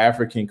of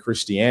African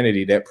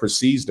Christianity that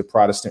precedes the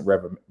Protestant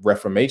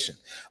Reformation.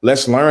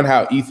 Let's learn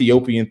how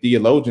Ethiopian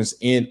theologians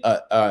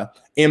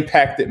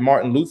impacted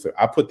Martin Luther.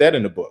 I put that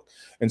in the book.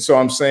 And so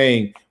I'm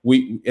saying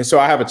so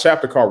I have a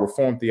chapter called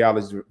Reformed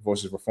Theology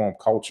versus Reformed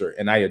Culture,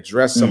 and I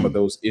address some of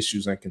those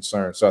issues and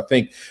concerns. So I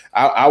think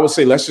I would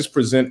say let's just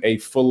present a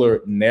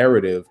fuller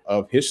narrative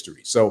of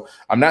history. So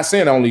I'm not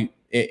saying only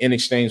in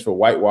exchange for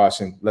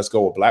whitewashing, let's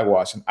go with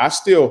blackwashing. I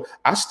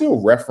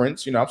still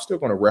reference, I'm still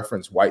going to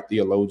reference white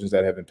theologians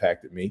that have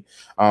impacted me.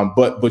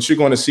 But you're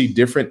going to see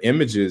different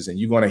images and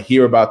you're going to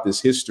hear about this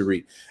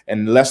history.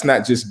 And let's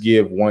not just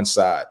give one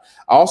side.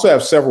 I also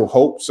have several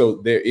hopes. So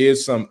there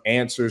is some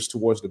answers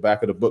towards the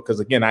back of the book,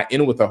 because again, I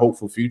end with a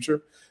hopeful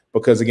future,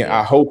 because again,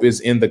 our hope is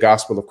in the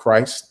gospel of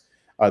Christ.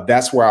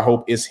 That's where our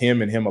hope is,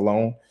 him and him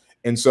alone.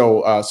 And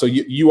so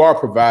you are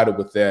provided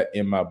with that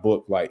in my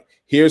book. Like,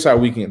 here's how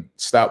we can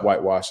stop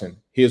whitewashing.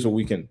 Here's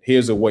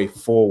a way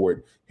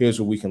forward. Here's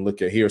what we can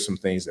look at. Here's some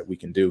things that we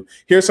can do.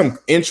 Here's some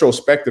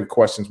introspective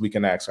questions we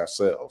can ask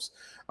ourselves.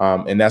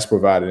 And that's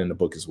provided in the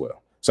book as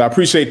well. So I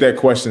appreciate that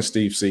question,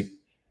 Steve C.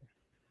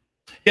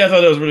 Yeah, I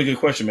thought that was a really good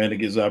question, man. It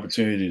gives the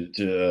opportunity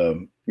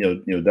to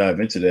dive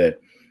into that.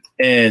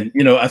 And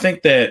I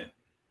think that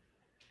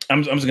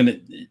I'm just gonna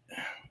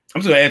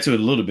add to it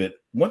a little bit.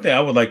 One thing I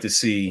would like to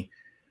see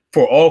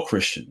for all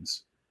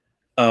Christians,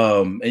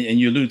 and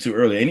you alluded to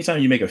earlier,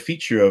 anytime you make a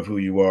feature of who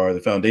you are, the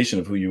foundation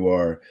of who you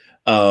are,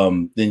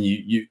 then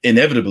you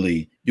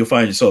inevitably you'll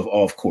find yourself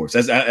off course.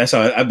 That's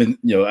how I've been.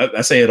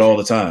 I say it all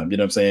the time. You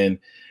know what I'm saying?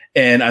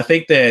 And I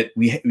think that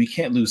we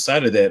can't lose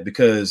sight of that,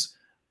 because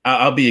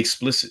I'll be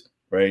explicit,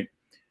 right?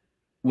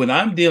 When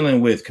I'm dealing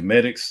with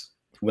Comedics,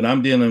 when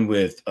I'm dealing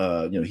with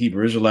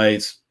Hebrew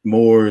Israelites,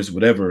 Moors,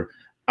 whatever,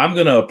 I'm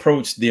going to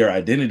approach their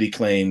identity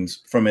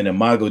claims from an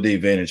Imago Dei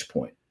vantage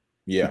point.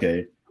 Yeah.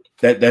 Okay.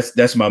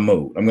 That's my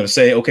mode. I'm going to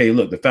say, okay,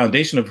 look, the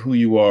foundation of who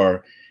you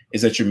are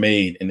is that you're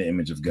made in the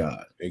image of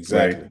God.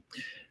 Exactly. Right?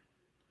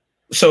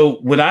 So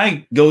when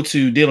I go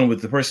to dealing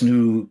with the person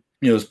who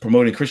is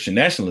promoting Christian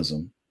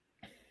nationalism,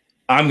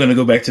 I'm going to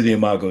go back to the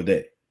Imago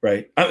Dei.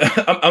 Right.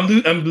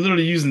 I'm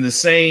literally using the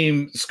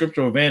same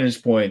scriptural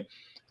vantage point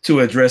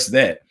to address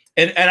that.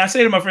 And I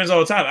say to my friends all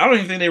the time, I don't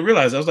even think they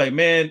realize. I was like,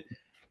 man,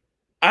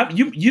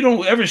 you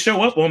don't ever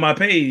show up on my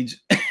page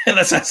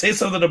unless I say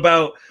something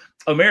about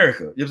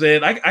America. You know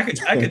what I'm saying?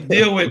 I could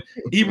deal with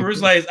Hebrew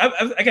Israelites.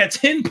 I got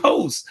 10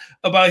 posts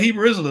about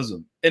Hebrew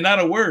Israelism and not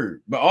a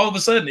word. But all of a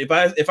sudden, if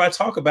I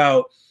talk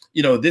about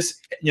this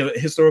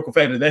historical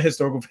fact and that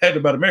historical fact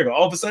about America,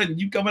 all of a sudden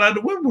you coming out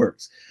of the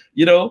woodworks.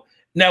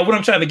 Now, what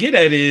I'm trying to get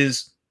at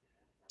is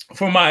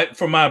for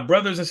my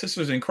brothers and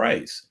sisters in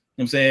Christ,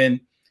 you know what I'm saying,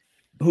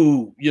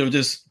 who,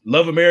 just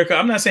love America.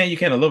 I'm not saying you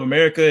can't love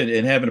America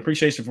and have an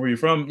appreciation for where you're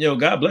from.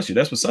 God bless you.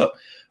 That's what's up.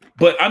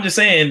 But I'm just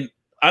saying,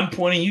 I'm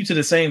pointing you to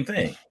the same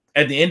thing.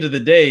 At the end of the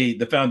day,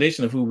 the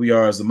foundation of who we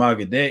are is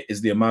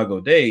the Imago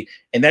Dei.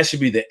 And that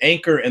should be the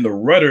anchor and the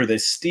rudder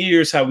that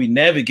steers how we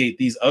navigate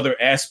these other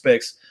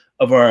aspects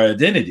of our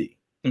identity. You know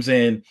what I'm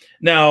saying?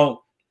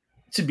 Now,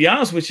 to be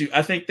honest with you,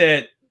 I think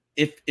that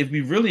if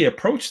we really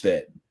approach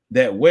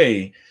that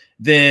way,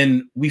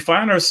 then we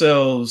find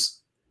ourselves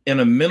in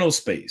a mental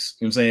space,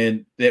 you know what I'm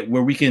saying, that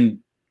where we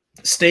can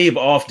stave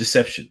off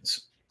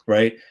deceptions,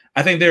 right?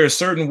 I think there are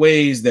certain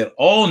ways that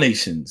all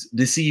nations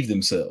deceive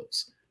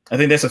themselves. I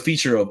think that's a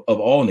feature of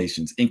all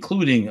nations,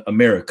 including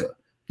America.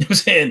 You know what I'm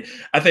saying?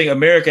 I think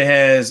America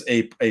has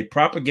a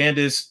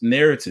propagandist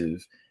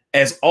narrative,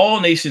 as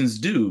all nations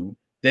do,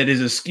 that is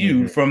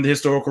askew from the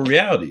historical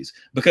realities,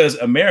 because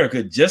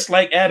America, just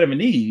like Adam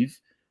and Eve,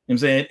 you know what I'm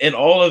saying, and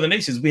all other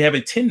nations, we have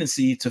a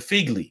tendency to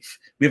fig leaf.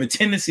 We have a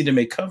tendency to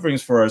make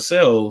coverings for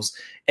ourselves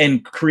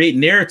and create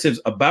narratives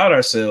about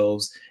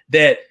ourselves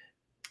that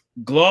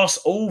gloss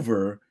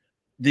over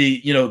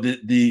the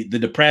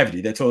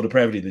depravity, that total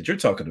depravity that you're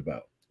talking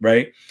about,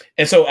 right?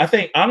 And so I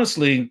think,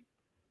 honestly,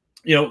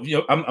 I'm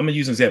gonna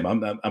use an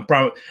example. I'm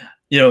probably,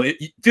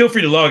 feel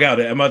free to log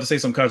out. I'm about to say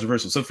something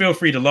controversial, so feel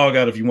free to log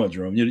out if you want,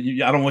 Jerome.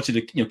 I don't want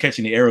you to catch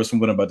any arrows from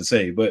what I'm about to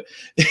say, but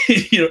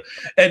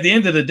at the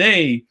end of the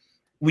day,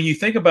 when you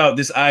think about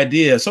this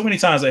idea, so many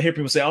times I hear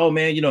people say, "Oh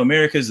man,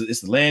 America is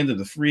the land of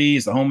the free,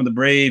 it's the home of the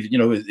brave.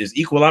 It's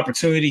equal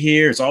opportunity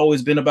here. It's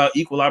always been about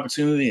equal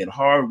opportunity and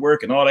hard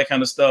work and all that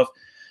kind of stuff."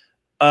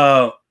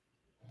 I'm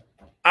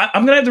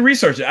gonna have to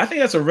research it. I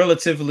think that's a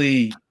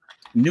relatively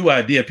new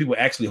idea. People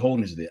actually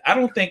holding to that. I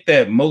don't think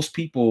that most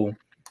people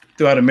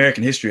throughout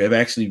American history have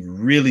actually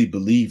really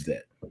believed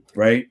that,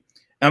 right?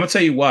 I'm gonna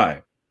tell you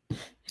why.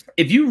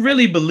 if you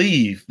really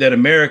believe that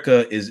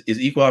America is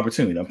equal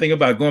opportunity, I'm thinking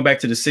about going back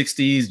to the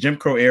 60s, Jim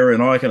Crow era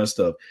and all that kind of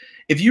stuff.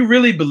 If you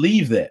really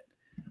believe that,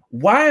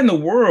 why in the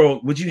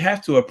world would you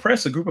have to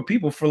oppress a group of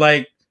people for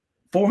like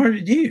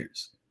 400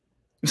 years?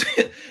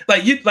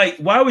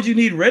 Why would you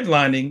need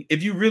redlining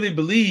if you really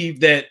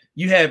believe that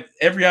you have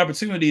every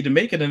opportunity to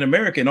make it in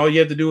America and all you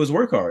have to do is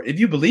work hard? If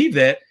you believe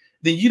that,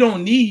 then you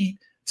don't need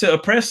to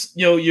oppress,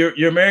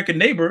 your American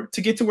neighbor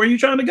to get to where you're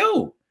trying to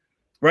go,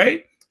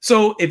 right?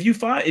 So if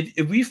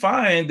we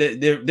find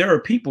that there are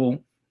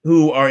people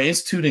who are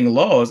instituting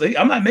laws,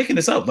 I'm not making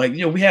this up.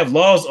 We have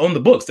laws on the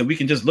books that we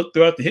can just look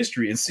throughout the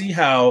history and see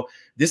how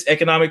this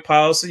economic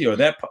policy or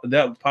that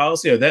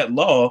policy or that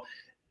law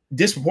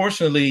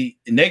disproportionately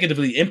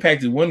negatively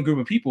impacted one group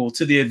of people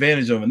to the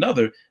advantage of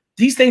another.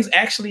 These things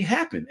actually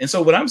happen. And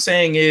so what I'm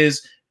saying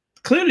is,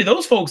 clearly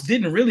those folks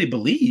didn't really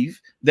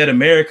believe that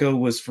America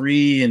was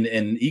free and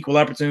equal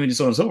opportunity,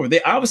 so on and so forth.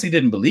 They obviously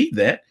didn't believe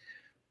that,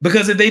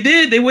 because if they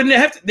did, they wouldn't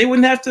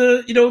have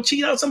to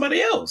cheat out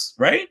somebody else,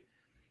 right?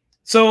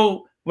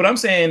 So what I'm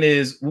saying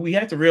is, what we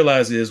have to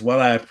realize is, while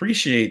I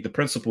appreciate the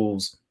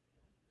principles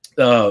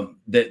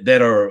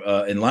that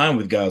are in line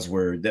with God's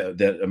word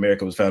that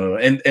America was founded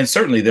on, and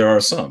certainly there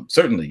are some,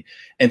 certainly,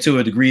 and to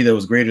a degree that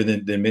was greater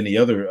than many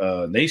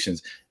other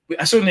nations.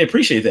 I certainly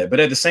appreciate that,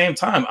 but at the same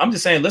time, I'm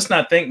just saying, let's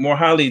not think more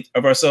highly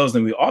of ourselves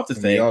than we ought to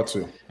think. We ought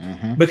to.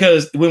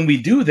 Because when we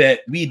do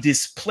that, we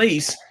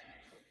displace,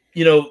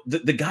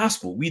 the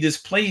gospel. We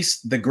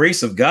displace the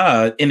grace of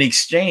God in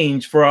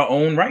exchange for our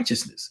own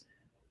righteousness.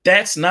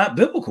 That's not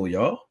biblical,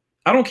 y'all.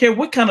 I don't care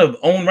what kind of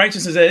own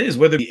righteousness that is,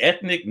 whether it be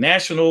ethnic,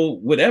 national,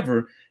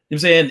 whatever. I'm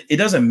saying it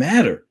doesn't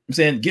matter. I'm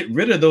saying get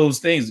rid of those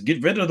things,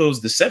 get rid of those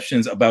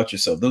deceptions about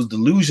yourself, those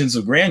delusions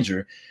of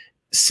grandeur.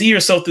 See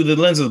yourself through the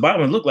lens of the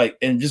Bible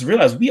and just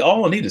realize we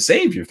all need a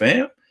savior,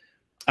 fam.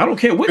 I don't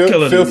care what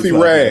color. Filthy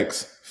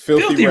rags.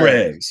 Filthy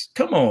rags.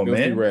 Come on,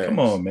 man. Rags. Come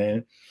on,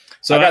 man.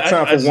 So I got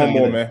time for one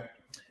more, man.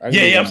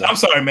 I'm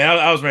sorry, man.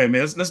 I was ready,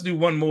 man. Let's do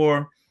one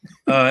more.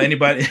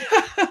 Anybody?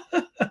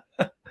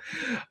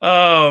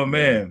 Oh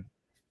man.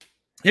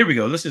 Here we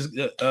go. Let's just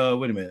wait a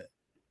minute.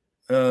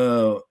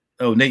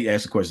 Nate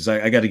asked the questions.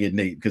 I got to get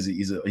Nate because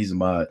he's a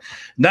mod.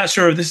 Not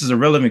sure if this is a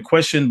relevant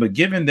question, but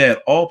given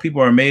that all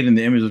people are made in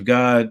the image of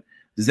God,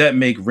 does that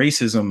make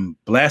racism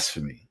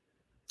blasphemy?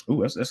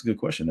 Oh, that's a good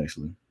question,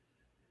 actually.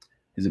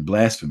 Is it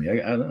blasphemy?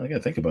 I got to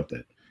think about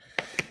that.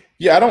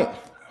 Yeah,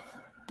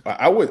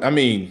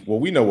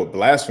 we know what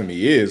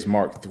blasphemy is,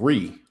 Mark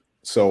 3.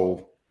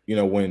 So,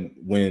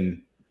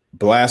 when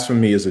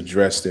blasphemy is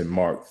addressed in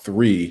Mark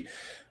 3,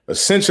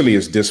 essentially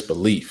it's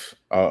disbelief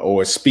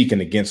or speaking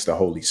against the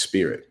Holy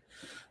Spirit.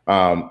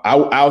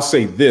 I'll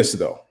say this,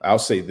 though. I'll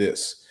say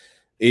this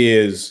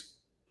is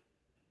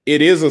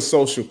it is a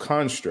social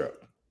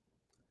construct,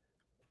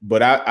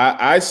 but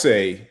I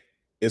say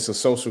it's a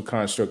social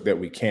construct that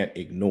we can't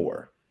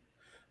ignore.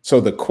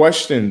 So the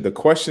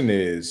question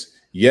is,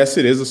 yes,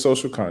 it is a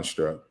social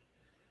construct,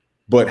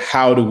 but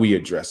how do we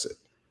address it?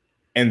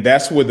 And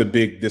that's where the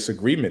big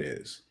disagreement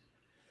is.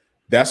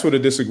 That's where the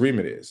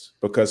disagreement is,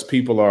 because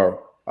people are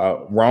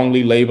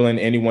wrongly labeling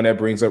anyone that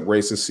brings up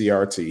racist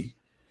CRT.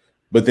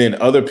 But then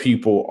other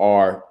people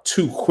are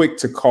too quick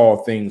to call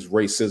things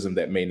racism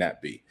that may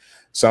not be.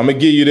 So I'm going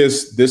to give you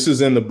this. This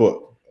is in the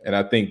book, and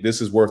I think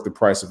this is worth the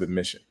price of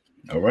admission.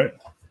 All right.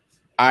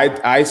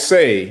 I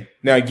say,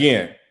 now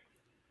again,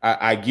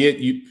 I get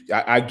you.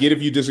 I get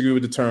if you disagree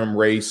with the term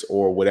race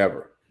or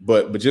whatever,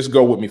 but just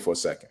go with me for a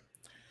second.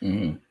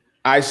 Mm-hmm.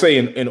 I say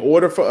in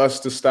order for us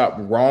to stop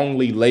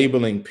wrongly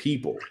labeling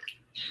people,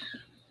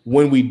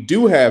 when we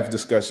do have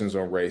discussions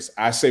on race,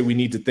 I say we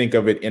need to think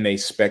of it in a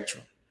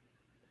spectrum.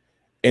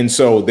 And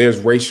so there's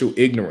racial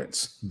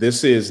ignorance.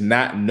 This is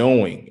not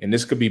knowing, and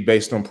this could be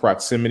based on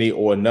proximity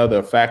or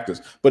another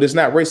factors, but it's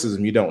not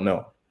racism. You don't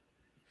know.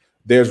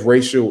 There's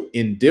racial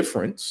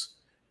indifference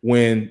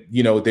when,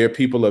 there are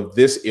people of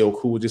this ilk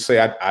who would just say,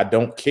 I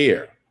don't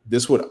care.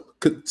 This would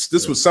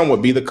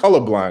somewhat be the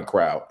colorblind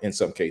crowd in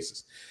some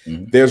cases.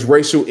 Mm-hmm. There's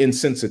racial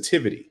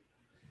insensitivity.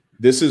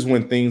 This is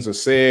when things are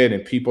said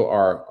and people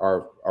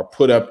are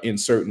put up in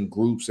certain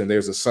groups and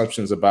there's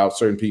assumptions about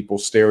certain people,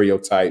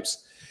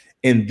 stereotypes.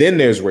 And then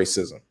there's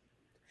racism.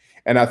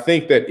 And I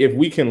think that if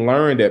we can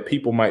learn that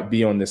people might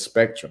be on this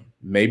spectrum,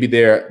 maybe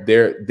they're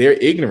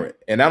ignorant.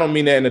 And I don't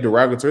mean that in a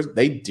derogatory,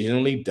 they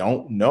genuinely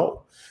don't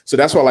know. So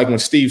that's why, like when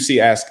Steve C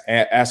ask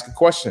a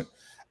question,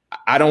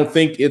 I don't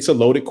think it's a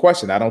loaded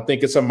question. I don't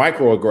think it's a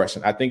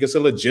microaggression. I think it's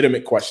a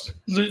legitimate question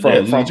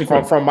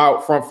from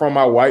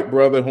my white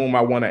brother whom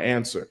I want to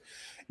answer.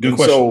 Good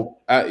question. So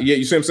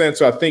you see what I'm saying?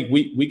 So I think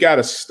we got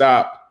to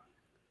stop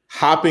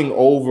hopping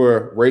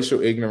over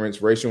racial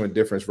ignorance, racial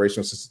indifference,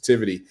 racial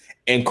sensitivity,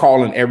 and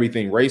calling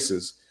everything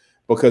racist,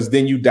 because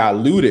then you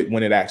dilute it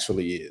when it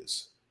actually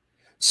is.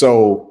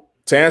 So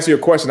to answer your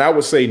question, I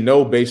would say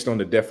no, based on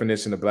the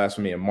definition of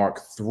blasphemy in Mark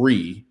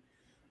 3.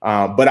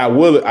 But I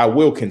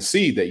will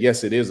concede that,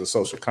 yes, it is a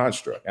social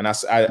construct. And I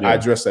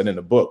address that in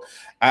the book.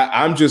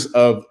 I'm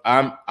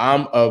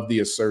of the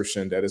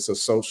assertion that it's a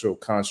social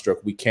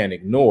construct we can't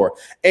ignore.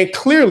 And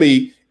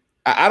clearly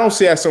I don't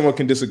see how someone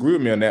can disagree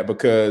with me on that,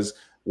 because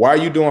why are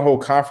you doing whole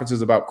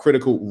conferences about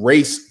critical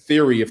race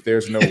theory if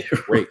there's no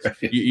race?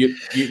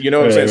 You know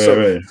what I'm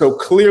saying? So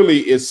clearly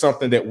it's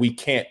something that we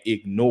can't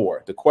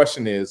ignore. The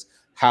question is,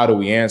 how do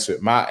we answer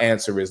it? My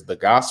answer is the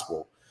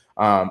gospel.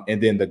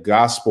 And then the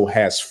gospel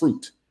has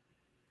fruit.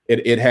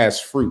 It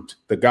has fruit.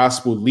 The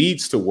gospel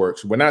leads to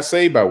works. We're not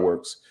saved by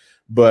works,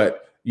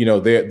 but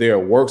there are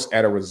works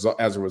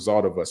as a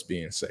result of us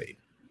being saved.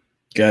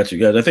 Got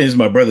you. I think it's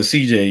my brother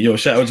CJ. Yo, I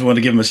just want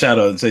to give him a shout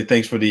out and say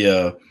thanks for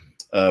the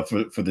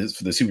for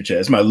the super chat.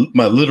 It's my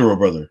literal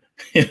brother.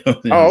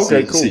 Oh,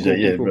 okay, cool. CJ,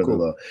 yeah,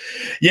 brother-in-law.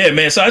 Yeah,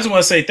 man. So I just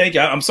want to say thank you.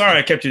 I'm sorry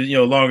I kept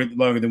you,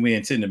 longer than we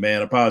intended,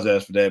 man. I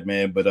apologize for that,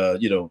 man. But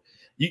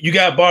you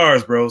got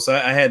bars, bro. So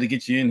I had to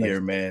get you in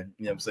here, man.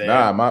 You know what I'm saying?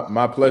 Nah,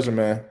 my pleasure,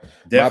 man.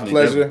 Definitely, my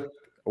pleasure. Definitely.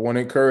 I want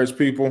to encourage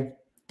people.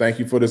 Thank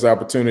you for this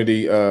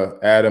opportunity,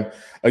 Adam.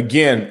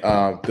 Again,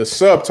 the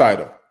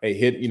subtitle,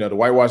 the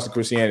Whitewashing of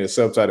Christianity, the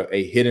subtitle,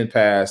 a hidden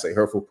past, a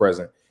hurtful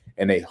present,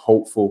 and a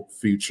hopeful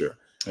future.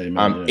 Amen,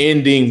 I'm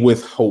ending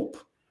with hope.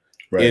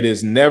 Right. It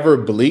is never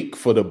bleak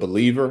for the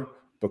believer,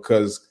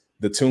 because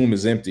the tomb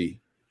is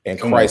empty and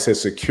Christ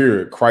has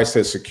secured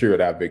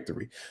our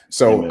victory.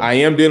 So Amen. I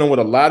am dealing with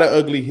a lot of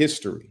ugly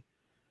history,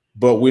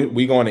 but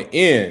we're going to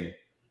end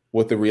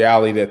with the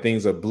reality that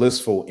things are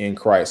blissful in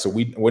Christ. So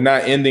we're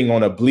not ending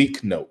on a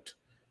bleak note.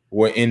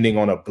 We're ending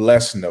on a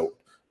blessed note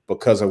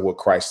because of what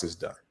Christ has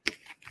done.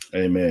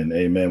 Amen.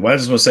 Amen. Well, I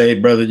just want to say,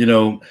 brother,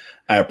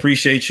 I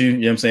appreciate you. You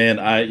know what I'm saying?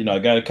 I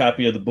got a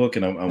copy of the book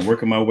and I'm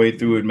working my way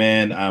through it,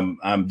 man.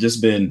 I'm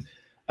just been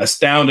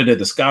astounded at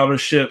the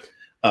scholarship,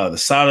 the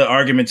solid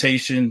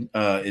argumentation.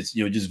 It's,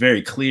 just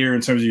very clear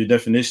in terms of your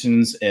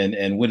definitions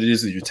and what it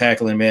is that you're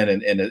tackling, man.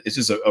 And it's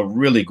just a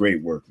really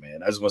great work,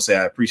 man. I just want to say,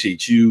 I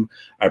appreciate you.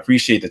 I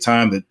appreciate the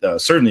time that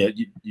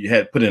certainly you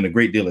had put in a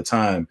great deal of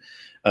time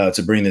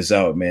to bring this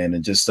out, man.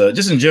 And just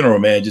in general,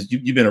 man,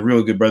 you've been a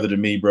real good brother to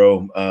me,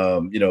 bro.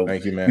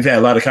 Thank you, man. We've had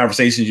a lot of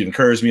conversations. You've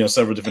encouraged me on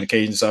several different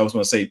occasions. So I was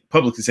going to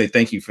publicly say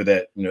thank you for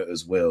that,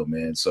 as well,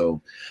 man.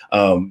 So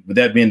with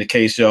that being the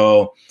case,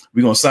 y'all,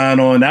 we're going to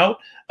sign on out.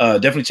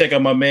 Definitely check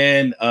out my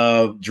man,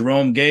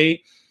 Jerome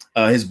Gay.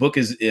 His book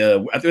is, I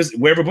think it's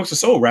wherever books are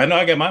sold, right? I know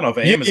I got mine off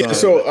of Amazon. Yeah,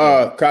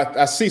 so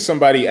I see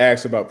somebody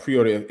asked about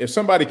pre-order. If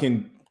somebody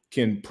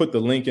can put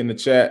the link in the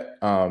chat,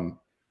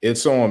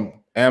 it's on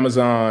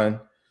Amazon.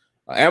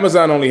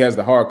 Amazon only has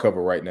the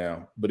hardcover right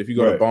now, but if you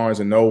go to Barnes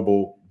and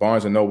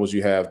Nobles,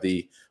 you have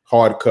the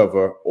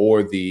hardcover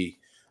or the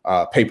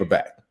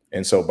paperback.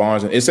 And so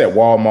it's at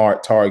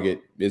Walmart,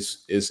 Target,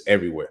 it's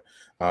everywhere.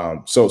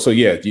 So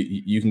yeah,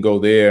 you can go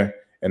there,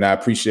 and I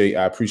appreciate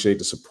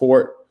the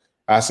support.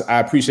 I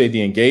appreciate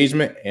the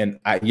engagement, and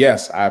I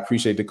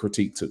appreciate the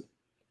critique too.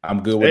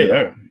 I'm good with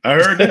it. I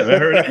heard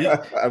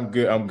that.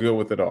 I'm good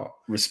with it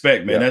all.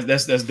 Respect, man. Yeah.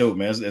 That's dope,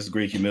 man. That's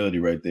great humility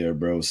right there,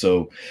 bro.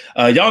 So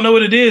y'all know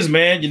what it is,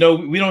 man. We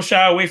don't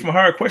shy away from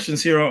hard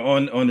questions here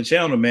on the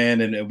channel,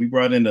 man. And we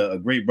brought in a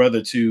great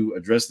brother to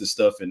address this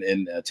stuff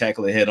and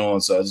tackle it head on.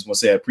 So I just want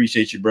to say I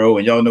appreciate you, bro.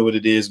 And y'all know what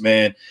it is,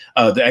 man.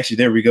 Actually,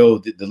 there we go.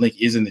 The link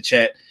is in the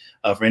chat.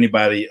 For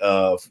anybody,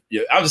 I'll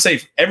just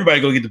say everybody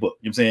go get the book.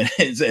 You know what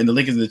I'm saying? And the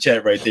link is in the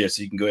chat right there,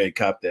 so you can go ahead and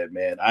cop that,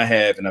 man. I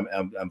have, and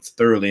I'm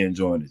thoroughly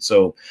enjoying it.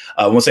 So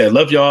I want to say I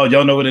love y'all.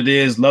 Y'all know what it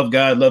is. Love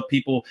God, love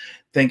people.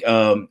 And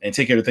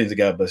take care of the things that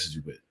God blesses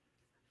you with.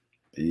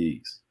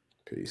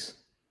 Peace.